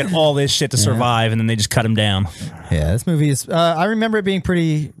 Dude just did all this shit to survive, and then they just cut him down. Yeah, this movie is, I remember it being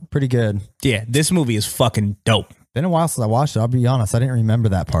pretty good. Yeah, this movie is fucking dope. Been a while since I watched it. I'll be honest. I didn't remember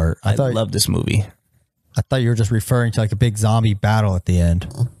that part. I love this movie. I thought you were just referring to like a big zombie battle at the end.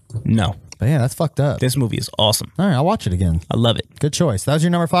 No. But yeah, that's fucked up. This movie is awesome. All right, I'll watch it again. I love it. Good choice. That was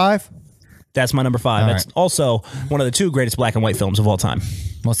your number 5? That's my number 5. That's also one of the 2 greatest black and white films of all time.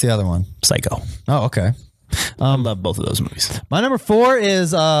 What's the other one? Psycho. Oh, okay. I love both of those movies. My number 4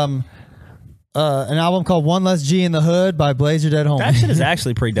 is an album called One Less G in the Hood by Blaze Your Dead Homie. That shit is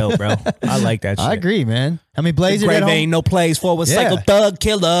actually pretty dope, bro. I like that shit. I agree, man. I mean, Blaze Your Dead Homie. Ain't no place for a psycho thug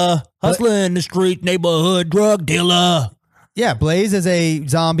killer, hustler in the street, neighborhood drug dealer. Yeah, Blaze is a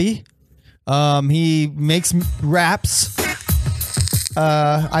zombie. He makes raps.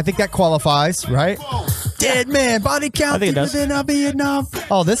 I think that qualifies, right? Dead man, body count within a Vietnam.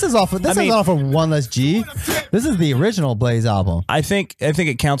 Oh, this is off of One Less G. This is the original Blaze album. I think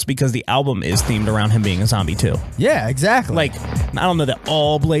it counts because the album is themed around him being a zombie too. Yeah, exactly. Like, I don't know that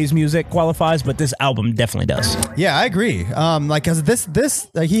all Blaze music qualifies, but this album definitely does. Yeah, I agree. Like, cause this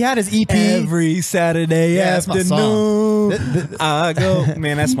he had his EP every Saturday afternoon. I go,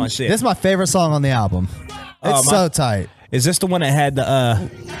 man, that's my shit. This is my favorite song on the album. It's so tight. Is this the one that had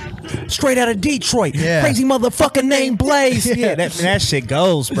straight out of Detroit. Yeah. Crazy motherfucking name Blaze. Yeah, that shit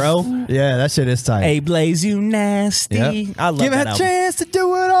goes, bro. Yeah, that shit is tight. Hey, Blaze, you nasty. Yep. I love Give that it a album. chance to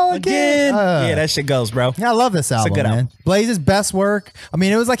do it all again. Yeah, that shit goes, bro. Yeah, I love this album, good man. album. Blaze's best work. I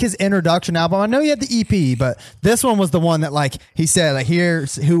mean, it was like his introduction album. I know he had the EP, but this one was the one that, like, he said, like,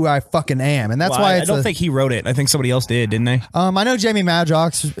 here's who I fucking am, and that's Well, why I it's. don't think he wrote it. I think somebody else did, didn't they? I know Jamie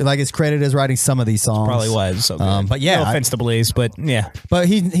Madrox, like, is credited as writing some of these songs. Probably was. So good. But yeah, no offense to Blaze, but yeah, but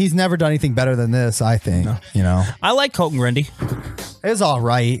he's never done anything better than this. I think. You know, I like Colton Grundy. it's all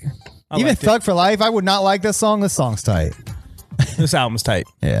right. Even liked it. Thug for Life, I would not like this song. This song's tight. This album's tight.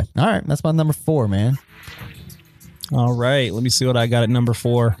 Yeah. All right, that's my number 4, man. All right, let me see what I got at number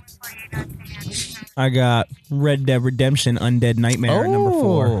 4. I got Red Dead Redemption Undead Nightmare at number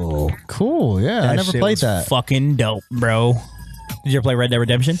 4. Oh, cool. Yeah, I That never shit played was that. Fucking dope, bro. Did you ever play Red Dead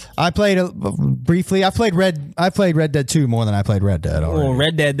Redemption? I played briefly. I played Red Dead 2 more than I played Red Dead already. Well,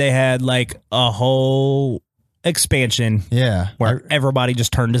 Red Dead, they had like a whole expansion Yeah. where everybody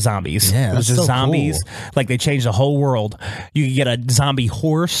just turned to zombies. Yeah, it was that's just so zombies. cool. Like they changed the whole world. You could get a zombie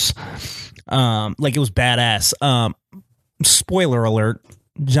horse. Like it was badass. Spoiler alert: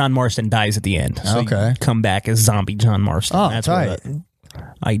 John Marston dies at the end. So Okay. you come back as zombie John Marston. Oh, That's tight. what the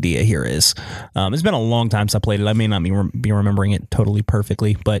idea here is. It's been a long time since I played it. I may not be remembering it totally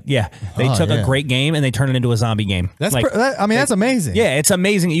perfectly, but yeah, they Oh, took yeah. a great game and they turned it into a zombie game. That's like, that's amazing. yeah, it's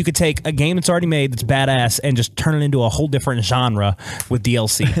amazing. You could take a game that's already made that's badass and just turn it into a whole different genre with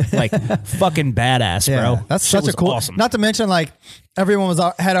DLC. Like fucking badass, Yeah, bro. that's Shit such a was cool. awesome. Not to mention, like, everyone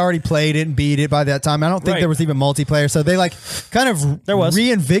had already played it and beat it by that time. I don't think Right. there was even multiplayer, so they like kind of There was.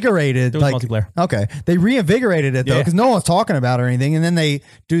 reinvigorated. There was like, multiplayer. Okay, they reinvigorated it though Yeah. because no one's talking about it or anything, and then they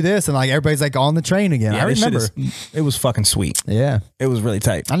do this and like everybody's like on the train again. Yeah, I this shit remember. it was fucking sweet. Yeah, It was really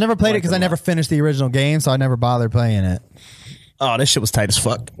tight. I never played it because I never finished the original game, so I never bothered playing it. Oh, this shit was tight as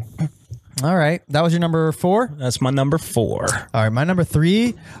fuck. All right, that was your number 4. That's my number 4. All right, my number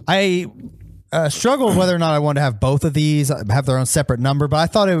 3. I struggled whether or not I wanted to have both of these have their own separate number, but I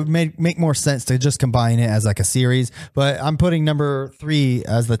thought it would make more sense to just combine it as like a series. But I'm putting number 3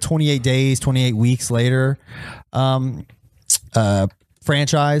 as the 28 days, 28 weeks later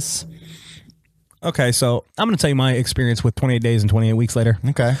franchise. Okay, so I'm going to tell you my experience with 28 Days and 28 Weeks Later.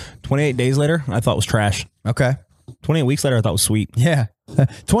 Okay. 28 Days Later, I thought was trash. Okay. 28 Weeks Later, I thought was sweet. Yeah.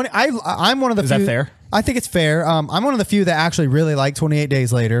 20. I'm one of the Is few. that fair? I think it's fair. I'm one of the few that actually really like 28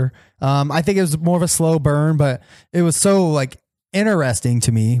 Days Later. I think it was more of a slow burn, but it was so like interesting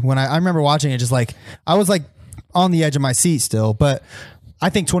to me when I remember watching it. Just like I was like on the edge of my seat still, but I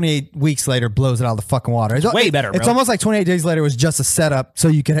think 28 Weeks Later blows it out of the fucking water. It's way better, It's bro. almost like 28 Days Later was just a setup so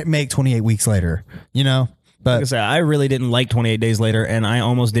you can make 28 Weeks Later. You know. Like I But said, I really didn't like 28 Days Later, and I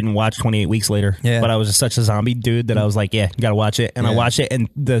almost didn't watch 28 Weeks Later. Yeah. But I was just such a zombie dude that I was like, yeah, you gotta watch it. And I Yeah. watched it, and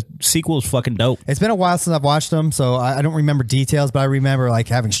the sequel is fucking dope. it's been a while since I've watched them, so I don't remember details, but I remember like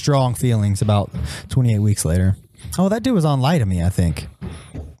having strong feelings about 28 Weeks Later. Oh, that dude was on Lie to Me, I think.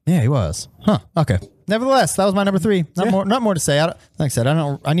 Yeah, he was. Huh. Okay. Nevertheless, that was my number 3. Not more to say. Like I said,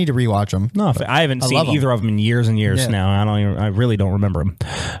 I need to rewatch them. No, I haven't seen love 'em. either of them in years and years Yeah. now. I really don't remember them.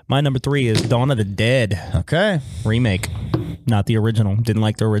 My number 3 is Dawn of the Dead Okay. remake, not the original. Didn't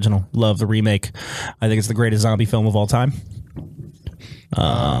like the original. Love the remake. I think it's the greatest zombie film of all time.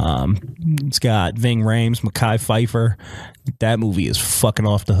 It's got Ving Rhames, Mekhi Phifer. That movie is fucking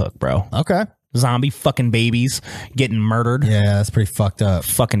off the hook, bro. Okay. Zombie fucking babies getting murdered. Yeah, that's pretty fucked up.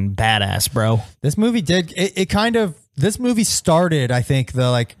 Fucking badass, bro. This movie this movie started, I think, the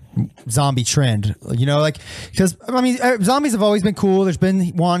like zombie trend, you know, like, because I mean, zombies have always been cool. There's been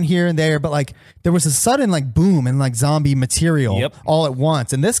one here and there, but like there was a sudden like boom in like zombie material Yep. all at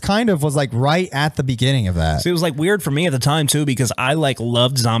once. And this kind of was like right at the beginning of that. So it was like weird for me at the time too, because I like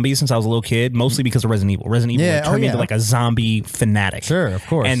loved zombies since I was a little kid, mostly because of Resident Evil. Resident Evil Yeah, like, turned me yeah. into like a zombie fanatic. Sure, of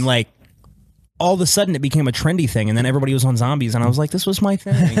course. And like all of a sudden it became a trendy thing, and then everybody was on zombies, and I was like, this was my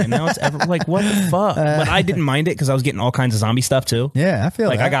thing, and now it's like, what the fuck? But I didn't mind it because I was getting all kinds of zombie stuff too. Yeah, I feel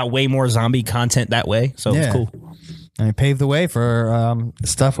Like that. I got way more zombie content that way, so it Yeah. was cool. And it paved the way for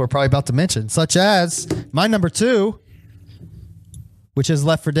stuff we're probably about to mention, such as my number 2, which is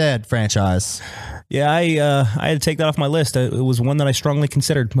Left 4 Dead franchise. Yeah, I had to take that off my list. It was one that I strongly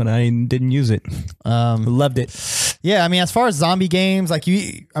considered, but I didn't use it. Loved it. Yeah, I mean, as far as zombie games, like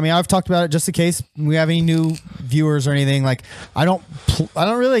I've talked about it just in case we have any new viewers or anything. Like, I don't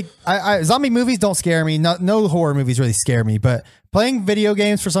really, zombie movies don't scare me. No horror movies really scare me. But playing video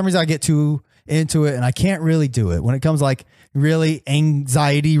games, for some reason, I get too into it, and I can't really do it when it comes to, like, really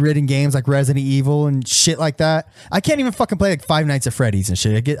anxiety-ridden games like Resident Evil and shit like that. I can't even fucking play like Five Nights at Freddy's and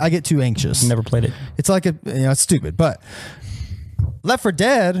shit. I get too anxious. Never played it. It's like it's stupid, but Left 4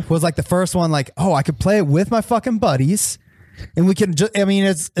 Dead was like the first one, like, oh, I could play it with my fucking buddies. And we can just, I mean,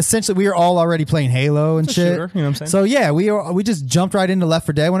 it's essentially, we were all already playing Halo and shit. Shooter, you know what I'm saying? So yeah, we just jumped right into Left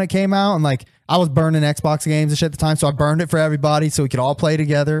 4 Dead when it came out. And like, I was burning Xbox games and shit at the time. So I burned it for everybody so we could all play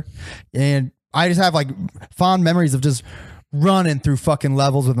together. And I just have like fond memories of just running through fucking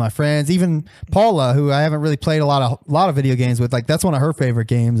levels with my friends. Even Paula, who I haven't really played a lot of video games with, like that's one of her favorite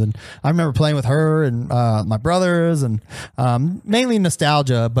games, and I remember playing with her and my brothers, and mainly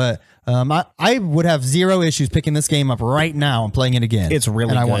nostalgia. But I would have zero issues picking this game up right now and playing it again. It's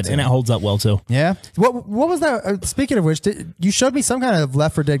really good, and it holds up well too. Yeah. What was that? Speaking of which, you showed me some kind of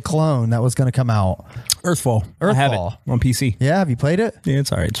Left 4 Dead clone that was going to come out. Earthfall. I have it on PC. Yeah, have you played it? Yeah,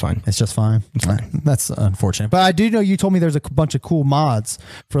 it's all right. It's fine. It's just fine. It's fine. That's unfortunate. But I do know you told me there's a bunch of cool mods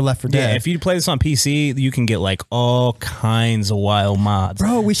for Left 4 Dead. Yeah, if you play this on PC, you can get like all kinds of wild mods.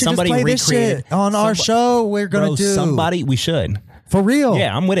 Bro, we should just play this shit on our show. We're going to do. We should. For real.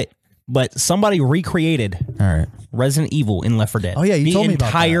 Yeah, I'm with it. But somebody recreated Resident Evil in Left 4 Dead. Oh yeah, you told me about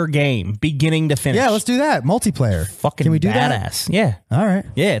that. The entire game, beginning to finish. Yeah, let's do that. Multiplayer. Fucking Can we do badass. that? Yeah. All right.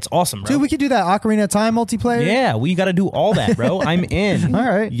 Yeah, it's awesome, bro. Dude, we could do that Ocarina of Time multiplayer. Yeah, we got to do all that, bro. I'm in. All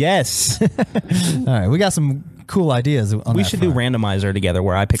right. Yes. All right, we got some cool ideas. We should do randomizer together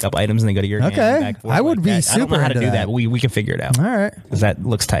where I pick up items and they go to your game. Okay. I would be super I don't know how to into do that. that, but we can figure it out. All right. Because that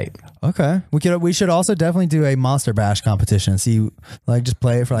looks tight. Okay. We should also definitely do a Monster Bash competition. See, like just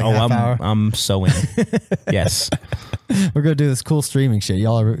play it for like half hour. I'm so in. Yes. We're gonna do this cool streaming shit.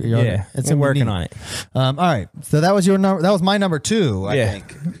 Y'all Yeah, we're working on it. All right. So that was your number. That was my number 2. I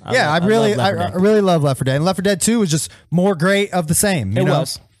think. I really love Left 4 Dead. And Left 4 Dead 2 was just more great of the same. It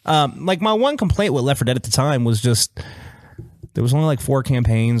was. Like my one complaint with Left 4 Dead at the time was just there was only like 4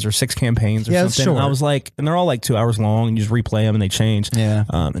 campaigns or 6 campaigns or something. Sure. And I was like, and they're all like 2 hours long, and you just replay them and they change. Yeah.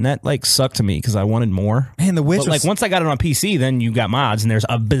 And that like sucked to me because I wanted more. Man, The Witch. But like once I got it on PC, then you got mods and there's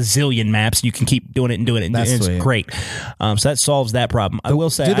a bazillion maps. You can keep doing it and doing it. And it's great. So that solves that problem. I will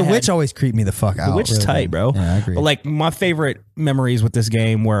say, The Witch always creeped me the fuck out. The Witch is tight, bro. Yeah, I agree. But like my favorite memories with this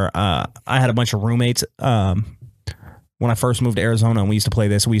game were I had a bunch of roommates. When I first moved to Arizona and we used to play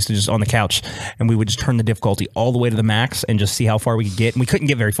this, we used to just on the couch and we would just turn the difficulty all the way to the max and just see how far we could get. And we couldn't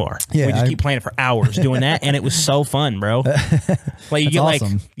get very far. Yeah, we just keep playing it for hours doing that. And it was so fun, bro. Like you get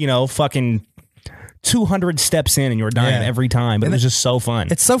awesome. like, you know, fucking 200 steps in and you're dying every time. But it was just so fun.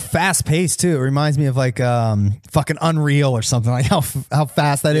 It's so fast paced too. It reminds me of like fucking Unreal or something, like how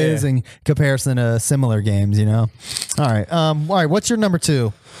fast that is in comparison to similar games, you know? All right. What's your number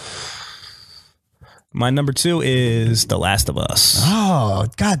 2? My number 2 is The Last of Us. Oh,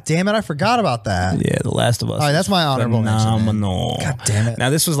 god damn it. I forgot about that. Yeah, The Last of Us. All right, that's my honorable mention. Phenomenal. God damn it. Now,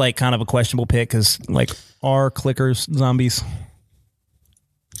 this was like kind of a questionable pick because, like, are clickers zombies?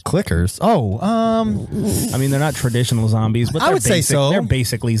 Clickers? Oh, I mean, they're not traditional zombies, but I would say so. They're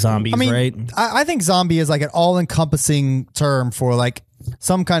basically zombies, I mean, right? I think zombie is like an all-encompassing term for like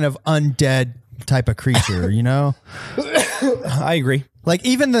some kind of undead type of creature, you know? I agree. Like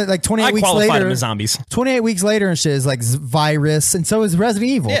even the like 28 I weeks qualify later, them as zombies. 28 weeks later and shit is like virus, and so is Resident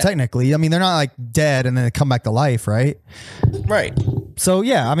Evil. Technically, I mean they're not like dead and then they come back to life, right? Right. So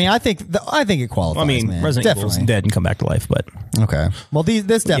yeah, I mean I think it qualifies. I mean, man. Resident Evil's dead and come back to life, but okay. Well,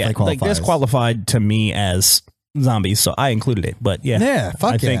 this definitely qualifies. Like this qualified to me as zombies, so I included it. But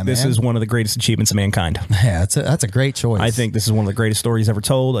I think this is one of the greatest achievements of mankind. Yeah, that's a great choice. I think this is one of the greatest stories ever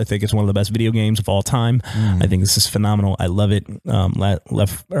told. I think it's one of the best video games of all time. I think this is phenomenal. I love it. Not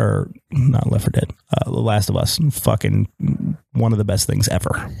Left 4 Dead. The Last of Us, fucking one of the best things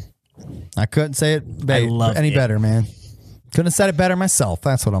ever. I couldn't say it any better, man. Couldn't have said it better myself.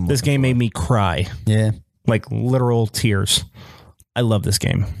 That's what I'm. This game made me cry. Yeah, like literal tears. I love this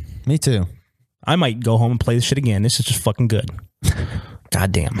game. Me too. I might go home and play this shit again. This is just fucking good.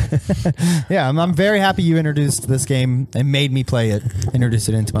 God damn. Yeah, I'm very happy you introduced this game and made me play it, introduced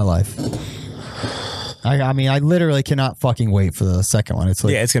it into my life. I mean, I literally cannot fucking wait for the second one. It's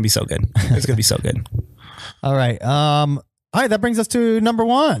like, yeah, it's gonna be so good. It's gonna be so good. All right. All right, that brings us to number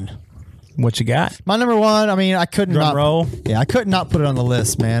 1. What you got? My number 1, I mean, I couldn't Drum roll. Yeah, I could not put it on the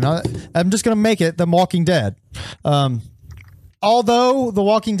list, man. I'm just gonna make it The Walking Dead. Although The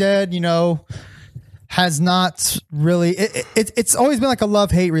Walking Dead, you know, has not really it's always been like a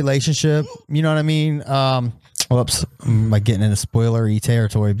love-hate relationship, you know what I mean? Whoops, I'm like getting into spoilery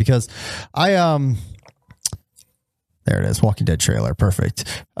territory because there it is, Walking Dead trailer,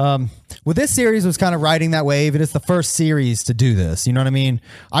 perfect. With this series was kind of riding that wave. It is the first series to do this, you know what I mean?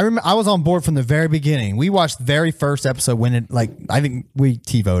 I remember I was on board from the very beginning. We watched the very first episode when it, like, I think we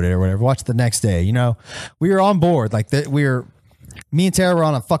TiVo'd it or whatever, watched the next day, you know? We were on board, like we were me and Tara were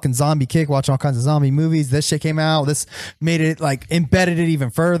on a fucking zombie kick, watching all kinds of zombie movies. This shit came out. This made it like embedded it even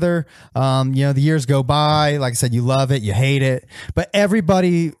further. The years go by. Like I said, you love it, you hate it, but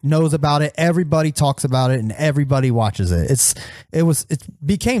everybody knows about it. Everybody talks about it, and everybody watches it. It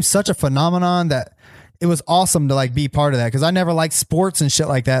became such a phenomenon that it was awesome to like be part of that, because I never liked sports and shit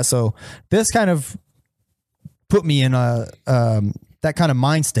like that. So this kind of put me in that kind of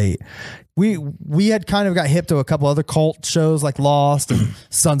mind state. We had kind of got hip to a couple other cult shows like Lost and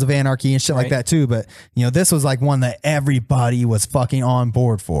Sons of Anarchy and shit like that too. But this was like one that everybody was fucking on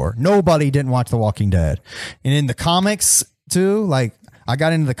board for. Nobody didn't watch The Walking Dead. And in the comics too, like I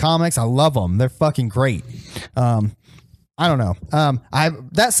got into the comics. I love them. They're fucking great. I don't know.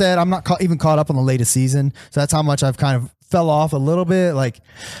 That said, I'm not even caught up on the latest season. So that's how much I've kind of fell off a little bit. Like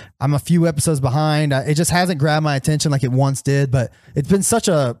I'm a few episodes behind. It just hasn't grabbed my attention like it once did, but it's been such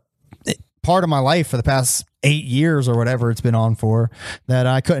a part of my life for the past 8 years or whatever it's been on for, that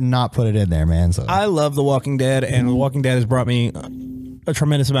I couldn't not put it in there, man. So I love The Walking Dead, and The Walking Dead has brought me a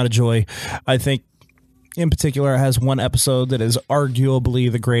tremendous amount of joy. I think in particular it has one episode that is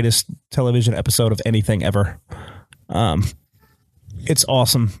arguably the greatest television episode of anything ever. It's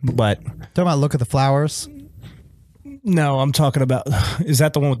awesome, but talking about Look at the Flowers. No, I'm talking about, is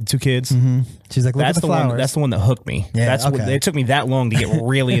that the one with the two kids? Mm-hmm. She's like, look that's at the flowers. One, that's the one that hooked me. Yeah, that's okay. what, it took me that long to get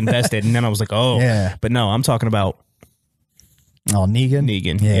really invested, and then I was like, oh. Yeah. But no, I'm talking about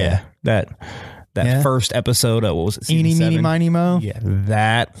Negan. Yeah. That first episode of, what was it? Eeny, meeny, miny, mo. Yeah,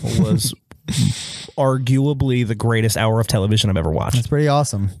 that was arguably the greatest hour of television I've ever watched. That's pretty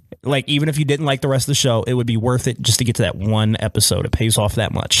awesome. Like, even if you didn't like the rest of the show, it would be worth it just to get to that one episode. It pays off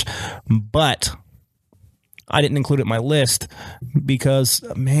that much. But I didn't include it in my list because,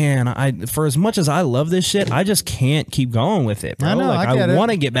 man, for as much as I love this shit, I just can't keep going with it, bro. I know, like, I want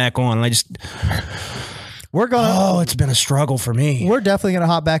to get back on, and I just... it's been a struggle for me. We're definitely going to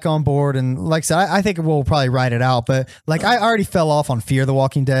hop back on board. And like I said, I think we'll probably write it out. But like, I already fell off on Fear the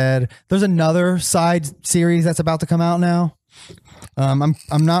Walking Dead. There's another side series that's about to come out now. I'm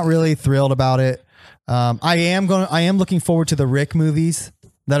not really thrilled about it. I am looking forward to the Rick movies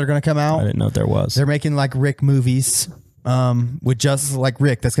that are going to come out. I didn't know there was. They're making like Rick movies with just like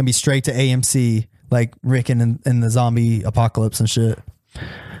Rick. That's going to be straight to AMC, like Rick in the zombie apocalypse and shit.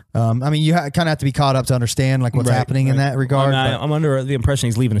 I mean, you kind of have to be caught up to understand like what's happening in that regard. Well, I'm under the impression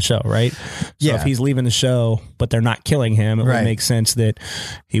he's leaving the show, right? So if he's leaving the show, but they're not killing him, it would make sense that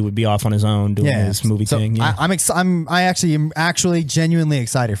he would be off on his own doing his movie thing. Yeah. I actually am genuinely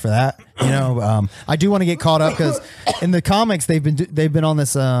excited for that. I do want to get caught up because in the comics they've been on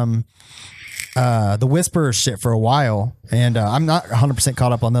this the Whisperers shit for a while, and I'm not 100%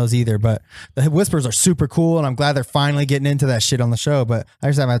 caught up on those either, but the Whisperers are super cool, and I'm glad they're finally getting into that shit on the show, but I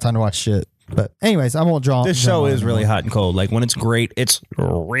just haven't had time to watch shit. But anyways, I won't draw. This show is really hot and cold. Like, when it's great, it's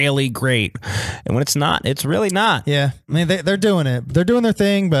really great, and when it's not, it's really not. Yeah, I mean, they're doing it. They're doing their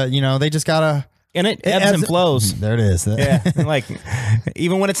thing, but they just gotta... And it ebbs and flows. There it is. Yeah, like,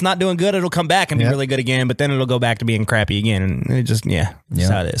 even when it's not doing good, it'll come back and be really good again, but then it'll go back to being crappy again, and it just, that's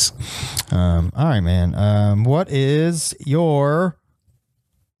how it is. All right, man. What is your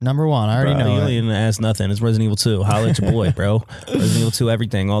number one? I already know. You don't even ask nothing. It's Resident Evil 2. Holla at your boy, bro. Resident Evil 2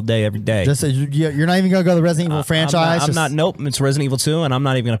 everything, all day, every day. Just you're not even going to go to the Resident Evil franchise? I'm not. Nope. It's Resident Evil 2, and I'm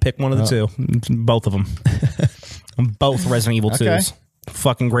not even going to pick one of the two. It's both of them. Both Resident Evil 2s.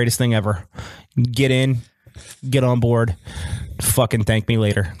 Fucking greatest thing ever. Get in, get on board, fucking thank me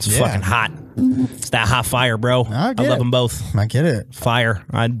later. It's fucking hot. It's that hot fire, bro. I love them both. I get it. Fire.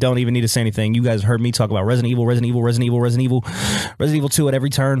 I don't even need to say anything. You guys heard me talk about Resident Evil 2 at every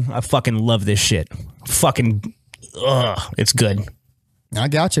turn. I fucking love this shit. Fucking, it's good. I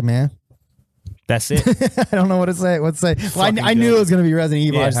got you, man. That's it. I don't know what to say. Well, I knew it was going to be Resident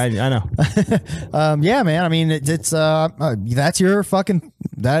Evil. Yeah, I know. Yeah, man. I mean, it's that's your fucking,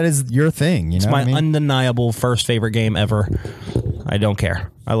 that is your thing. It's my undeniable first favorite game ever. I don't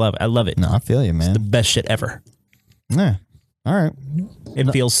care. I love it. I love it. No, I feel you, man. It's the best shit ever. Yeah. All right.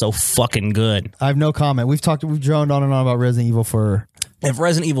 It feels so fucking good. I have no comment. We've droned on and on about Resident Evil for if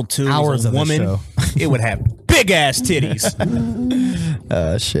Resident Evil 2 hours was a woman, it would have big ass titties.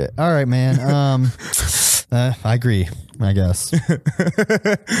 Shit. All right, man. I agree, I guess.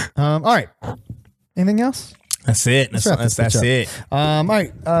 All right. Anything else? That's it. That's it. All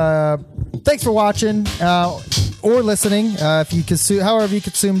right. Thanks for watching. or listening. If you consume, however you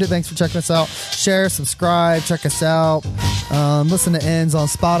consumed it, thanks for checking us out. Share, subscribe, check us out. Listen to Ends on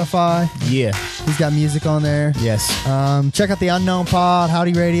Spotify. Yeah. He's got music on there. Yes. Check out the Unknown Pod,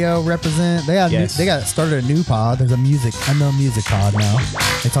 Howdy Radio, Represent. They got started a new pod. There's a Unknown Music Pod now.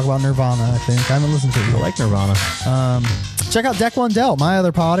 They talk about Nirvana, I think. I haven't listened to it. I like Nirvana. Check out Deck One Dealt, my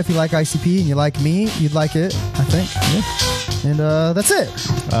other pod. If you like ICP and you like me, you'd like it, I think. Yeah. And that's it.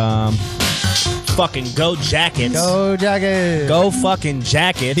 Fucking go Jackets. Go Jackets. Go fucking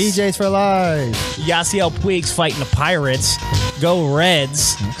Jackets. DJs for life. Yasiel Puig's fighting the Pirates. Go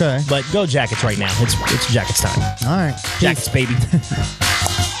Reds. Okay. But go Jackets right now. It's Jackets time. All right. Jackets, baby.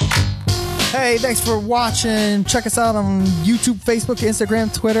 Hey, thanks for watching. Check us out on YouTube, Facebook,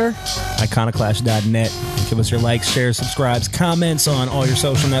 Instagram, Twitter. Iconoclash.net. Give us your likes, shares, subscribes, comments on all your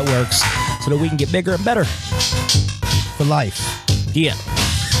social networks so that we can get bigger and better. For life. Yeah.